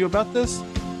Marks telling you about this?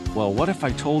 Well, what if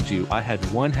I told you I had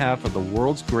one half of the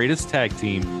world's greatest tag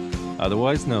team,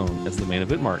 otherwise known as the Main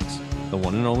Event Marks, the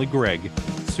one and only Greg,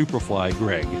 Superfly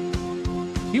Greg.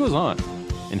 He was on,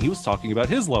 and he was talking about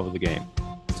his love of the game.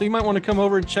 So you might want to come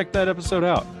over and check that episode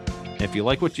out. And if you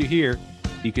like what you hear,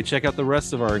 you can check out the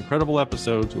rest of our incredible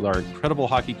episodes with our incredible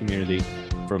hockey community,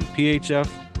 from PHF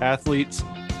athletes,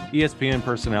 ESPN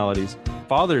personalities,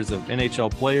 fathers of NHL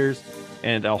players,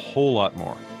 and a whole lot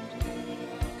more.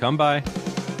 Come by,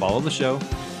 follow the show,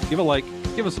 give a like,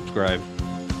 give a subscribe,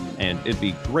 and it'd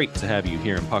be great to have you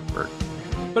here in Puckburg.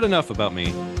 But enough about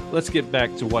me. Let's get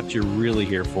back to what you're really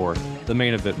here for, the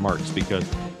Main Event Marks, because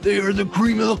they are the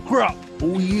cream of the crop.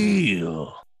 Oh yeah.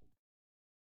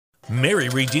 Mary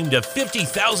redeemed a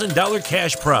 $50,000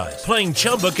 cash prize playing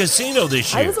Chumba Casino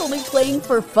this year. I was only playing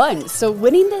for fun, so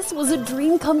winning this was a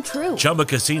dream come true. Chumba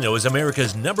Casino is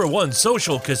America's #1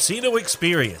 social casino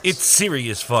experience. It's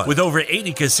serious fun. With over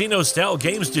 80 casino-style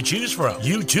games to choose from,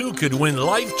 you too could win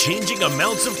life-changing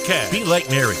amounts of cash. Be like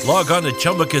Mary. Log on to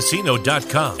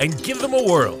ChumbaCasino.com and give them a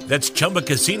whirl. That's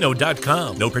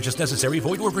ChumbaCasino.com. No purchase necessary.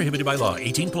 Void or prohibited by law.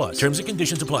 18+. Terms and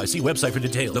conditions apply. See website for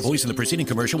details. The voice in the preceding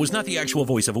commercial was not the actual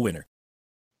voice of a winner.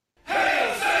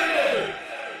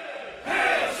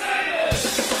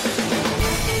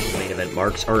 Main Event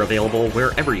Marks are available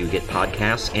wherever you get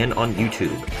podcasts and on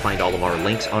YouTube. Find all of our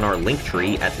links on our link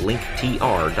tree at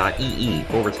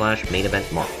linktr.ee/Main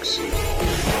Event Marks.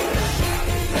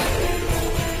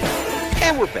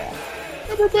 And we're back.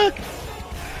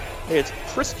 It's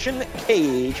Christian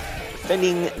Cage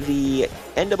defending the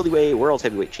NWA World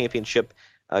Heavyweight Championship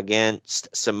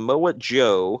against Samoa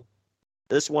Joe.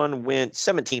 This one went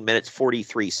 17 minutes,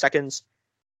 43 seconds.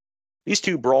 These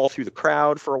two brawl through the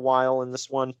crowd for a while in this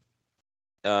one.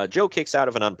 Joe kicks out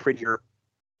of an unprettier.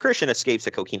 Christian escapes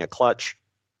a coquina clutch.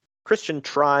 Christian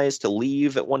tries to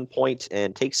leave at one point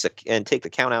and take the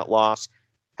count-out loss.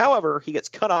 However, he gets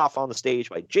cut off on the stage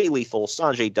by Jay Lethal,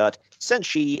 Sanjay Dutt,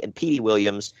 Senshi, and Petey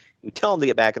Williams, who tell him to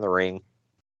get back in the ring.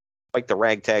 Like the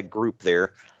ragtag group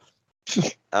there.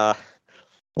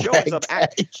 Joe ends up I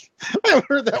haven't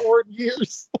heard that word in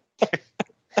years.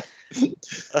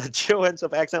 Joe ends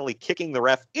up accidentally kicking the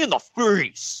ref in the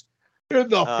face.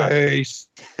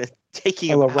 Taking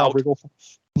him out.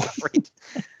 Right.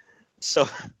 So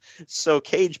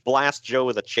Cage blasts Joe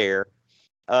with a chair.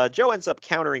 Joe ends up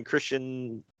countering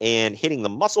Christian and hitting the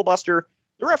Muscle Buster.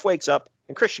 The ref wakes up,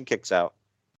 and Christian kicks out.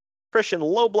 Christian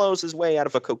low blows his way out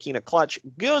of a Coquina clutch,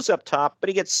 goes up top, but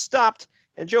he gets stopped,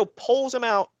 and Joe pulls him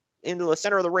out into the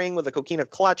center of the ring with a Coquina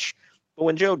clutch. But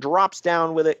when Joe drops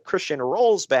down with it, Christian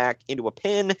rolls back into a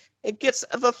pin and gets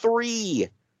the 3.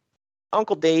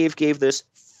 Uncle Dave gave this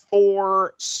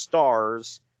 4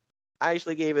 stars. I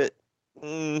actually gave it,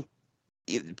 I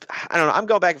don't know. I'm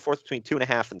going back and forth between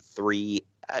 2.5 and 3.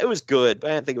 It was good,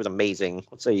 but I didn't think it was amazing.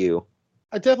 What say you?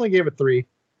 I definitely gave it 3.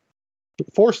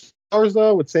 4 stars,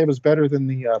 though, would say it was better than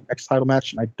the X title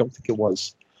match, and I don't think it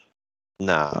was.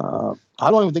 Nah.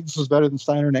 I don't even think this was better than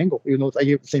Steiner and Angle, even though I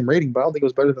gave it the same rating, but I don't think it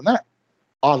was better than that,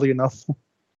 oddly enough.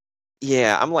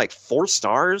 Yeah, I'm like, 4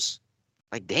 stars?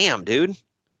 Like, damn, dude.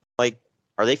 Like,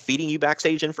 are they feeding you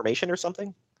backstage information or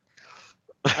something?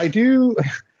 I do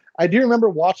remember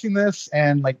watching this,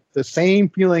 and like the same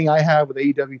feeling I have with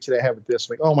AEW today I have with this.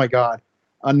 Like, oh my God,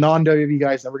 a non-WWE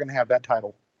guy's never going to have that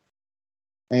title.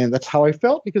 And that's how I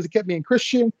felt, because it kept me in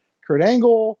Christian, Kurt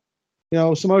Angle,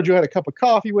 Samoa Joe had a cup of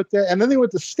coffee with that. And then they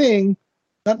went to Sting,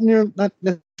 not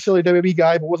necessarily a WWE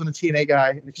guy, but wasn't a TNA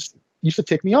guy. And it just used to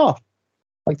tick me off.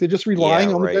 Like, they're just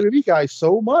relying on the WWE guy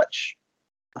so much.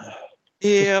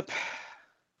 Yep.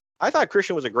 I thought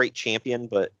Christian was a great champion,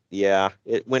 but yeah,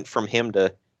 it went from him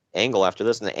to Angle after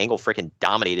this, and the Angle freaking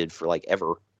dominated for like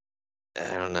ever.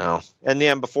 I don't know. And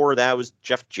then before that was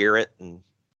Jeff Jarrett, and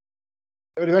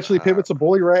it would eventually pivot to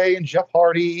Bully Ray and Jeff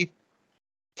Hardy,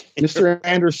 Mr.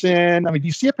 Anderson. I mean, do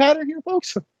you see a pattern here,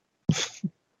 folks?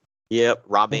 Yep,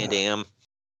 Rob Van Dam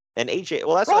and AJ.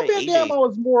 Well, that's Rob Van Dam I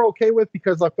was more okay with,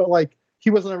 because I felt like he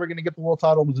wasn't ever going to get the world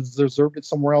title, and deserved it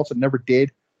somewhere else, and never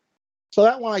did. So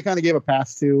that one I kind of gave a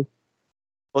pass to.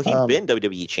 Well, he'd been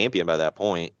WWE champion by that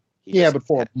point. But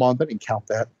for a month, I didn't count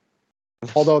that.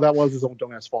 Although that was his own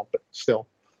dumbass fault, but still.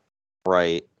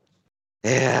 Right.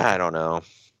 Yeah, I don't know.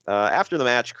 After the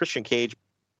match, Christian Cage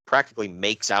practically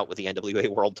makes out with the NWA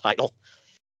World title.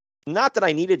 Not that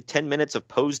I needed 10 minutes of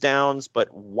pose downs, but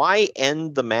why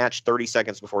end the match 30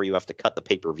 seconds before you have to cut the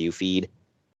pay-per-view feed?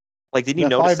 Like, did you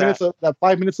notice that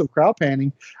 5 minutes of crowd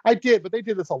panning? I did, but they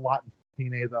did this a lot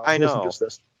in TNA, though. I know. It wasn't just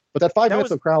this. But that 5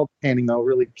 minutes of crowd panning, though,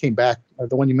 really came back.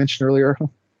 The one you mentioned earlier.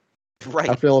 Right.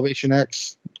 After Elevation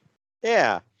X.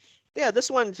 Yeah. Yeah, this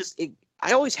one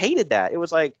I always hated that. It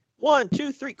was like, 1,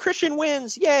 2, 3, Christian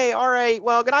wins. Yay. All right.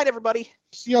 Well, good night, everybody.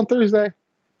 See you on Thursday.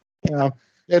 Yeah,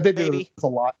 they did this a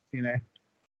lot,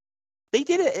 They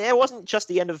did it. It wasn't just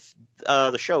the end of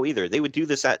the show either. They would do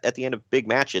this at the end of big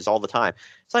matches all the time.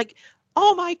 It's like,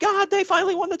 oh my God, they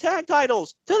finally won the tag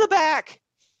titles. To the back.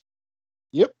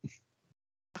 Yep.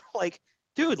 Like,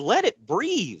 dude, let it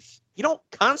breathe. You don't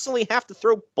constantly have to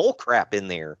throw bull crap in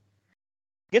there.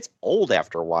 It gets old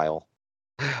after a while.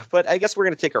 But I guess we're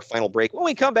going to take our final break. When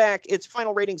we come back, it's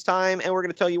final ratings time, and we're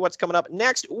going to tell you what's coming up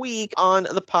next week on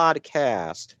the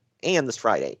podcast and this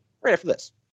Friday, right after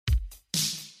this.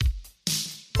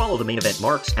 Follow the Main Event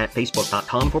Marks at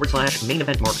Facebook.com/Main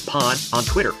Event Marks Pod, on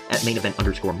Twitter at Main Event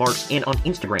 _Marks, and on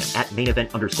Instagram at Main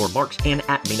Event _Marks and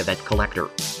at Main Event Collector.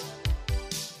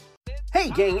 Hey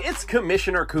gang, it's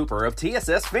Commissioner Cooper of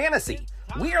TSS Fantasy.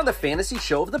 We are the fantasy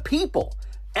show of the people.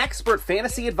 Expert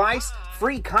fantasy advice,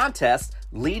 free contests,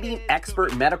 leading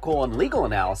expert medical and legal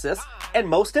analysis, and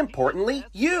most importantly,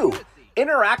 you.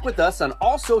 Interact with us on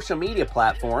all social media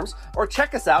platforms or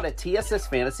check us out at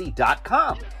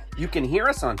tssfantasy.com. You can hear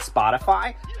us on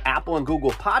Spotify, Apple and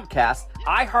Google Podcasts,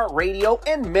 iHeartRadio,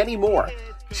 and many more.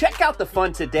 Check out the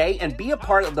fun today and be a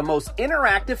part of the most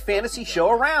interactive fantasy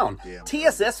show around.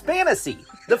 TSS Fantasy,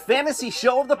 the fantasy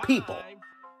show of the people.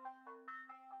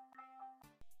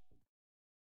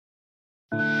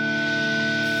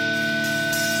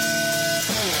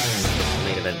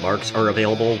 Main Event Marks are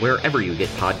available wherever you get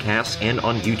podcasts and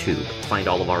on YouTube. Find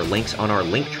all of our links on our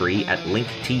link tree at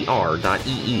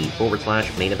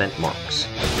linktr.ee/Main Event Marks.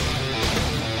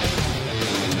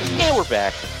 And we're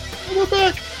back.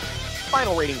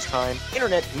 Final ratings time.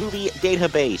 Internet Movie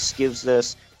Database gives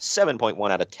this 7.1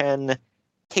 out of 10.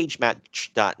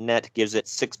 CageMatch.net gives it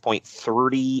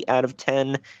 6.3 out of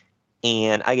 10.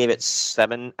 And I gave it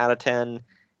 7 out of 10.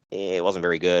 It wasn't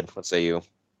very good. What say you?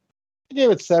 I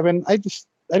gave it 7. I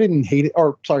didn't hate it.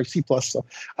 Or, sorry, C+. So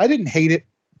I didn't hate it.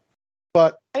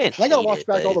 But I got to watch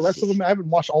back all the rest of them. I haven't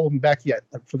watched all of them back yet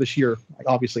for this year,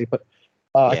 obviously. But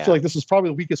I feel like this is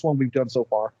probably the weakest one we've done so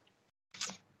far.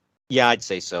 Yeah, I'd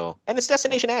say so. And it's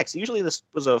Destination X. Usually this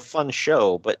was a fun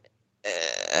show, but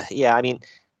yeah, I mean,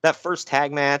 that first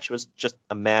tag match was just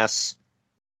a mess.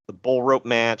 The bull rope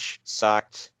match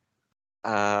sucked.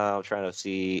 I'm trying to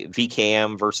see.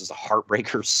 VKM versus the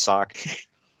Heartbreakers sucked.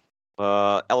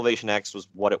 Elevation X was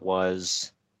what it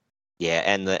was. Yeah,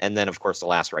 and then of course the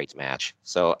last rights match.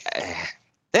 So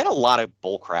they had a lot of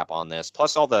bull crap on this.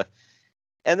 Plus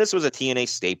and this was a TNA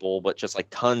staple, but just like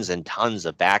tons and tons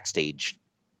of backstage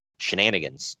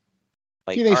shenanigans.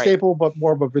 Like TNA staple, but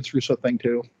more of a Vince Russo thing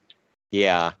too.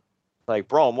 Yeah, like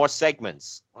bro, more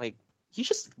segments. Like he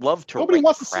just loved to. Nobody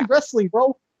wants to see wrestling,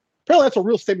 bro. Apparently, that's a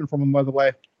real statement from him, by the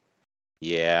way.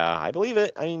 Yeah, I believe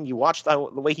it. I mean, you watch the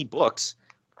way he books.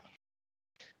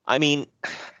 I mean,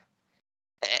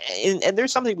 and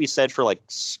there's something we said for like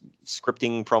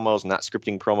scripting promos, not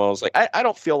scripting promos. Like, I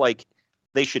don't feel like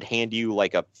they should hand you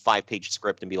like a 5-page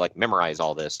script and be like, memorize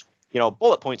all this.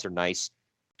 Bullet points are nice,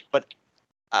 but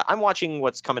I'm watching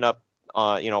what's coming up,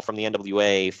 from the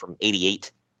NWA from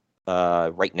 '88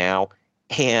 right now,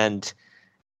 and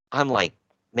I'm like,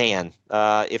 man,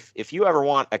 if you ever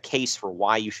want a case for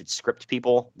why you should script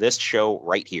people, this show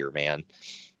right here, man.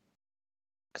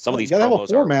 Some of these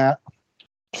promos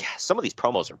some of these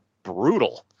promos are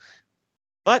brutal.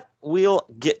 But we'll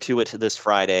get to it this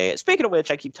Friday. Speaking of which,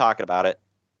 I keep talking about it.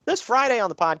 This Friday on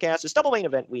the podcast is Double Main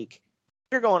Event Week.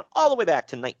 We're going all the way back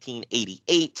to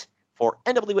 1988 for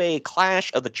NWA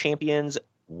Clash of the Champions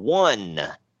 1.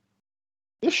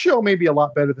 This show may be a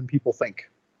lot better than people think.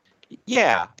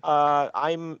 Yeah,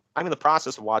 I'm in the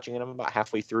process of watching it. I'm about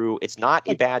halfway through. It's not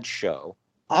a bad show.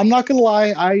 I'm not gonna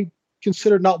lie. I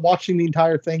considered not watching the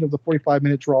entire thing of the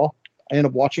 45-minute draw. I ended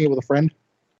up watching it with a friend,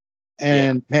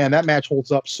 and man, that match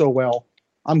holds up so well.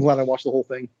 I'm glad I watched the whole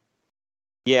thing.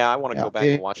 Yeah, I want to go back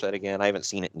and watch that again. I haven't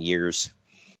seen it in years.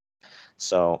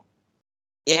 So,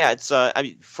 yeah, it's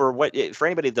for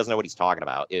anybody that doesn't know what he's talking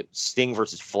about, it's Sting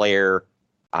versus Flair.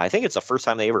 I think it's the first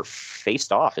time they ever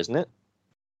faced off, isn't it?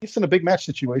 It's in a big match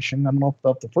situation. I don't know if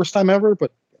that's the first time ever,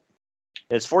 but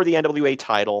it's for the NWA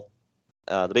title,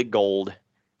 the big gold,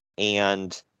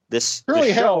 and this Curly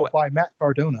show Hell by Matt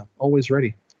Cardona, always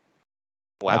ready.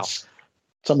 Wow, that's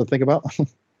something to think about.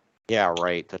 Yeah,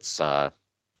 right. That's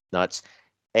nuts.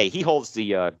 Hey, he holds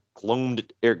the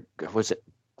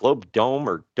Globe Dome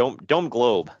or Dome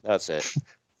Globe? That's it.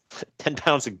 10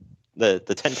 pounds of the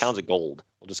 10 pounds of gold.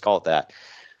 We'll just call it that.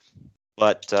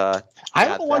 But I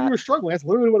don't know why you were struggling. That's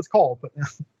literally what it's called. But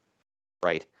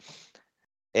right.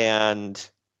 And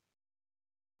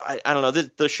I don't know.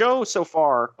 The show so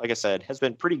far, like I said, has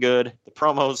been pretty good. The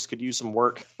promos could use some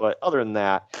work, but other than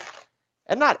that,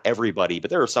 and not everybody, but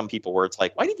there are some people where it's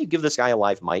like, why didn't you give this guy a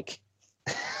live mic?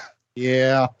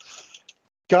 Yeah.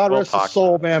 God rest his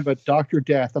soul, man, but Dr.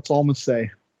 Death, that's all I'm going to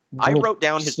say. I wrote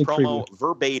down his promo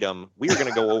verbatim. We were going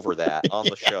to go over that on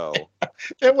the show.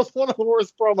 It was one of the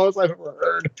worst promos I've ever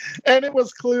heard. And it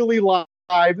was clearly live.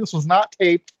 This was not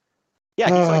taped.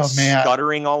 Yeah, he's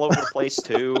stuttering all over the place,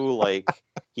 too. Like,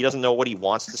 he doesn't know what he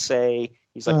wants to say.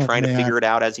 He's like trying to figure it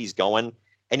out as he's going.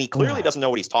 And he clearly doesn't know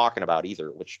what he's talking about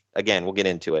either, which, again, we'll get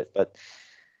into it. But,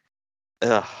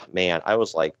 man, I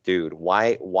was like, dude,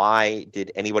 why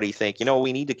did anybody think,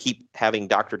 we need to keep having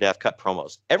Dr. Death cut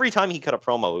promos? Every time he cut a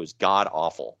promo, it was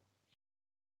god-awful.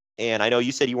 And I know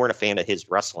you said you weren't a fan of his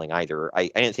wrestling either. I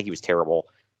didn't think he was terrible.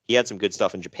 He had some good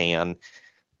stuff in Japan.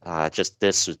 Just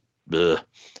this was... Ugh.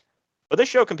 But this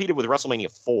show competed with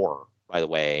WrestleMania 4, by the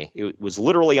way. It was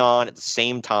literally on at the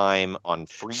same time on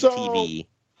free TV.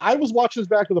 I was watching this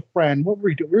back with a friend. What were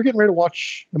we doing? We were getting ready to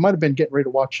watch... It might have been getting ready to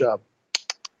watch...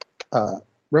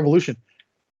 Revolution,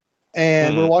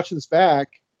 and we're watching this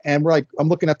back, and we're like, I'm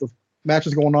looking at the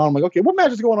matches going on. I'm like, okay, what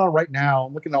match is going on right now?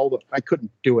 I'm looking at all the. I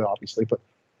couldn't do it, obviously, but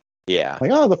yeah, like,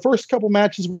 the first couple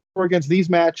matches were against these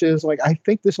matches. Like, I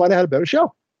think this might have had a better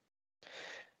show.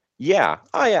 Yeah,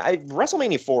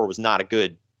 WrestleMania 4 was not a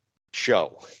good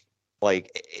show.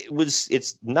 Like,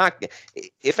 it's not.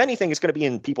 If anything, it's going to be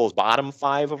in people's bottom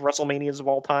 5 of WrestleManias of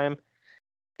all time,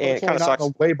 and it kind of sucks.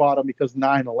 Way bottom because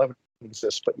 9/11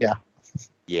 exists, but yeah.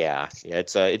 Yeah,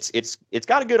 it's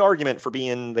got a good argument for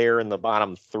being there in the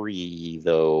bottom 3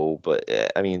 though. But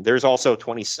I mean, there's also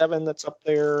 27 that's up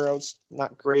there. It was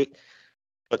not great,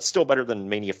 but still better than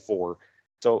Mania 4.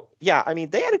 So yeah, I mean,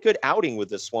 they had a good outing with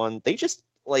this one. They just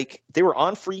they were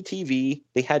on free TV.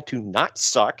 They had to not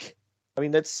suck. I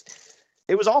mean,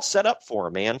 it was all set up for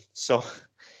them, man. So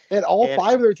and all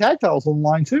 5 of their tag titles on the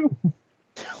line too.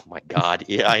 Oh my God,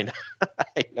 yeah, I know.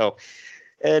 I know.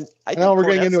 And I know we're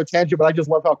getting into a tangent, but I just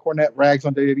love how Cornette rags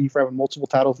on WWE for having multiple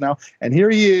titles now. And here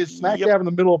he is, smack dab in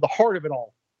the middle of the heart of it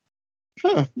all.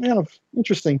 Man,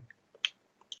 interesting.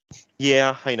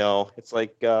 Yeah, I know. It's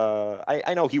like,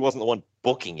 I know he wasn't the one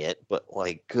booking it, but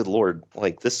like, good Lord,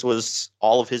 like this was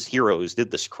all of his heroes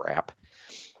did this crap.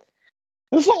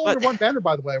 This is all under one banner,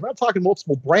 by the way. We're not talking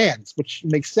multiple brands, which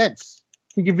makes sense.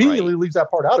 He conveniently leaves that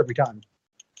part out every time.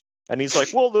 And he's like,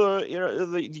 well,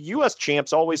 the U.S.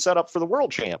 champs always set up for the world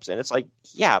champs. And it's like,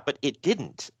 yeah, but it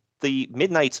didn't. The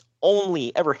Midnights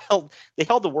only ever held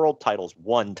the world titles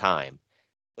one time,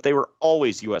 but they were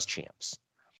always U.S. champs.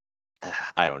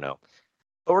 I don't know.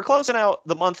 But we're closing out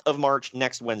the month of March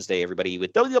next Wednesday, everybody,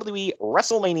 with WWE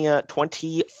WrestleMania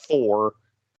 24.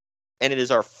 And it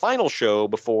is our final show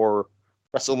before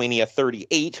WrestleMania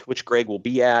 38, which Greg will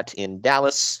be at in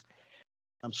Dallas.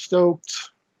 I'm stoked.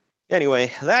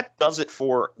 Anyway, that does it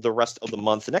for the rest of the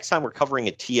month. The next time we're covering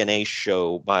a TNA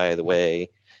show, by the way,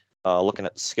 looking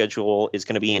at the schedule, is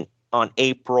going to be on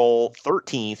April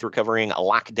 13th. We're covering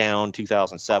Lockdown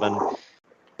 2007.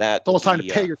 It's almost time to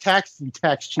pay your taxes, you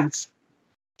tax cheats.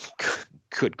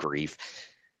 Good grief.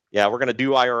 Yeah, we're going to do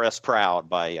IRS proud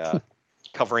by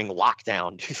covering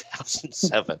Lockdown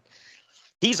 2007.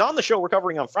 He's on the show we're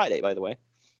covering on Friday, by the way.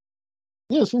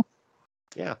 Yes, sir.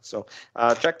 Yeah, so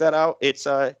check that out. It's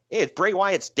Bray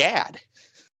Wyatt's dad.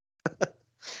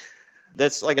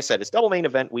 That's, like I said, it's double main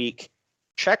event week.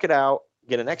 Check it out.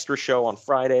 Get an extra show on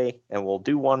Friday, and we'll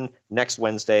do one next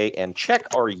Wednesday. And check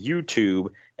our YouTube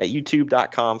at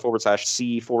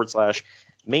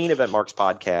youtube.com/C/Main Event Marks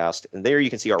Podcast. And there you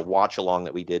can see our watch along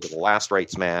that we did to the last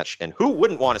rights match. And who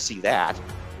wouldn't want to see that?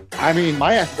 I mean,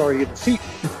 my ass is already in the seat.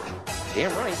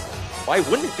 Damn right. Why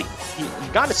wouldn't it be? You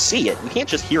got to see it. You can't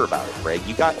just hear about it, Greg.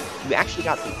 You actually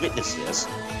got to witness this.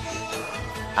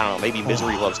 I don't know. Maybe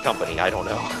misery loves company. I don't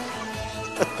know.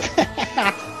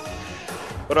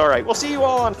 But all right, we'll see you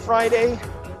all on Friday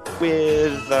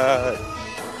with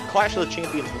Clash of the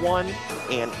Champions 1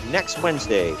 and next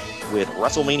Wednesday with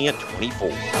WrestleMania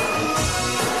 24.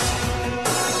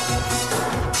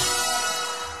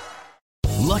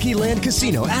 Lucky Land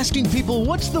Casino, asking people,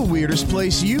 what's the weirdest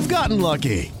place you've gotten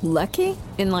lucky? Lucky?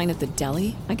 In line at the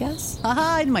deli, I guess?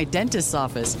 Aha, in my dentist's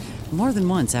office. More than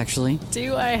once, actually.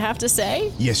 Do I have to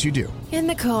say? Yes, you do. In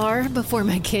the car before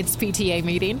my kids' PTA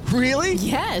meeting. Really?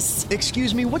 Yes.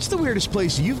 Excuse me, what's the weirdest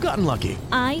place you've gotten lucky?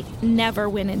 I never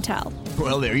win and tell.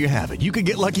 Well, there you have it. You can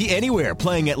get lucky anywhere,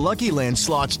 playing at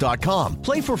LuckyLandSlots.com.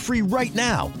 Play for free right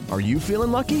now. Are you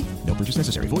feeling lucky? No purchase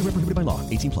necessary. Void where prohibited by law.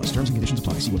 18+. Terms and conditions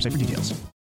apply. See website for details.